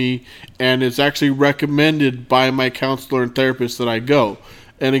for me, and it's actually recommended by my counselor and therapist that I go.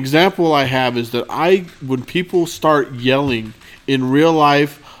 An example I have is that when people start yelling in real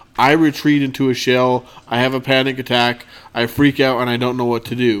life, I retreat into a shell, I have a panic attack, I freak out, and I don't know what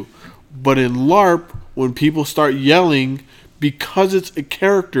to do. But in LARP, when people start yelling, because it's a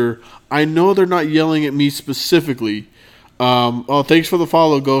character, I know they're not yelling at me specifically. Thanks for the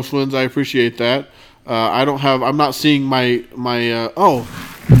follow, Ghost Winds. I appreciate that. I'm not seeing my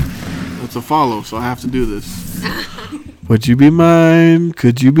it's a follow, so I have to do this. Would you be mine?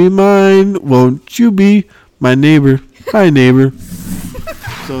 Could you be mine? Won't you be my neighbor? Hi, neighbor.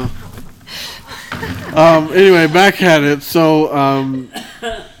 So, anyway, back at it. So,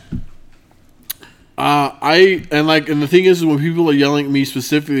 and the thing is when people are yelling at me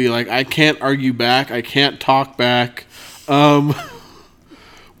specifically, like, I can't argue back, I can't talk back. But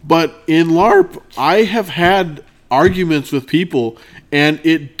in LARP, I have had arguments with people, and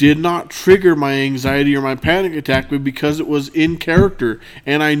it did not trigger my anxiety or my panic attack, but because it was in character,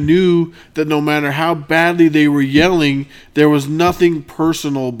 and I knew that no matter how badly they were yelling, there was nothing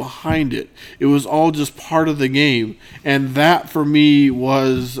personal behind it. It was all just part of the game, and that for me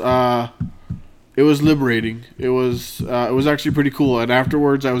was it was liberating. It was actually pretty cool, and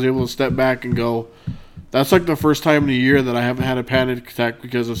afterwards I was able to step back and go, that's like the first time in a year that I haven't had a panic attack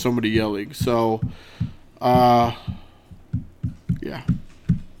because of somebody yelling. So, yeah.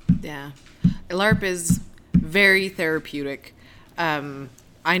 Yeah. LARP is very therapeutic.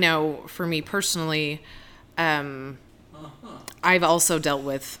 I know for me personally, I've also dealt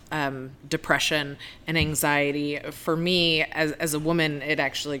with depression and anxiety. For me, as a woman, it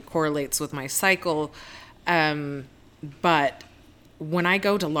actually correlates with my cycle. But when I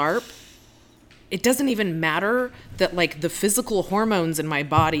go to LARP, it doesn't even matter that like the physical hormones in my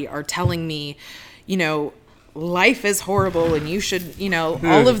body are telling me, you know, life is horrible and you should, you know,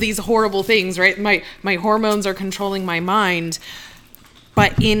 all of these horrible things, right? My hormones are controlling my mind.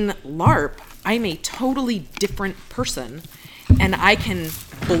 But in LARP, I'm a totally different person, and I can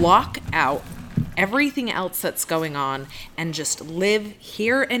block out everything else that's going on and just live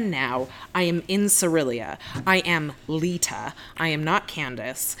here and now. I am in Cerelia. I am Lita. I am not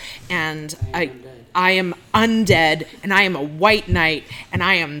Candace. And I am undead, and I am a white knight, and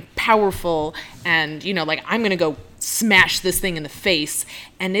I am powerful, and, you know, like, I'm going to go smash this thing in the face.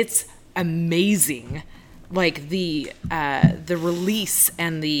 And it's amazing. Like, the release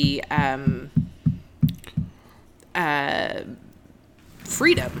and the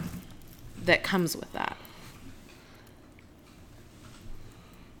freedom that comes with that.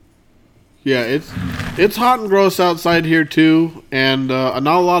 Yeah, it's hot and gross outside here too, and not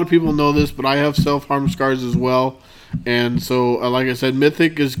a lot of people know this, but I have self-harm scars as well, and so like I said,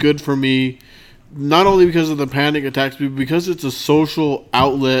 Mythic is good for me, not only because of the panic attacks, but because it's a social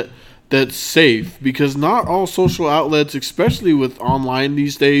outlet that's safe, because not all social outlets, especially with online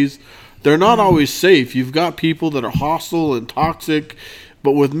these days, they're not always safe. You've got people that are hostile and toxic,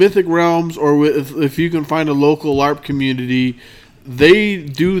 but with Mythic Realms, or if you can find a local LARP community, they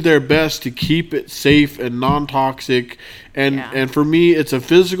do their best to keep it safe and non-toxic. And for me, it's a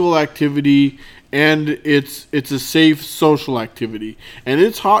physical activity, and it's a safe social activity. And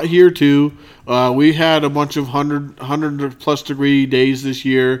it's hot here too. We had a bunch of 100 plus degree days this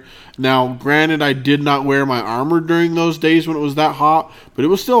year. Now, granted, I did not wear my armor during those days when it was that hot, but it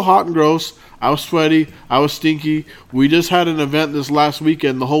was still hot and gross. I was sweaty. I was stinky. We just had an event this last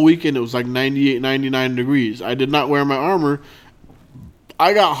weekend. The whole weekend, it was like 98, 99 degrees. I did not wear my armor.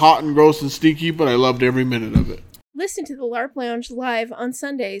 I got hot and gross and stinky, but I loved every minute of it. Listen to the LARP Lounge live on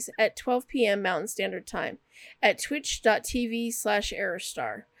Sundays at 12 p.m. Mountain Standard Time at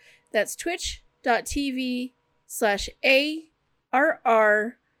twitch.tv/Aerostar. That's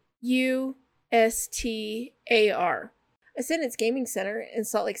twitch.tv/ARRUSTAR. Ascendance Gaming Center in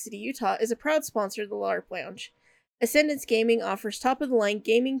Salt Lake City, Utah is a proud sponsor of the LARP Lounge. Ascendance Gaming offers top-of-the-line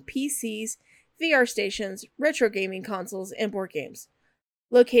gaming PCs, VR stations, retro gaming consoles, and board games.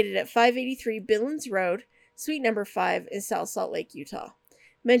 Located at 583 Billings Road, Suite number 5 in South Salt Lake, Utah.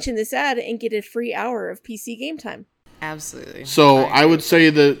 Mention this ad and get a free hour of PC game time. Absolutely. So I would say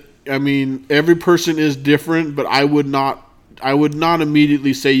that, I mean, every person is different, but I would not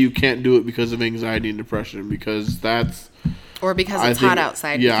immediately say you can't do it because of anxiety and depression, because that's... Or because it's hot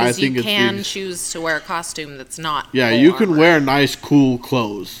outside. Yeah, because you can choose to wear a costume that's not. Yeah, you can wear nice, cool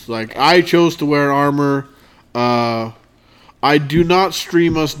clothes. Like, I chose to wear armor. I do not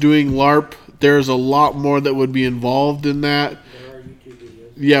stream us doing LARP. There's a lot more that would be involved in that. There are YouTube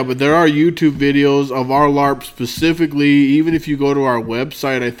videos. Yeah, but there are YouTube videos of our LARP specifically. Even if you go to our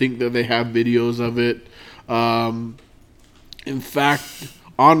website, I think that they have videos of it. In fact,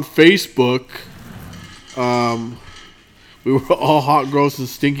 on Facebook, We were all hot, gross, and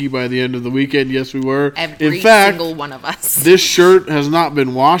stinky by the end of the weekend. Yes, we were. Every In fact, single one of us. This shirt has not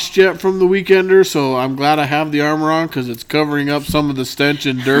been washed yet from the weekender, so I'm glad I have the armor on because it's covering up some of the stench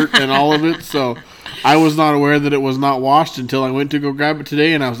and dirt and all of it. So I was not aware that it was not washed until I went to go grab it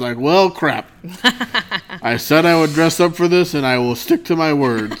today, and I was like, well, crap. I said I would dress up for this, and I will stick to my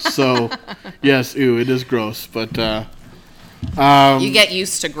word. So, yes, ew, it is gross, but... you get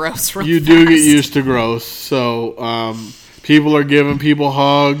used to gross real You fast. do get used to gross. So, people are giving people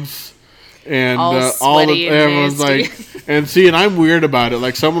hugs, and All sweaty and everyone's nasty. like, and see, and I'm weird about it.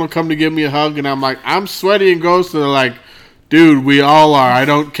 Like, someone will come to give me a hug, and I'm like, I'm sweaty and gross, and they're like, dude, we all are. I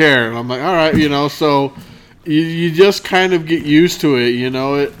don't care. And I'm like, all right, so you just kind of get used to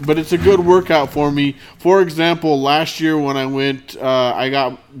it, but it's a good workout for me. For example, last year when I went, I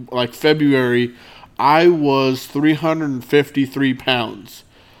got like February, I was 353 pounds.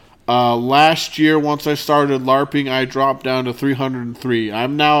 Last year, once I started LARPing, I dropped down to 303.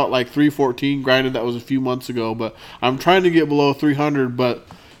 I'm now at like 314. Granted, that was a few months ago, but I'm trying to get below 300. But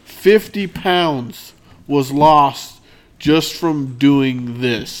 50 pounds was lost just from doing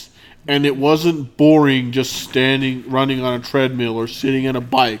this. And it wasn't boring just running on a treadmill or sitting on a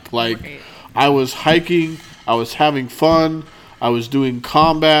bike. Like, Right. I was hiking, I was having fun, I was doing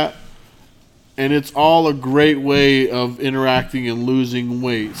combat. And it's all a great way of interacting and losing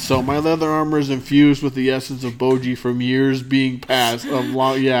weight. So my leather armor is infused with the essence of Boji from years being past.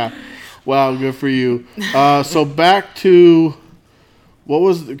 Yeah. Wow, good for you. So back to...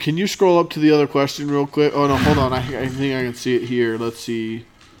 Can you scroll up to the other question real quick? Oh, no, hold on. I think I can see it here. Let's see.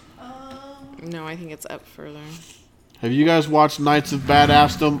 No, I think it's up further. Have you guys watched Knights of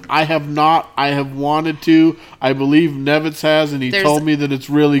Badassdom? I have not. I have wanted to. I believe Nevitz has, and he told me that it's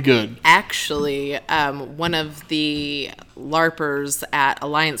really good. Actually, one of the LARPers at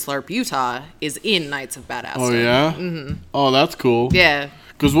Alliance LARP Utah is in Knights of Badass. Oh, yeah? Mm-hmm. Oh, that's cool. Yeah.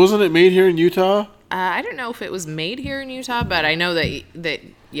 Because wasn't it made here in Utah? I don't know if it was made here in Utah, but I know that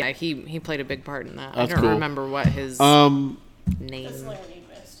he played a big part in that. That's I don't cool. remember what his That's name. Larry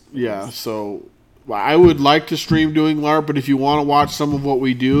West. Yeah, so I would like to stream doing LARP, but if you want to watch some of what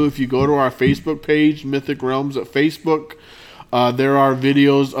we do, if you go to our Facebook page, Mythic Realms at Facebook, there are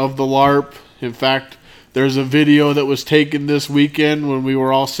videos of the LARP. In fact, there's a video that was taken this weekend when we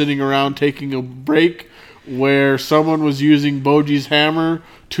were all sitting around taking a break where someone was using Boji's hammer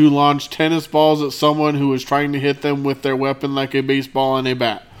to launch tennis balls at someone who was trying to hit them with their weapon like a baseball and a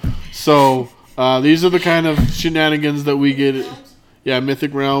bat. So these are the kind of shenanigans that we get. Yeah,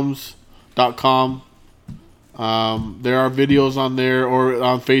 mythicrealms.com. There are videos on there, or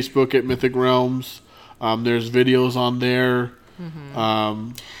on Facebook at Mythic Realms. There's videos on there.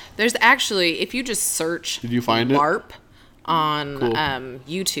 Mm-hmm. There's actually, if you just search Did you find it? LARP on Cool.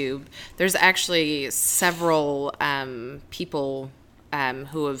 YouTube, there's actually several people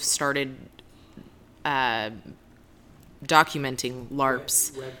who have started documenting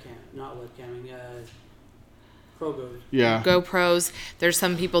LARPs. Not webcamming, Progos. Yeah. GoPros. There's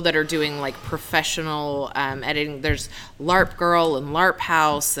some people that are doing like professional editing. There's LARP Girl and LARP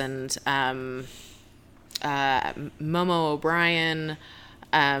House and Momo O'Brien.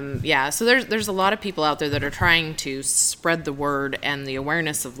 So there's a lot of people out there that are trying to spread the word and the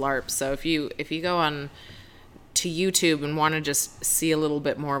awareness of LARP. So if you go on to YouTube and want to just see a little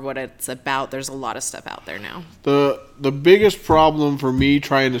bit more of what it's about, there's a lot of stuff out there now. The biggest problem for me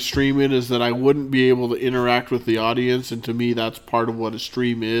trying to stream it is that I wouldn't be able to interact with the audience, and to me that's part of what a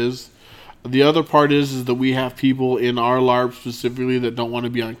stream is. The other part is that we have people in our LARP specifically that don't want to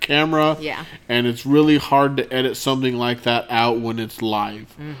be on camera. Yeah. And it's really hard to edit something like that out when it's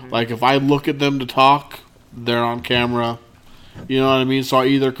live. Mm-hmm. Like if I look at them to talk, they're on camera. You know what I mean? So I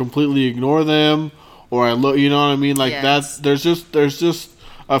either completely ignore them or I look, you know what I mean? Like Yes. there's just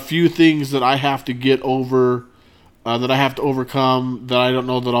a few things that I have to get over, that I have to overcome, that I don't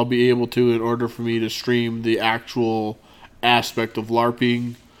know that I'll be able to in order for me to stream the actual aspect of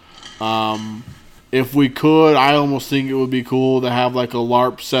LARPing. If we could, I almost think it would be cool to have like a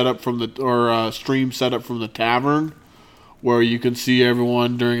LARP setup or a stream setup from the tavern, where you can see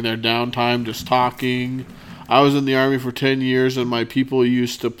everyone during their downtime just talking. I was in the Army for 10 years, and my people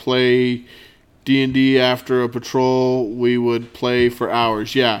used to play D&D after a patrol. We would play for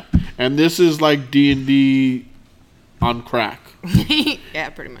hours. Yeah, and this is like D&D on crack. Yeah,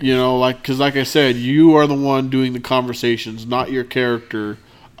 pretty much. You know, because like I said, you are the one doing the conversations, not your character.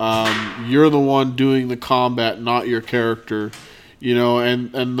 You're the one doing the combat, not your character. You know,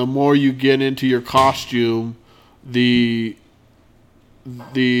 and the more you get into your costume, the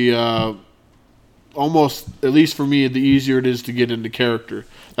almost, at least for me, the easier it is to get into character.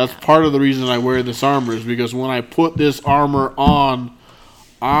 That's part of the reason I wear this armor, is because when I put this armor on,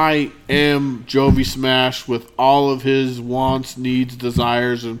 I am Jovi Smash with all of his wants, needs,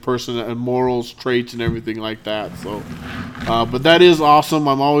 desires, and and morals, traits, and everything like that. So, but that is awesome.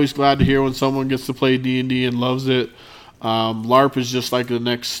 I'm always glad to hear when someone gets to play D&D and loves it. LARP is just like the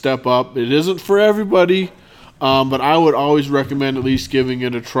next step up. It isn't for everybody, but I would always recommend at least giving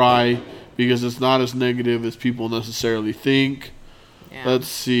it a try, because it's not as negative as people necessarily think. Yeah. Let's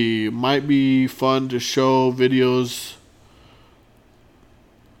see. Might be fun to show videos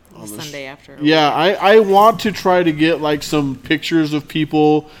on Sunday after. Yeah, I want to try to get like some pictures of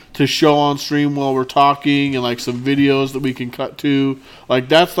people to show on stream while we're talking, and like some videos that we can cut to. Like,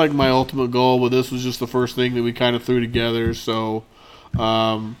 that's like my ultimate goal, but this was just the first thing that we kind of threw together. So,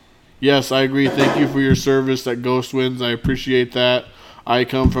 yes, I agree. Thank you for your service at Ghost Winds. I appreciate that. I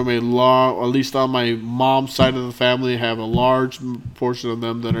come from at least on my mom's side of the family, I have a large portion of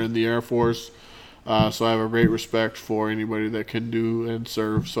them that are in the Air Force. So I have a great respect for anybody that can do and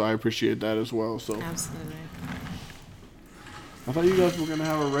serve. So I appreciate that as well. So absolutely. I thought you guys were gonna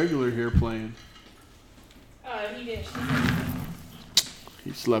have a regular here playing. He didn't.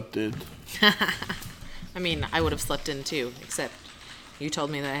 He slept in. I mean, I would have slept in too, except you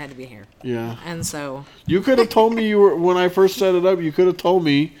told me that I had to be here. Yeah. And so you could have told me when I first set it up. You could have told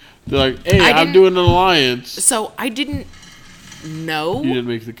me, like, hey, I'm doing an alliance. So I didn't know. You didn't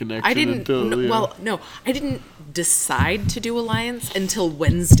make the connection. I didn't. Well, no, I didn't decide to do alliance until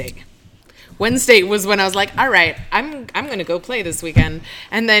Wednesday. Wednesday was when I was like, all right, I'm going to go play this weekend.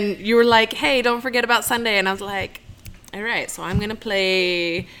 And then you were like, hey, don't forget about Sunday. And I was like, all right, so I'm going to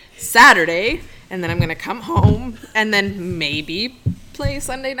play Saturday, and then I'm going to come home, and then maybe play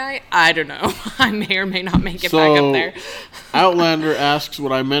Sunday night. I don't know. I may or may not make it back up there. Outlander asks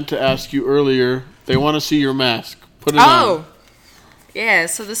what I meant to ask you earlier. They want to see your mask. Put it on. Yeah,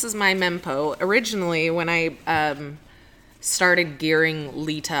 so this is my mempo. Originally, when I started gearing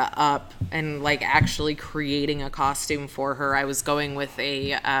Lita up and like actually creating a costume for her, I was going with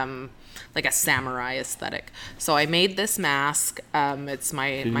a like a samurai aesthetic. So I made this mask. It's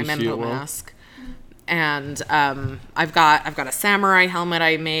my mempo mask, and I've got a samurai helmet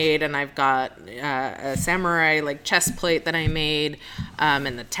I made, and I've got a samurai like chest plate that I made,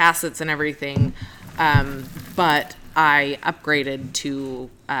 and the tassets and everything. But I upgraded to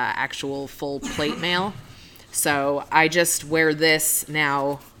actual full plate mail. So I just wear this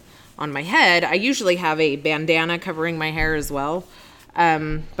now on my head. I usually have a bandana covering my hair as well.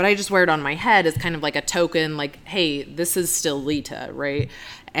 But I just wear it on my head as kind of like a token, like, hey, this is still Lita, right?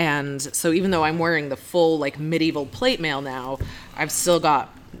 And so even though I'm wearing the full like medieval plate mail now, I've still got,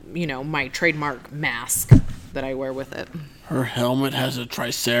 my trademark mask that I wear with it. Her helmet has a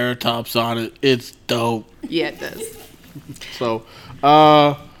triceratops on it. It's dope. Yeah, it does. So,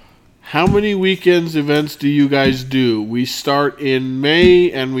 how many weekends events do you guys do? We start in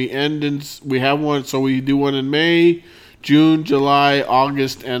May and we have one, so we do one in May, June, July,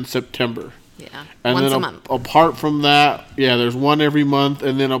 August, and September. Yeah, and once then a month. Apart from that, there's one every month,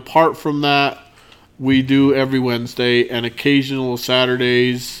 and then apart from that, we do every Wednesday and occasional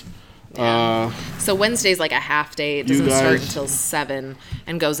Saturdays. Yeah. So Wednesday's like a half day. It doesn't start until 7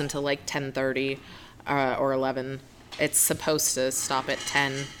 and goes until like 10:30 or 11. It's supposed to stop at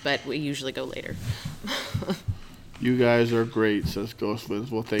 10, but we usually go later. You guys are great, says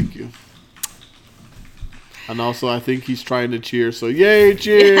Ghostwinds. Well, thank you. And also, I think he's trying to cheer, so yay,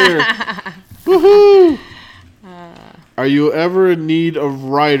 cheer! Woohoo! Are you ever in need of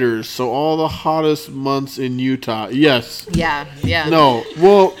writers? So all the hottest months in Utah. Yes. Yeah. No.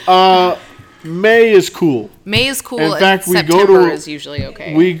 Well, May is cool. May is cool. In fact, September is usually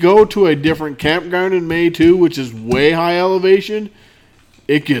okay. We go to a different campground in May too, which is way high elevation.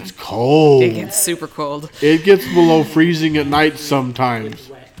 It gets cold. It gets super cold. It gets below freezing at night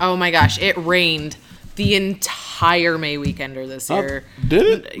sometimes. Oh my gosh, it rained the entire May weekender this year. Did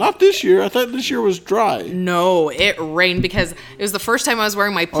it? Not this year. I thought this year was dry. No, it rained because it was the first time I was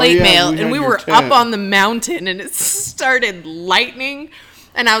wearing my plate mail, and we were up on the mountain, and it started lightning,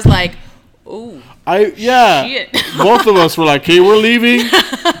 and I was like, "Ooh, shit." Both of us were like, "Hey, we're leaving."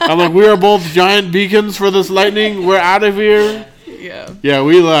 I'm like, "We are both giant beacons for this lightning. We're out of here." Yeah,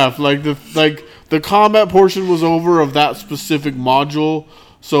 we left. Like the combat portion was over of that specific module.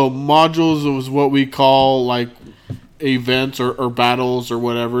 So modules was what we call like events or battles or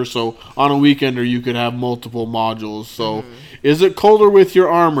whatever. So on a weekender you could have multiple modules. So is it colder with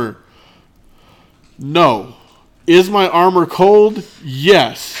your armor? No. Is my armor cold?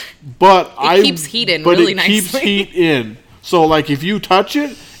 Yes. But it keeps heat in really nicely. Keeps heat in. So, like, if you touch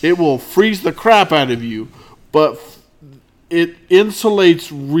it, it will freeze the crap out of you. But it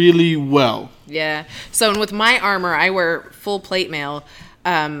insulates really well. Yeah. So with my armor, I wear full plate mail.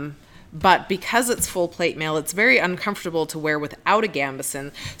 But because it's full plate mail, it's very uncomfortable to wear without a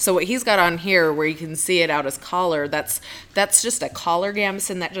gambeson. So what he's got on here, where you can see it out his collar, that's just a collar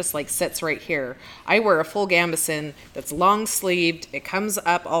gambeson that just like sits right here. I wear a full gambeson that's long sleeved. It comes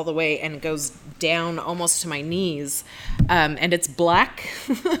up all the way and goes down almost to my knees. And it's black.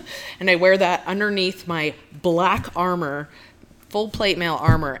 And I wear that underneath my black armor, full plate mail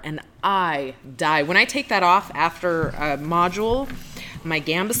armor, and I die. When I take that off after a module, my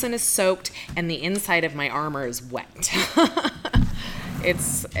gambeson is soaked and the inside of my armor is wet.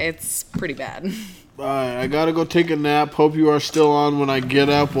 It's pretty bad. Alright, I gotta go take a nap. Hope you are still on when I get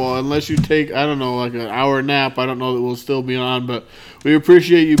up. Well, unless you take, I don't know, like an hour nap, I don't know that we'll still be on, but we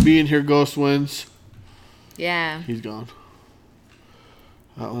appreciate you being here, Ghost Winds. Yeah. He's gone.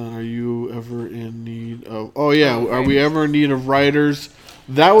 Outland, are you ever in need of... Oh, yeah. Are we ever in need of writers?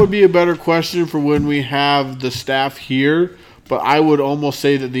 That would be a better question for when we have the staff here. But I would almost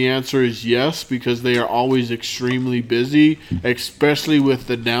say that the answer is yes, because they are always extremely busy, especially with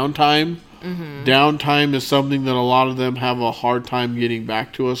the downtime. Mm-hmm. Downtime is something that a lot of them have a hard time getting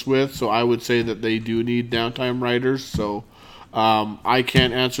back to us with. So I would say that they do need downtime writers. So I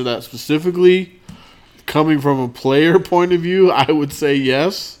can't answer that specifically. Coming from a player point of view, I would say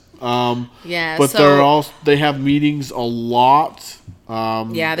yes. Yeah, but they have meetings a lot.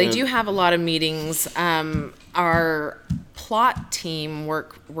 They do have a lot of meetings. Our plot team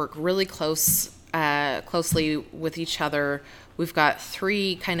work really closely with each other. We've got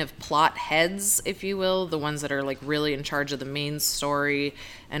 3 kind of plot heads, if you will, the ones that are like really in charge of the main story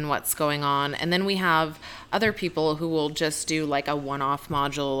and what's going on. And then we have other people who will just do like a one-off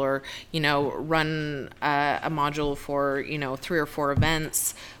module or, run a module for, 3 or 4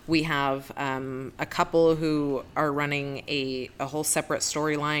 events. We have a couple who are running a whole separate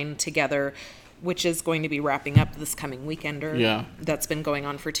storyline together, which is going to be wrapping up this coming weekender. Yeah. That's been going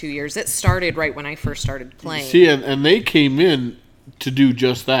on for 2 years. It started right when I first started playing. See, and they came in to do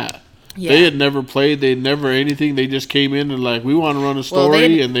just that. Yeah. They had never played. They had never anything. They just came in and like, we want to run a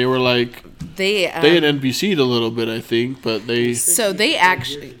story. And they were like, they had NPC'd a little bit, I think, but they... So they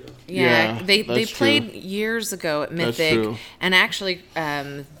actually... Yeah, they played years ago at Mythic. And actually,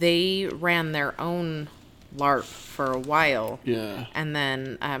 they ran their own LARP for a while. Yeah. And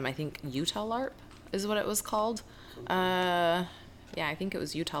then I think Utah LARP is what it was called. I think it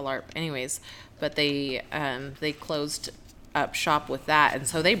was Utah LARP. Anyways, but they closed up shop with that, and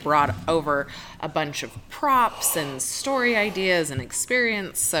so they brought over a bunch of props and story ideas and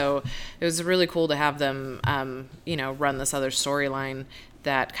experience. So it was really cool to have them run this other storyline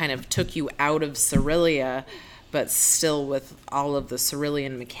that kind of took you out of Cerelia, but still with all of the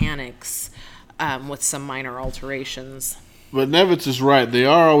Cerulean mechanics. With some minor alterations. But Nevitz is right. They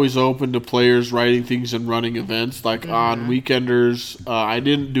are always open to players writing things and running events. Like on Weekenders, I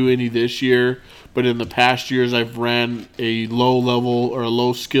didn't do any this year, but in the past years I've ran a low level or a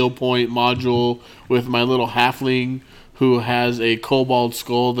low skill point module with my little halfling who has a kobold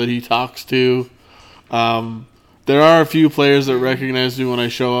skull that he talks to. There are a few players that recognize me when I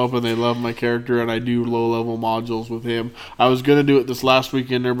show up and they love my character, and I do low-level modules with him. I was going to do it this last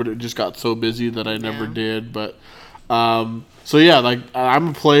weekender, but it just got so busy that I never did. But I'm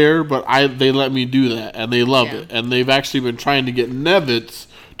a player, but they let me do that, and they love it. And they've actually been trying to get Nevitz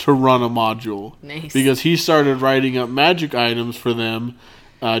to run a module. Nice. Because he started writing up magic items for them,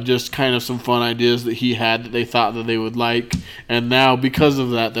 just kind of some fun ideas that he had that they thought that they would like. And now, because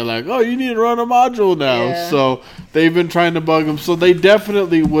of that, they're like, oh, you need to run a module now. Yeah. So they've been trying to bug him. So they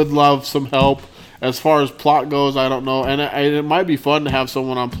definitely would love some help. As far as plot goes, I don't know. And it might be fun to have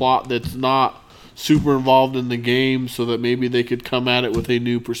someone on plot that's not super involved in the game so that maybe they could come at it with a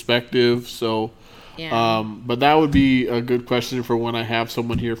new perspective. So, but that would be a good question for when I have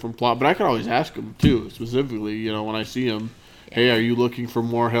someone here from plot. But I can always ask them, too, specifically, when I see them. Hey, are you looking for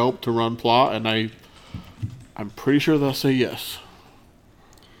more help to run plot? And I'm pretty sure they'll say yes.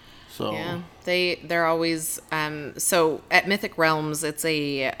 So yeah, they're always so at Mythic Realms, it's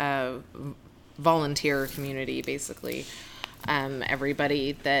a volunteer community basically.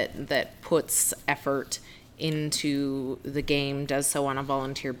 Everybody that puts effort into the game does so on a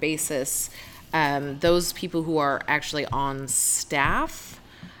volunteer basis. Those people who are actually on staff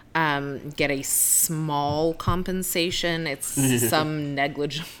get a small compensation. It's some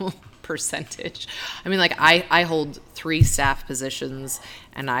negligible percentage. I mean, like I hold 3 staff positions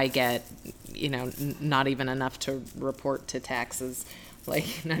and I get, not even enough to report to taxes,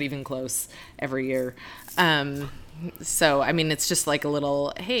 like not even close every year. So, I mean, it's just like a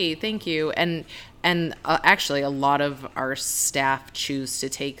little, hey, thank you. And actually, a lot of our staff choose to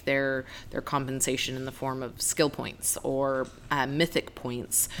take their compensation in the form of skill points or mythic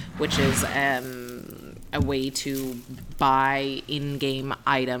points, which is a way to buy in-game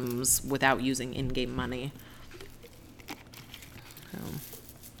items without using in-game money.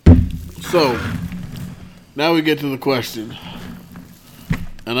 So, now we get to the question.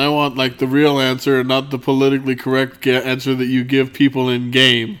 And I want, like, the real answer and not the politically correct answer that you give people in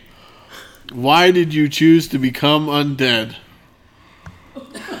game. Why did you choose to become undead?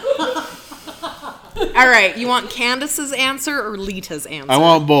 All right, you want Candace's answer or Lita's answer? I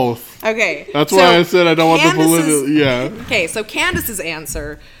want both. Okay. That's why I said I don't want the political... Yeah. Okay, so Candace's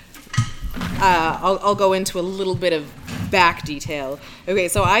answer, I'll go into a little bit of back detail. Okay,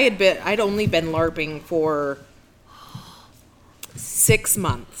 so I'd only been LARPing for 6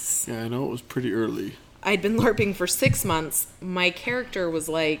 months. Yeah, I know it was pretty early. I'd been LARPing for 6 months. My character was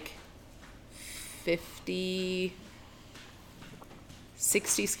like 50,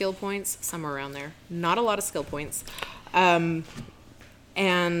 60 skill points, somewhere around there. Not a lot of skill points. And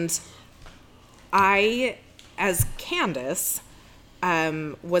I, as Candace,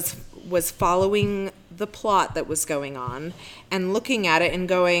 was following the plot that was going on and looking at it and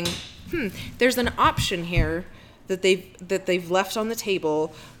going, there's an option here that they've left on the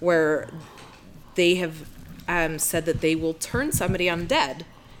table where they have said that they will turn somebody undead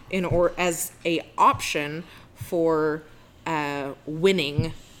as a option for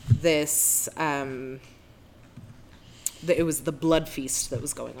winning this. It was the blood feast that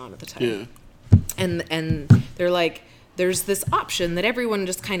was going on at the time. Yeah. And they're like, there's this option that everyone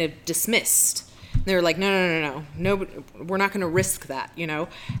just kind of dismissed. And they were like, no, we're not going to risk that, you know?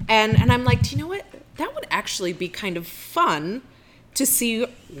 And I'm like, do you know what? That would actually be kind of fun to see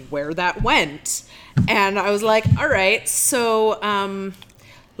where that went. And I was like, all right, so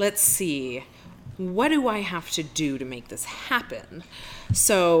let's see. What do I have to do to make this happen?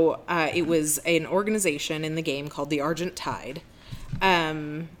 So it was an organization in the game called the Argent Tide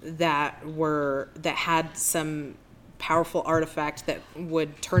that had some powerful artifact that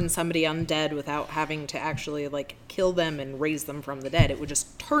would turn somebody undead without having to actually like kill them and raise them from the dead. It would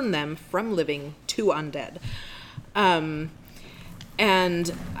just turn them from living to undead.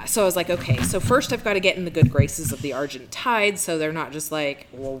 And so I was like, okay, so first I've got to get in the good graces of the Argent Tide, so they're not just like,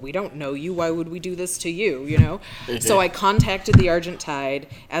 well, we don't know you, why would we do this to you, you know? So I contacted the Argent Tide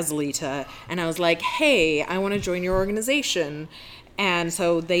as Lita, and I was like, hey, I want to join your organization. And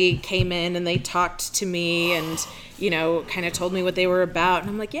so they came in and they talked to me and, you know, kind of told me what they were about. And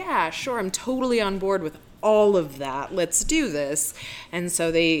I'm like, yeah, sure, I'm totally on board with all of that. Let's do this. And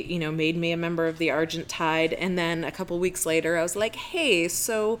so they, you know, made me a member of the Argent Tide. And then a couple weeks later, I was like, hey,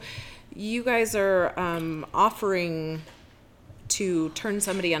 so you guys are offering to turn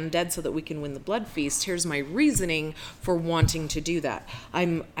somebody undead so that we can win the blood feast. Here's my reasoning for wanting to do that.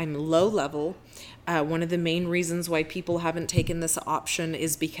 I'm low level. One of the main reasons why people haven't taken this option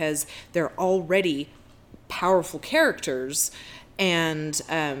is because they're already powerful characters, and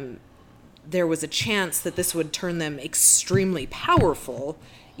there was a chance that this would turn them extremely powerful,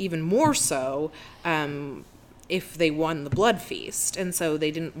 even more so, if they won the blood feast. And so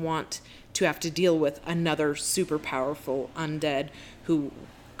they didn't want to have to deal with another super powerful undead who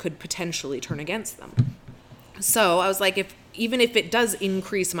could potentially turn against them. So I was like, even if it does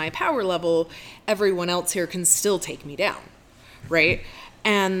increase my power level, everyone else here can still take me down, right?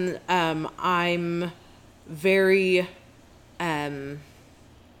 And I'm very,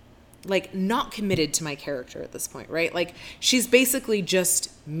 not committed to my character at this point, right? Like, she's basically just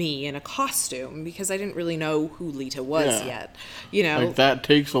me in a costume because I didn't really know who Lita was yet, you know? Like, that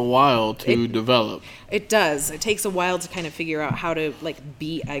takes a while to develop. It does. It takes a while to kind of figure out how to, like,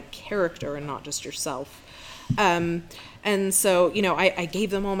 be a character and not just yourself. And so, you know, I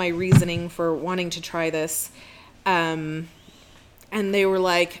gave them all my reasoning for wanting to try this. And they were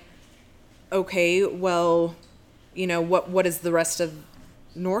like, okay, well, you know, what does the rest of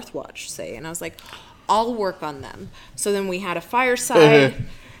Northwatch say? And I was like, I'll work on them. So then we had a fireside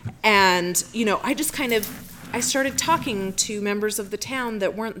and, you know, I started talking to members of the town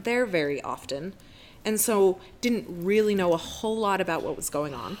that weren't there very often. And so didn't really know a whole lot about what was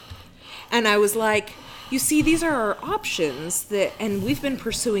going on. And I was like, you see, these are our options and we've been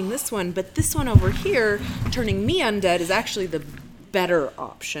pursuing this one, but this one over here, turning me undead, is actually the better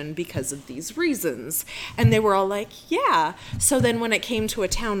option because of these reasons. And they were all like, yeah. So then when it came to a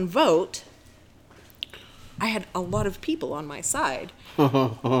town vote, I had a lot of people on my side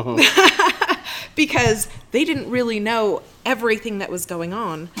because they didn't really know everything that was going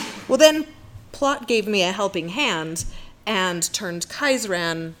on. Well, then Plot gave me a helping hand and turned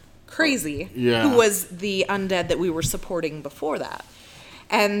Kaisran crazy, Yeah. who was the undead that we were supporting before that.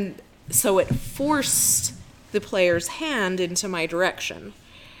 And so it forced the player's hand into my direction.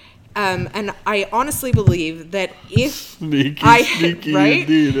 And I honestly believe that if Sneaky right?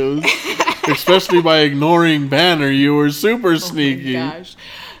 indeed. Especially by ignoring Banner, you were super sneaky. Oh my gosh.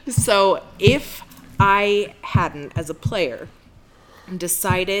 So if I hadn't, as a player,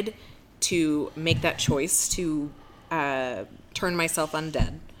 decided to make that choice to turn myself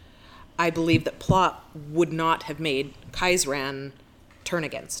undead, I believe that Plot would not have made Kaisran turn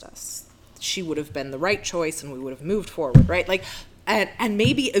against us. She would have been the right choice and we would have moved forward, right? Like, and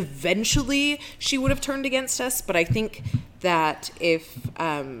maybe eventually she would have turned against us, but I think that if,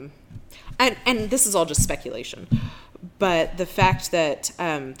 and this is all just speculation, but the fact that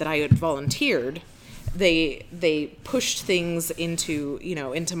that I had volunteered, they pushed things into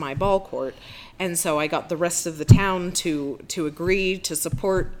my ball court, and so I got the rest of the town to agree to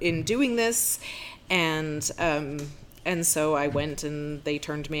support in doing this, and so I went and they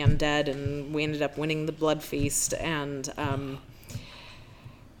turned me undead, and we ended up winning the blood feast, and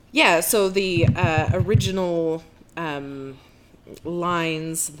so the original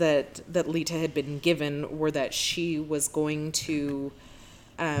lines that Lita had been given were that she was going to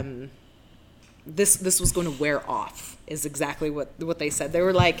this was going to wear off, is exactly what they said. They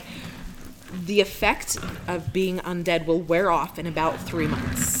were like, the effect of being undead will wear off in about 3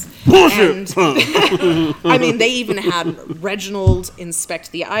 months. Bullshit! And I mean, they even had Reginald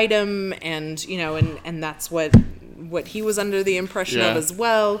inspect the item, and and that's what he was under the impression of as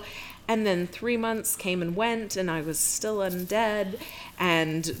well. And then 3 months came and went, and I was still undead,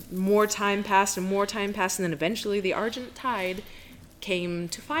 and more time passed, and then eventually the Argent Tide came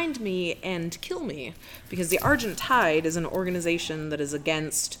to find me and kill me, because the Argent Tide is an organization that is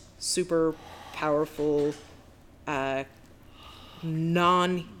against super powerful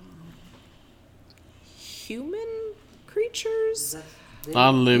non-human creatures,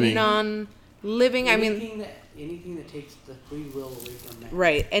 Non-living. Non-living. I mean, anything that takes the free will away from man.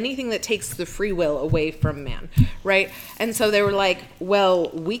 Right. Anything that takes the free will away from man. Right. And so they were like, well,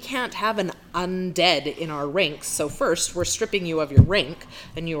 we can't have an undead in our ranks. So first, we're stripping you of your rank,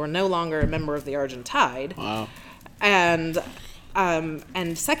 and you are no longer a member of the Argent Tide. Wow. And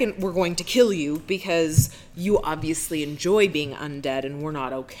second, we're going to kill you because you obviously enjoy being undead, and we're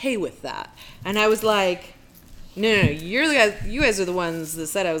not okay with that. And I was like, no, you guys are the ones that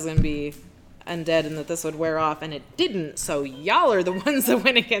said I was going to be undead and that this would wear off, and it didn't. So y'all are the ones that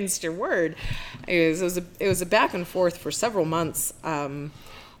went against your word. It was a back and forth for several months on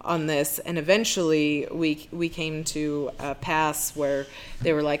this, and eventually we came to a pass where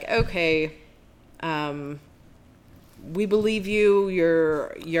they were like, okay, we believe you.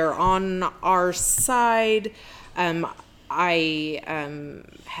 You're on our side. I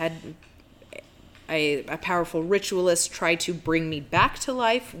had a powerful ritualist try to bring me back to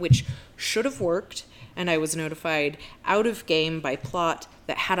life, which should have worked, and I was notified out of game by Plot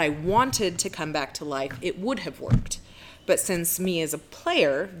that had I wanted to come back to life, it would have worked. But since me as a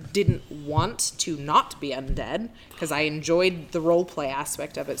player didn't want to not be undead, because I enjoyed the roleplay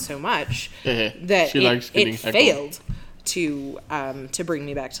aspect of it so much, that it failed to bring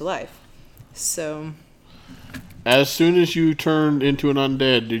me back to life. So, as soon as you turned into an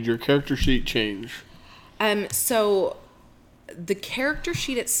undead, did your character sheet change? So the character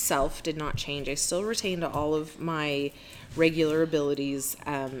sheet itself did not change. I still retained all of my regular abilities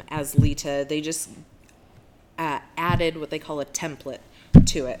as Lita. They just added what they call a template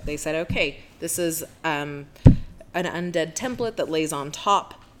to it. They said, okay, this is an undead template that lays on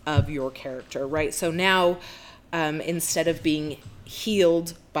top of your character, right? So now, instead of being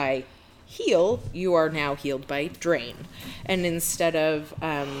healed by heal, you are now healed by drain. And instead of,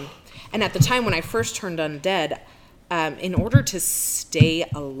 and at the time when I first turned undead, in order to stay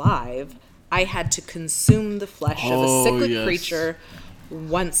alive, I had to consume the flesh of a cyclic creature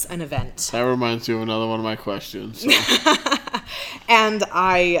once an event. That reminds me of another one of my questions. So. And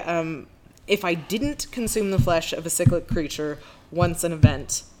if I didn't consume the flesh of a cyclic creature once an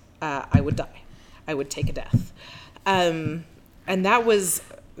event, I would die. I would take a death. And that was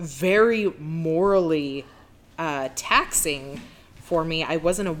very morally taxing for me. I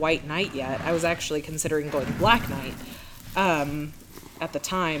wasn't a white knight yet. I was actually considering going black knight at the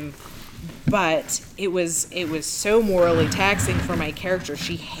time, but it was so morally taxing for my character.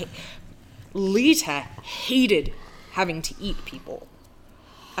 Lita hated having to eat people.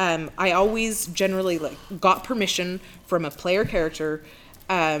 I always generally got permission from a player character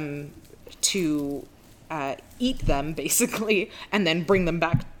to eat them, basically, and then bring them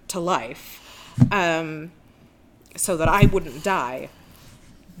back to life. so that I wouldn't die.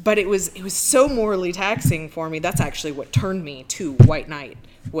 But it was so morally taxing for me. That's actually what turned me to White Knight,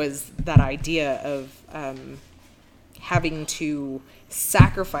 was that idea of having to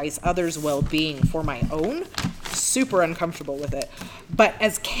sacrifice others' well-being for my own. Super uncomfortable with it. But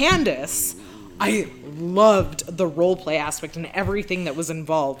as Candace, I loved the roleplay aspect and everything that was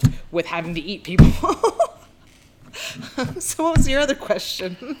involved with having to eat people. So what was your other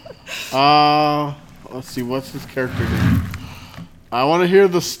question? Let's see, what's his character name? I want to hear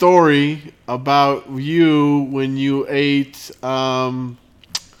the story about you when you ate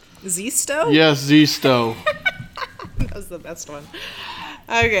Zisto? Yes, Zisto. That was the best one.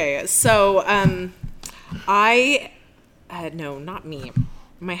 Okay, so no, not me.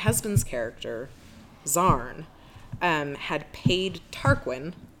 My husband's character, Zarn, had paid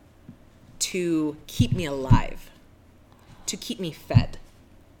Tarquin to keep me alive, to keep me fed.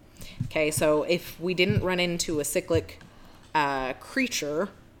 Okay, so if we didn't run into a cyclic creature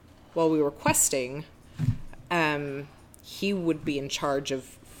while we were questing, he would be in charge of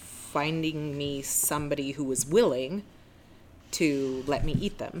finding me somebody who was willing to let me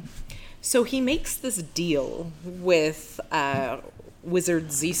eat them. So he makes this deal with Wizard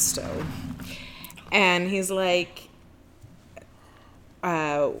Zisto, and he's like,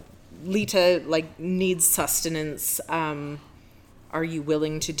 Lita needs sustenance. Are you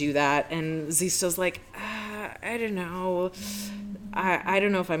willing to do that? And Zisto's like, I don't know. I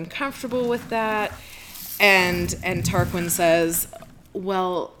don't know if I'm comfortable with that. And Tarquin says,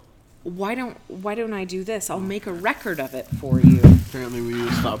 well, why don't I do this? I'll make a record of it for you. Apparently we need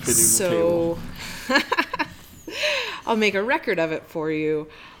to stop hitting the table. I'll make a record of it for you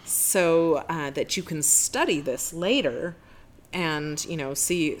so that you can study this later and,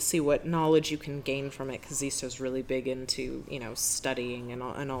 see what knowledge you can gain from it, because Zisto's really big into, studying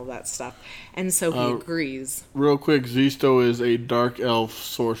and all that stuff. And so he agrees. Real quick, Zisto is a dark elf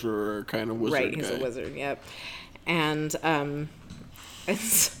sorcerer kind of wizard. Right, he's a wizard, yep. And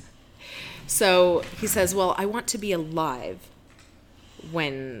so he says, well, I want to be alive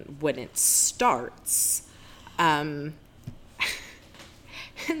when it starts. And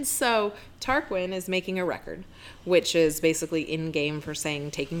so Tarquin is making a record, which is basically in-game for saying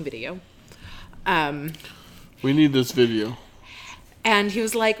taking video. We need this video. And he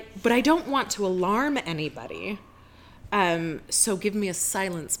was like, but I don't want to alarm anybody. So give me a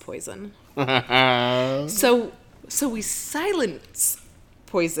silence poison. So we silence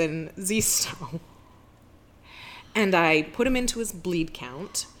poison Zisto. And I put him into his bleed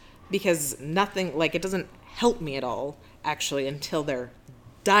count, because nothing, it doesn't help me at all, actually, until they're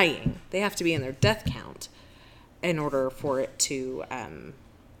dying. They have to be in their death count in order for it to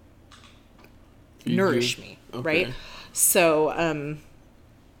nourish me, okay. Right? So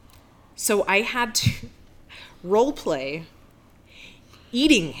I had to roleplay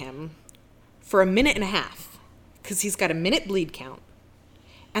eating him for 1.5 minutes, because he's got a minute bleed count,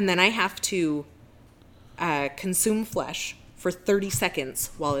 and then I have to consume flesh for 30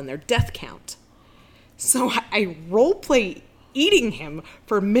 seconds while in their death count. So I roleplay eating him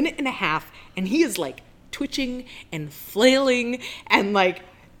for 1.5 minutes, and he is twitching and flailing, and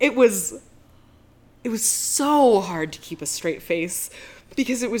it was so hard to keep a straight face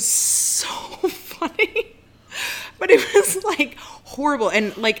because it was so funny. But it was horrible,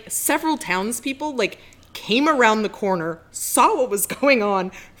 and several townspeople came around the corner, saw what was going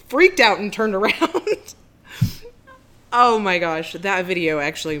on, freaked out, and turned around. Oh my gosh, that video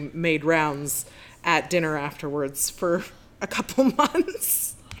actually made rounds at dinner afterwards for a couple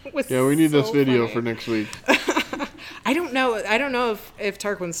months. Yeah, we need this video for next week. I don't know if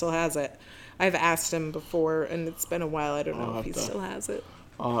Tarquin still has it. I've asked him before, and it's been a while. I don't know if he still has it.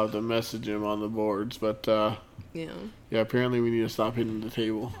 I'll have to message him on the boards, but yeah, apparently we need to stop hitting the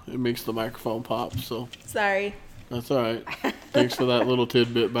table. It makes the microphone pop, so. Sorry. That's all right. Thanks for that little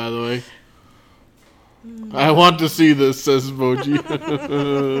tidbit, by the way. I want to see this, says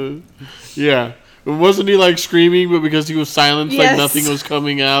Moji. Yeah. Wasn't he screaming, but because he was silenced, yes. Nothing was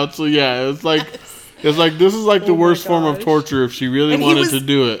coming out? So yeah, it's this is the worst form of torture if she really wanted to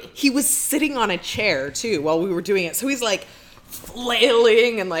do it. He was sitting on a chair too while we were doing it, so he's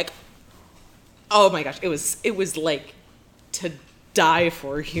flailing and oh my gosh, it was to die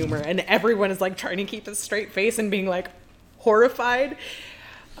for humor, and everyone is trying to keep a straight face and being horrified.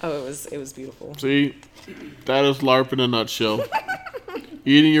 Oh, it was beautiful. See, that is LARP in a nutshell.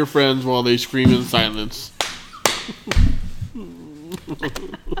 Eating your friends while they scream in silence. You're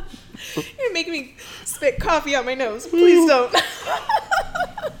making me spit coffee out my nose. Please don't.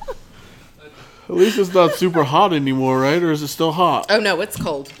 At least it's not super hot anymore, right? Or is it still hot? Oh no, it's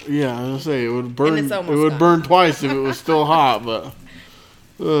cold. Yeah, I was gonna say it would burn. And it's It almost would gone. burn twice if it was still hot. But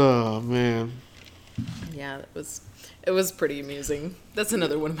oh man, Yeah, it was pretty amusing. That's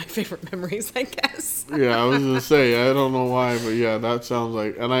another one of my favorite memories, I guess. yeah, I was gonna say I don't know why, but yeah, that sounds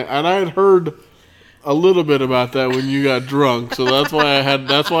like. And I had heard a little bit about that when you got drunk, so that's why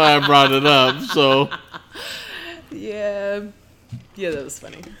I brought it up. So Yeah, that was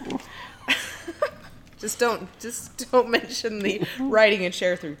funny. Just don't mention the riding a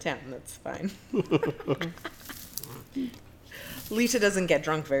chair through town. That's fine. Lita doesn't get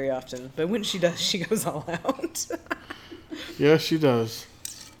drunk very often, but when she does, she goes all out. yeah, she does.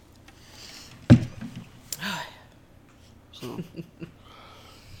 So,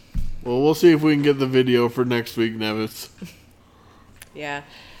 well, we'll see if we can get the video for next week, Nevis. Yeah,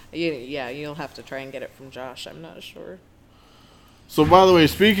 you'll have to try and get it from Josh. I'm not sure. So, by the way,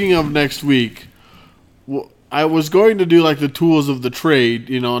 speaking of next week, I was going to do like the tools of the trade,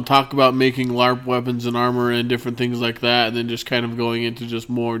 and talk about making LARP weapons and armor and different things like that, and then just kind of going into just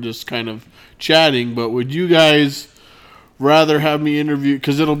kind of chatting. But would you guys rather have me interview?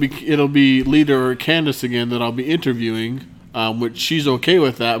 Because it'll be Lita or Candace again that I'll be interviewing, which she's okay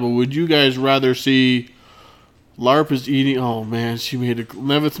with that. But would you guys rather see LARP is eating? Oh man,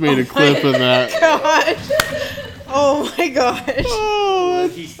 Nevis made a clip of that. Gosh. Oh my gosh. Oh,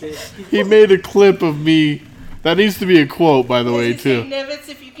 he made a clip of me. That needs to be a quote, by the way, too. Nevitz,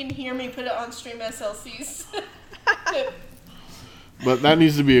 if you can hear me, put it on stream SLCs. But that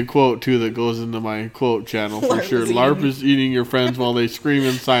needs to be a quote, too, that goes into my quote channel for LARP sure. is LARP is eating your friends while they scream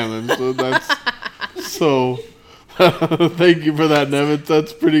in silence. So thank you for that, Nevitz.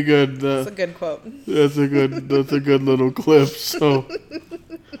 That's pretty good. That's a good quote. That's a good little clip. So,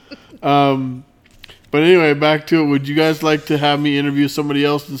 but anyway, back to it. Would you guys like to have me interview somebody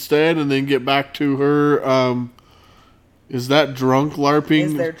else instead, and then get back to her? Is that drunk LARPing?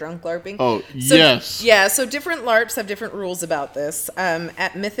 Is there drunk LARPing? Oh, So, yes. Yeah, so different LARPs have different rules about this.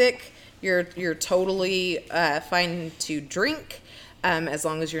 At Mythic, you're totally fine to drink, as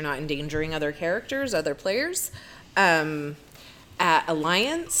long as you're not endangering other players. At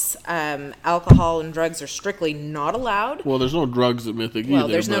Alliance, alcohol and drugs are strictly not allowed. Well, there's no drugs at Mythic either. Well,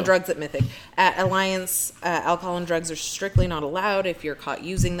 there's no drugs at Mythic. At Alliance, alcohol and drugs are strictly not allowed. If you're caught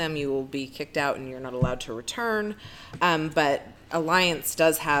using them, you will be kicked out and you're not allowed to return. But Alliance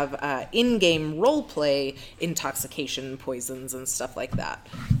does have in-game role play, intoxication, poisons, and stuff like that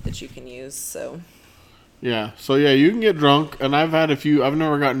you can use. So yeah, you can get drunk, and I've had a few. I've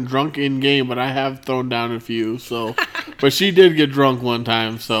never gotten drunk in game, but I have thrown down a few. So, but she did get drunk one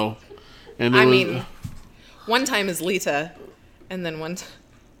time. So, and one time is Lita, and then one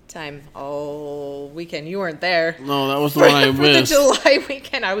time all weekend you weren't there. No, that was the one I missed. For the July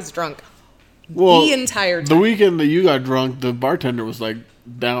weekend, I was drunk. Well, the entire time. The weekend that you got drunk, the bartender was like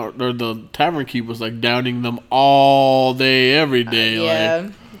down, or the tavern keep was like downing them all day, every day.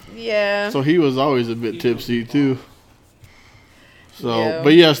 Yeah. So he was always a bit tipsy too. So, Yeah.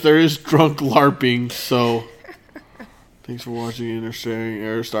 But yes, there is drunk LARPing. So, thanks for watching and sharing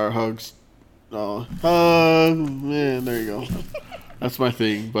Airstar hugs. Oh, man, there you go. That's my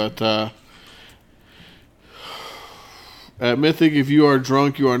thing. But at Mythic, if you are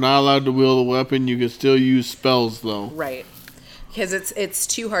drunk, you are not allowed to wield a weapon. You can still use spells, though. Right. Because it's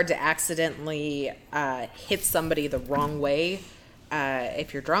too hard to accidentally hit somebody the wrong way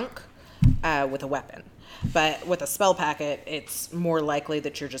if you're drunk with a weapon. But with a spell packet, it's more likely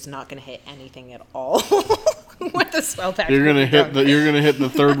that you're just not going to hit anything at all with the spell packet. You're gonna hit the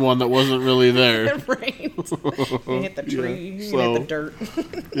third one that wasn't really there. Right. You hit the tree. Yeah, You hit the dirt.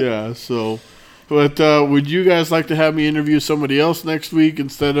 Yeah. So, but would you guys like to have me interview somebody else next week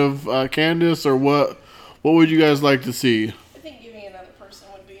instead of Candace, or what? What would you guys like to see? I think giving another person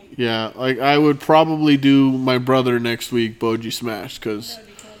would be. Yeah, like I would probably do my brother next week, Boji Smash, because That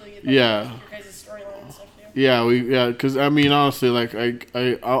would be cool to get yeah. your guys' storyline and stuff too. Yeah, because I mean, honestly, like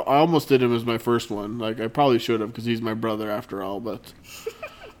I almost did him as my first one. Like I probably should have, because he's my brother after all. But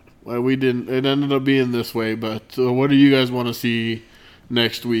well, we didn't. It ended up being this way. But what do you guys want to see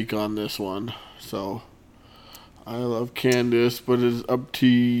next week on this one? So I love Candace, but it's up to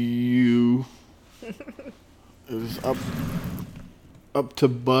you. It's up to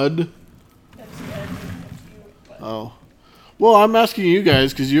Bud. Oh. Well, I'm asking you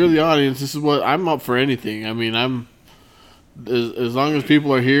guys because you're the audience. This is what I'm up for. Anything. I mean, I'm as long as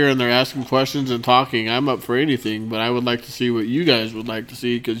people are here and they're asking questions and talking, I'm up for anything. But I would like to see what you guys would like to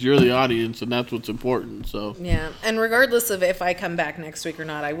see because you're the audience and that's what's important. So Yeah, and regardless of if I come back next week or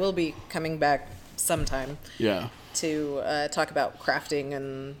not, I will be coming back sometime. Yeah. To talk about crafting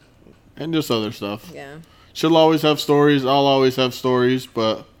and And just other stuff. Yeah. She'll always have stories. I'll always have stories,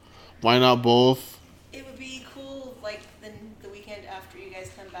 but why not both? It would be cool, like, the weekend after you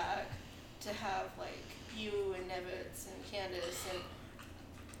guys come back, to have, like, you and Nevitz and Candace and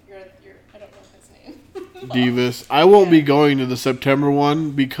your I don't know his name. Divas. I won't be going to the September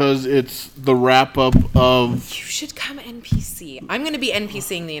one because it's the wrap up of. You should come NPC. I'm going to be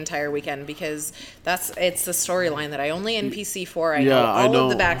NPCing the entire weekend because it's the storyline that I only NPC for. I know all of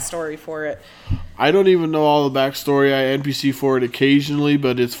the backstory for it. I don't even know all the backstory. I NPC for it occasionally,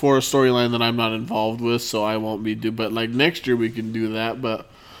 but it's for a storyline that I'm not involved with, so I won't be But like next year we can do that. But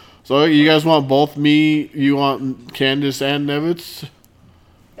so you guys want both me? You want Candace and Nevitz?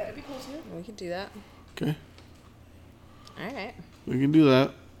 That would be cool too. We could do that. Okay. All right. We can do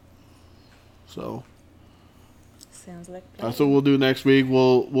that. So. Sounds like. That's what we'll do next week.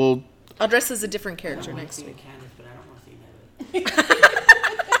 We'll. I'll dress as a different character next week. Candace, but I don't want to see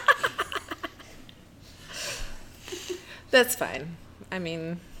Nevitz. That's fine. I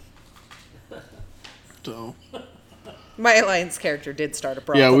mean, So. my Alliance character did start a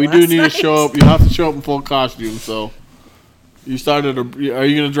brawl. Yeah, we do need to show up. You have to show up in full costume. So. You started a. Are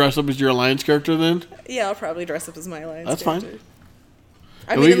you gonna dress up as your Alliance character then? Yeah, I'll probably dress up as my Alliance That's character. fine.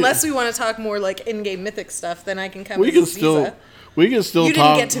 I mean, unless we want to talk more like in-game mythic stuff, then I can come as Aziza. We can still You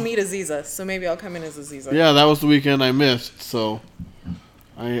talk. didn't get to meet Aziza, so maybe I'll come in as Aziza. Yeah, that was the weekend I missed, so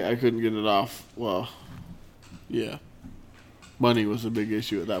I couldn't get it off. Well, yeah. Money was a big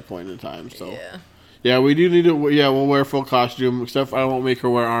issue at that point in time, so. Yeah, we do need to, we'll wear full costume, except I won't make her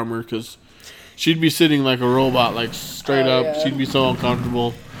wear armor, because she'd be sitting like a robot, like straight up. Yeah. She'd be so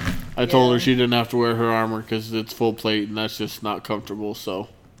uncomfortable. I told her she didn't have to wear her armor, because it's full plate, and that's just not comfortable, so.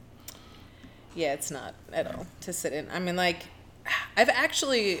 Yeah, it's not at all to sit in. I mean, like, I've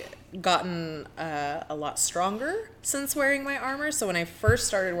actually gotten a lot stronger since wearing my armor. So when I first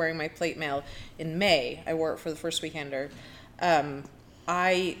started wearing my plate mail in May, I wore it for the first weekender.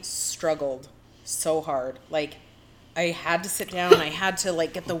 I struggled so hard. Like, I had to sit down. I had to,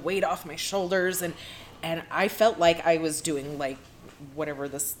 like, get the weight off my shoulders. And I felt like I was doing, like, whatever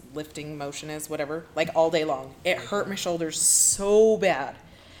this lifting motion is, whatever, like, all day long. It hurt my shoulders so bad.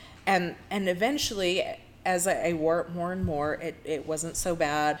 And eventually, as I wore it more and more, it wasn't so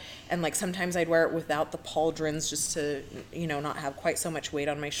bad. And, like, sometimes I'd wear it without the pauldrons just to, not have quite so much weight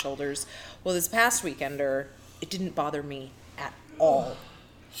on my shoulders. Well, this past weekender, it didn't bother me at all.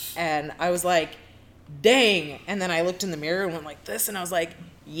 And I was like, dang. And then I looked in the mirror and went like this, and I was like,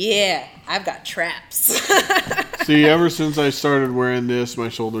 yeah, I've got traps. See, ever since I started wearing this, my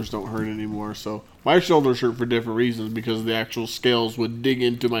shoulders don't hurt anymore. So my shoulders hurt for different reasons because the actual scales would dig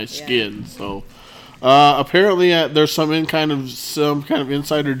into my skin. So apparently, there's some kind of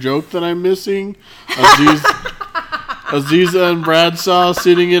insider joke that I'm missing. Aziza and Bradshaw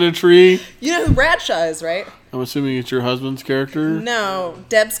sitting in a tree. You know who Bradshaw is, right? I'm assuming it's your husband's character. No,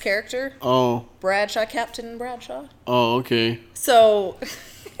 Deb's character. Oh. Bradshaw, Captain Bradshaw. Oh, okay. So,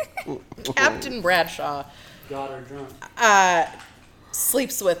 Captain Bradshaw Got her drunk.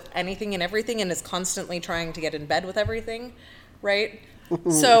 sleeps with anything and everything and is constantly trying to get in bed with everything, right?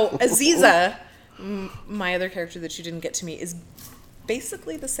 So, Aziza, my other character that you didn't get to meet, is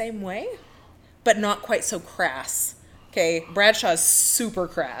basically the same way, but not quite so crass. Okay, Bradshaw's super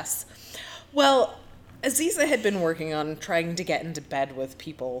crass. Well, Aziza had been working on trying to get into bed with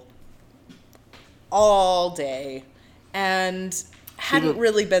people all day and hadn't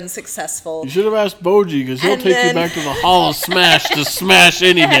really been successful. You should have asked Boji, because he'll take you back to the Hall of Smash to smash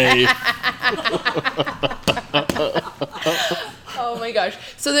any day. Oh my gosh.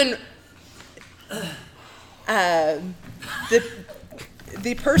 So then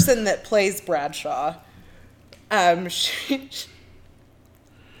the person that plays Bradshaw, she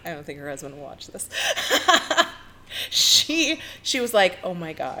I don't think her husband will watch this. She was like, "Oh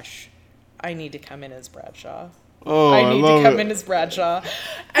my gosh, I need to come in as Bradshaw. Oh, I need to come it. in as Bradshaw."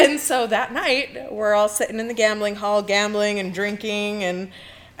 And so that night, we're all sitting in the gambling hall, gambling and drinking, and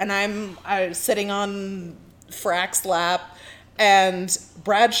I'm sitting on Frack's lap, and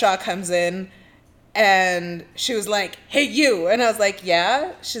Bradshaw comes in, and she was like, "Hey, you," and I was like,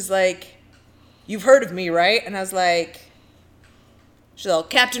 "Yeah." She's like, "You've heard of me, right?" And I was like, she's like,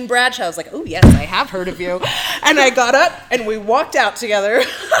 "Captain Bradshaw." I was like, "Oh, yes, I have heard of you." And I got up, and we walked out together.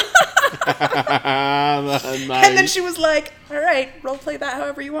 Nice. And then she was like, "All right, role play that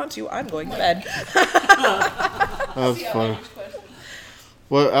however you want to. I'm going to bed." That's fun.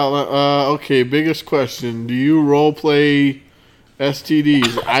 What? Okay, biggest question: do you role play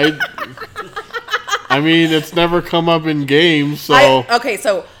STDs? I mean, it's never come up in games, so. Okay,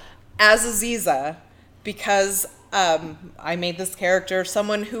 so as Aziza, because I made this character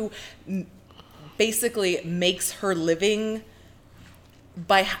someone who basically makes her living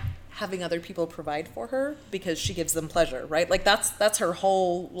by having other people provide for her because she gives them pleasure, right? Like that's her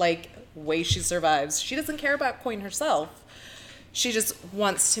whole like way she survives. She doesn't care about coin herself. She just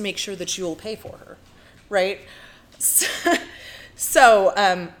wants to make sure that you will pay for her, right?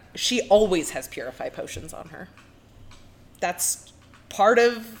 So she always has purify potions on her. That's part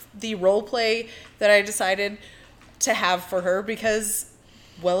of the role play that I decided to have for her because,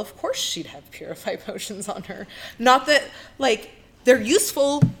 well, of course she'd have purify potions on her. Not that, like, they're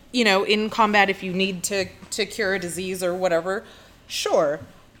useful, you know, in combat if you need to cure a disease or whatever. Sure.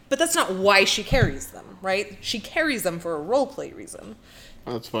 But that's not why she carries them, right? She carries them for a role play reason.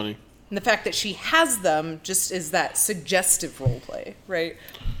 That's funny. And the fact that she has them just is that suggestive role play, right?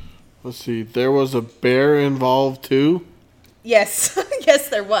 Let's see. There was a bear involved too? Yes. Yes,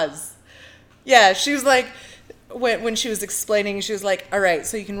 there was. Yeah, she was like, when she was explaining, she was like, all right,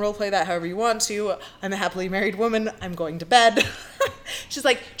 so you can role play that however you want to. I'm a happily married woman. I'm going to bed. She's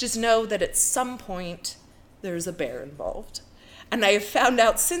like, just know that at some point there's a bear involved. And I have found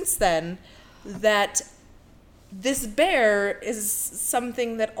out since then that this bear is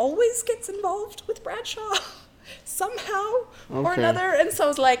something that always gets involved with Bradshaw somehow or another. And so I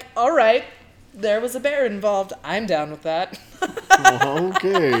was like, all right, there was a bear involved. I'm down with that.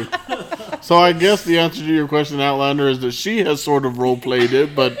 Okay. So I guess the answer to your question, Outlander, is that she has sort of role-played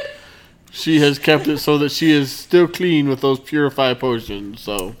it, but she has kept it so that she is still clean with those purify potions.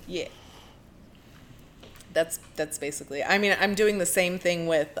 So yeah. That's basically. I mean, I'm doing the same thing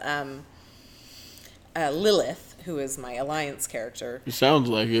with Lilith, who is my alliance character. It sounds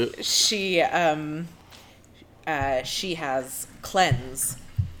like it. She has cleanse,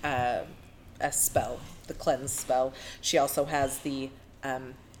 a spell, the cleanse spell. She also has the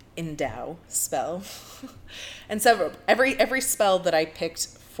endow spell, and so every spell that I picked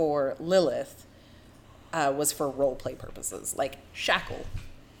for Lilith was for role play purposes, like shackle.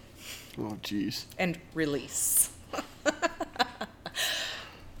 Oh, jeez. And release.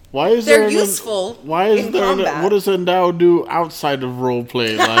 Why is they're there useful? Why is in there? Combat. What does Endow do outside of role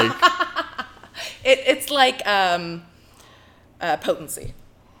play? Like it's like potency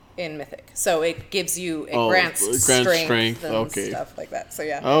in Mythic, so it gives you grants strength and stuff like that. So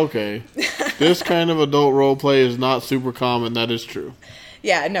yeah. Okay. This kind of adult role play is not super common. That is true.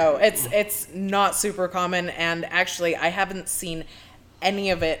 Yeah, no, it's not super common, and actually, I haven't seen any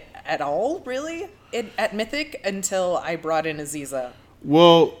of it at all, really, at Mythic until I brought in Aziza.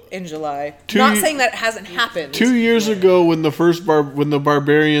 Well, in July. Not saying that it hasn't happened. 2 years ago, when the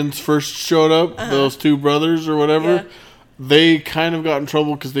barbarians first showed up, those two brothers or whatever, they kind of got in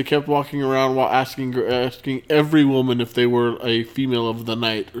trouble because they kept walking around while asking every woman if they were a female of the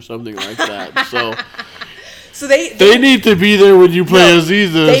night or something like that. So they need to be there when you play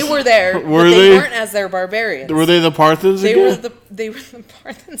Aziza. They were there. But they weren't as their barbarians. Were they the Parthens again? They were the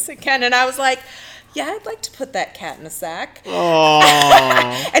Parthens again, and I was like, yeah, I'd like to put that cat in a sack.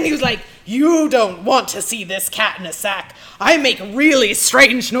 Aww. And he was like, you don't want to see this cat in a sack. I make really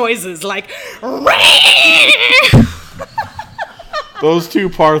strange noises like Those two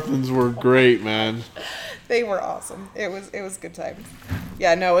Parthens were great, man. They were awesome. It was good times.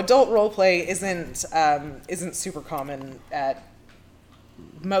 Yeah, no, adult roleplay isn't super common at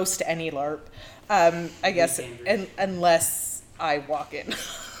most any LARP. I guess unless I walk in.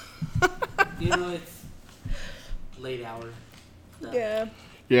 It's late hour stuff. Yeah.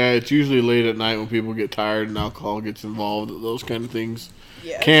 Yeah, it's usually late at night when people get tired and alcohol gets involved. Those kind of things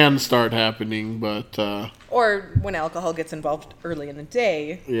can start happening, but or when alcohol gets involved early in the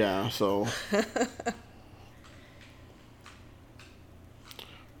day. Yeah, so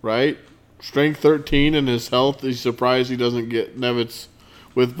right? Strength 13 and his health. He's surprised he doesn't get Nevitz.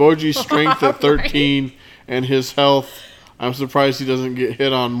 With Boji's strength at 13 right? And his health, I'm surprised he doesn't get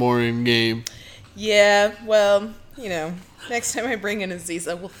hit on more in game. Yeah, well, next time I bring in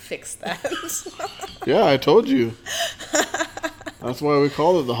Aziza, we'll fix that. Yeah, I told you. That's why we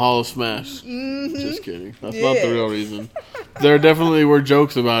call it the Hollow Smash. Mm-hmm. Just kidding. That's not the real reason. There definitely were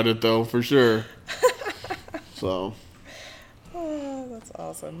jokes about it, though, for sure. So. Oh, that's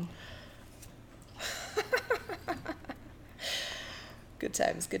awesome. Good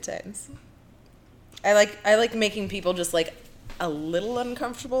times, good times. I like making people just like a little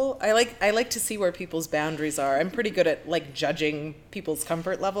uncomfortable. I like to see where people's boundaries are. I'm pretty good at like judging people's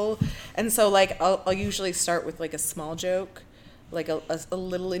comfort level, and so like I'll usually start with like a small joke, like a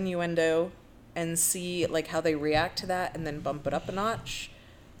little innuendo, and see like how they react to that, and then bump it up a notch,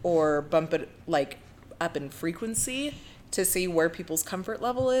 or bump it like up in frequency, to see where people's comfort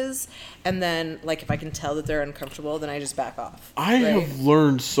level is. And then, like, if I can tell that they're uncomfortable, then I just back off. I have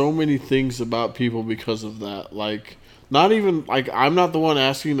learned so many things about people because of that. Like, not even, like, I'm not the one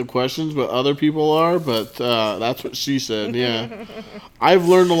asking the questions, but other people are. But that's what she said, yeah. I've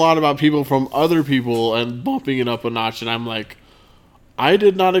learned a lot about people from other people and bumping it up a notch. And I'm like, I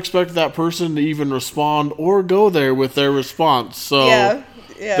did not expect that person to even respond or go there with their response. So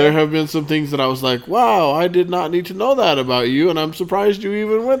there have been some things that I was like, wow, I did not need to know that about you, and I'm surprised you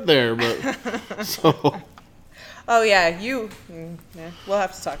even went there. But so. Oh yeah, we'll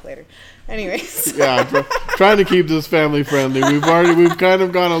have to talk later. Anyways. Yeah, trying to keep this family friendly. We've kind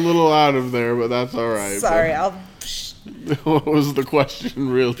of gone a little out of there, but that's all right. Sorry, What was the question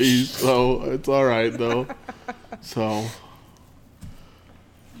really? So it's all right though. So.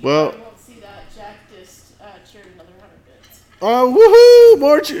 Well. You won't see that. Jack just cheered another 100 bits.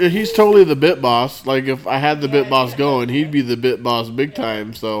 Woohoo! He's totally the bit boss. Like, if I had the bit boss going, he'd be the bit boss big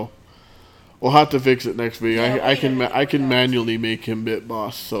time. So we'll have to fix it next week. I can manually make him bit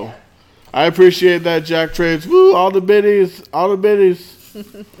boss. So I appreciate that, Jack Trades. Woo! All the biddies.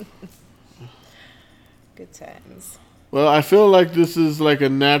 Good times. Well, I feel like this is like a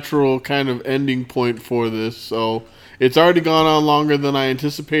natural kind of ending point for this. So it's already gone on longer than I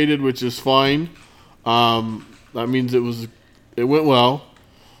anticipated, which is fine. That means it went well.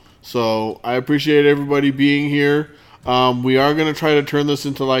 So I appreciate everybody being here. We are going to try to turn this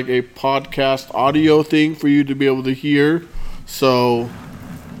into like a podcast audio thing for you to be able to hear. So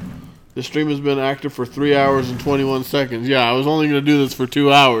the stream has been active for 3 hours and 21 seconds. Yeah, I was only going to do this for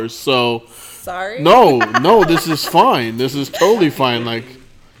 2 hours. So sorry. No, this is fine. This is totally fine. Like,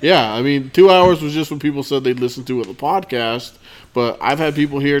 yeah, I mean, 2 hours was just what people said they'd listen to with a podcast. But I've had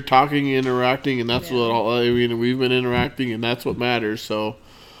people here talking and interacting, and that's we've been interacting, and that's what matters. So,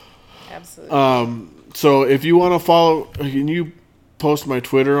 absolutely. So if you want to follow, can you post my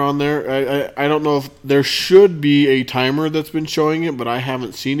Twitter on there? I don't know if there should be a timer that's been showing it, but I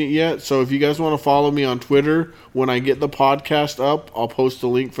haven't seen it yet. So if you guys want to follow me on Twitter, when I get the podcast up, I'll post a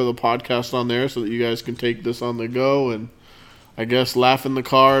link for the podcast on there so that you guys can take this on the go and I guess laugh in the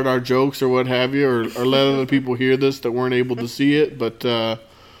car at our jokes or what have you, or let other people hear this that weren't able to see it. But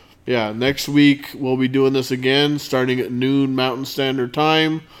yeah, next week we'll be doing this again starting at noon Mountain Standard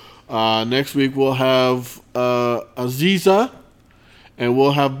Time. Next week we'll have Aziza and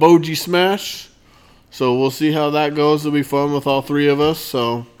we'll have Boji Smash. So we'll see how that goes. It'll be fun with all three of us.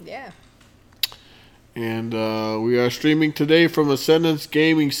 So yeah. And we are streaming today from Ascendance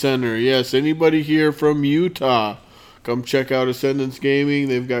Gaming Center. Yes, anybody here from Utah, come check out Ascendance Gaming.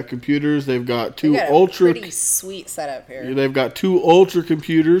 They've got computers. They've got pretty sweet setup here. They've got 2 ultra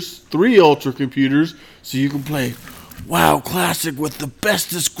computers, 3 ultra computers, so you can play WoW Classic with the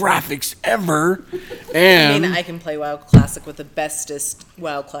bestest graphics ever. And I can play WoW Classic with the bestest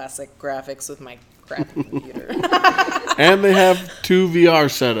WoW Classic graphics with my crappy computer. And they have 2 VR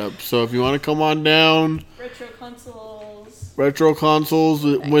setups. So if you want to come on down, Retro consoles.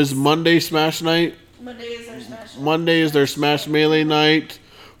 Nice. Was Monday Smash Night? Monday is their Smash Melee night.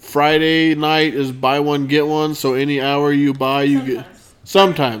 Friday night is buy one get one. So any hour you buy, you get.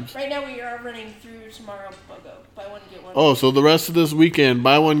 Sometimes. Right now we are running through tomorrow. Buy one get one. Oh, so the rest of this weekend,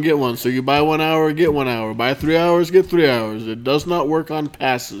 buy one get one. So you buy 1 hour, get 1 hour. Buy 3 hours, get 3 hours. It does not work on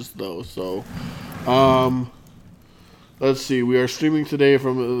passes though. So, let's see. We are streaming today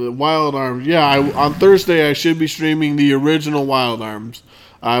from Wild Arms. Yeah, on Thursday I should be streaming the original Wild Arms.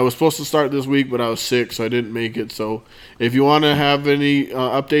 I was supposed to start this week, but I was sick, so I didn't make it. So if you want to have any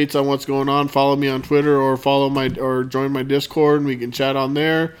updates on what's going on, follow me on Twitter or join my Discord, and we can chat on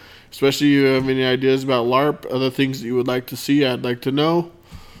there. Especially if you have any ideas about LARP, other things that you would like to see, I'd like to know.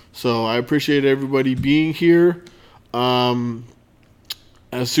 So I appreciate everybody being here. As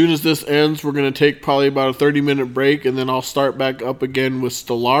soon as this ends, we're going to take probably about a 30-minute break, and then I'll start back up again with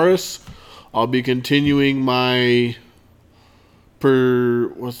Stellaris. I'll be continuing my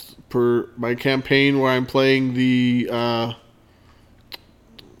my campaign where I'm playing the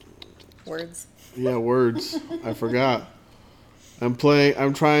words. Yeah, words. I forgot. I'm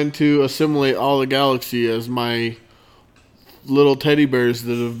trying to assimilate all the galaxy as my little teddy bears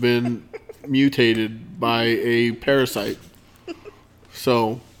that have been mutated by a parasite.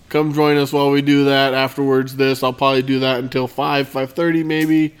 So come join us while we do that. Afterwards, I'll probably do that until 5:30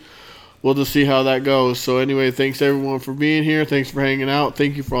 maybe. We'll just see how that goes. So anyway, thanks everyone for being here. Thanks for hanging out.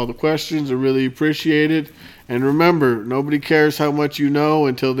 Thank you for all the questions. I really appreciate it. And remember, nobody cares how much you know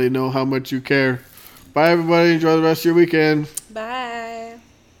until they know how much you care. Bye, everybody. Enjoy the rest of your weekend. Bye.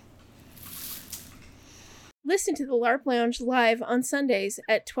 Listen to the LARP Lounge live on Sundays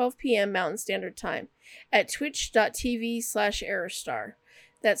at 12 p.m. Mountain Standard Time. at twitch.tv/Aerostar.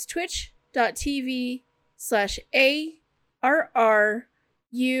 That's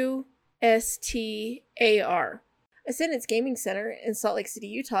twitch.tv/ARRUSTAR. Ascendance Gaming Center in Salt Lake City,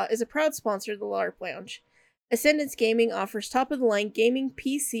 Utah is a proud sponsor of the LARP Lounge. Ascendance Gaming offers top-of-the-line gaming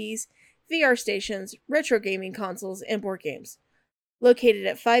PCs, VR stations, retro gaming consoles, and board games. Located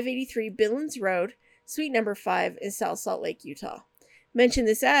at 583 Billings Road, Suite number 5 in South Salt Lake, Utah. Mention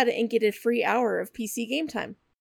this ad and get a free hour of PC game time.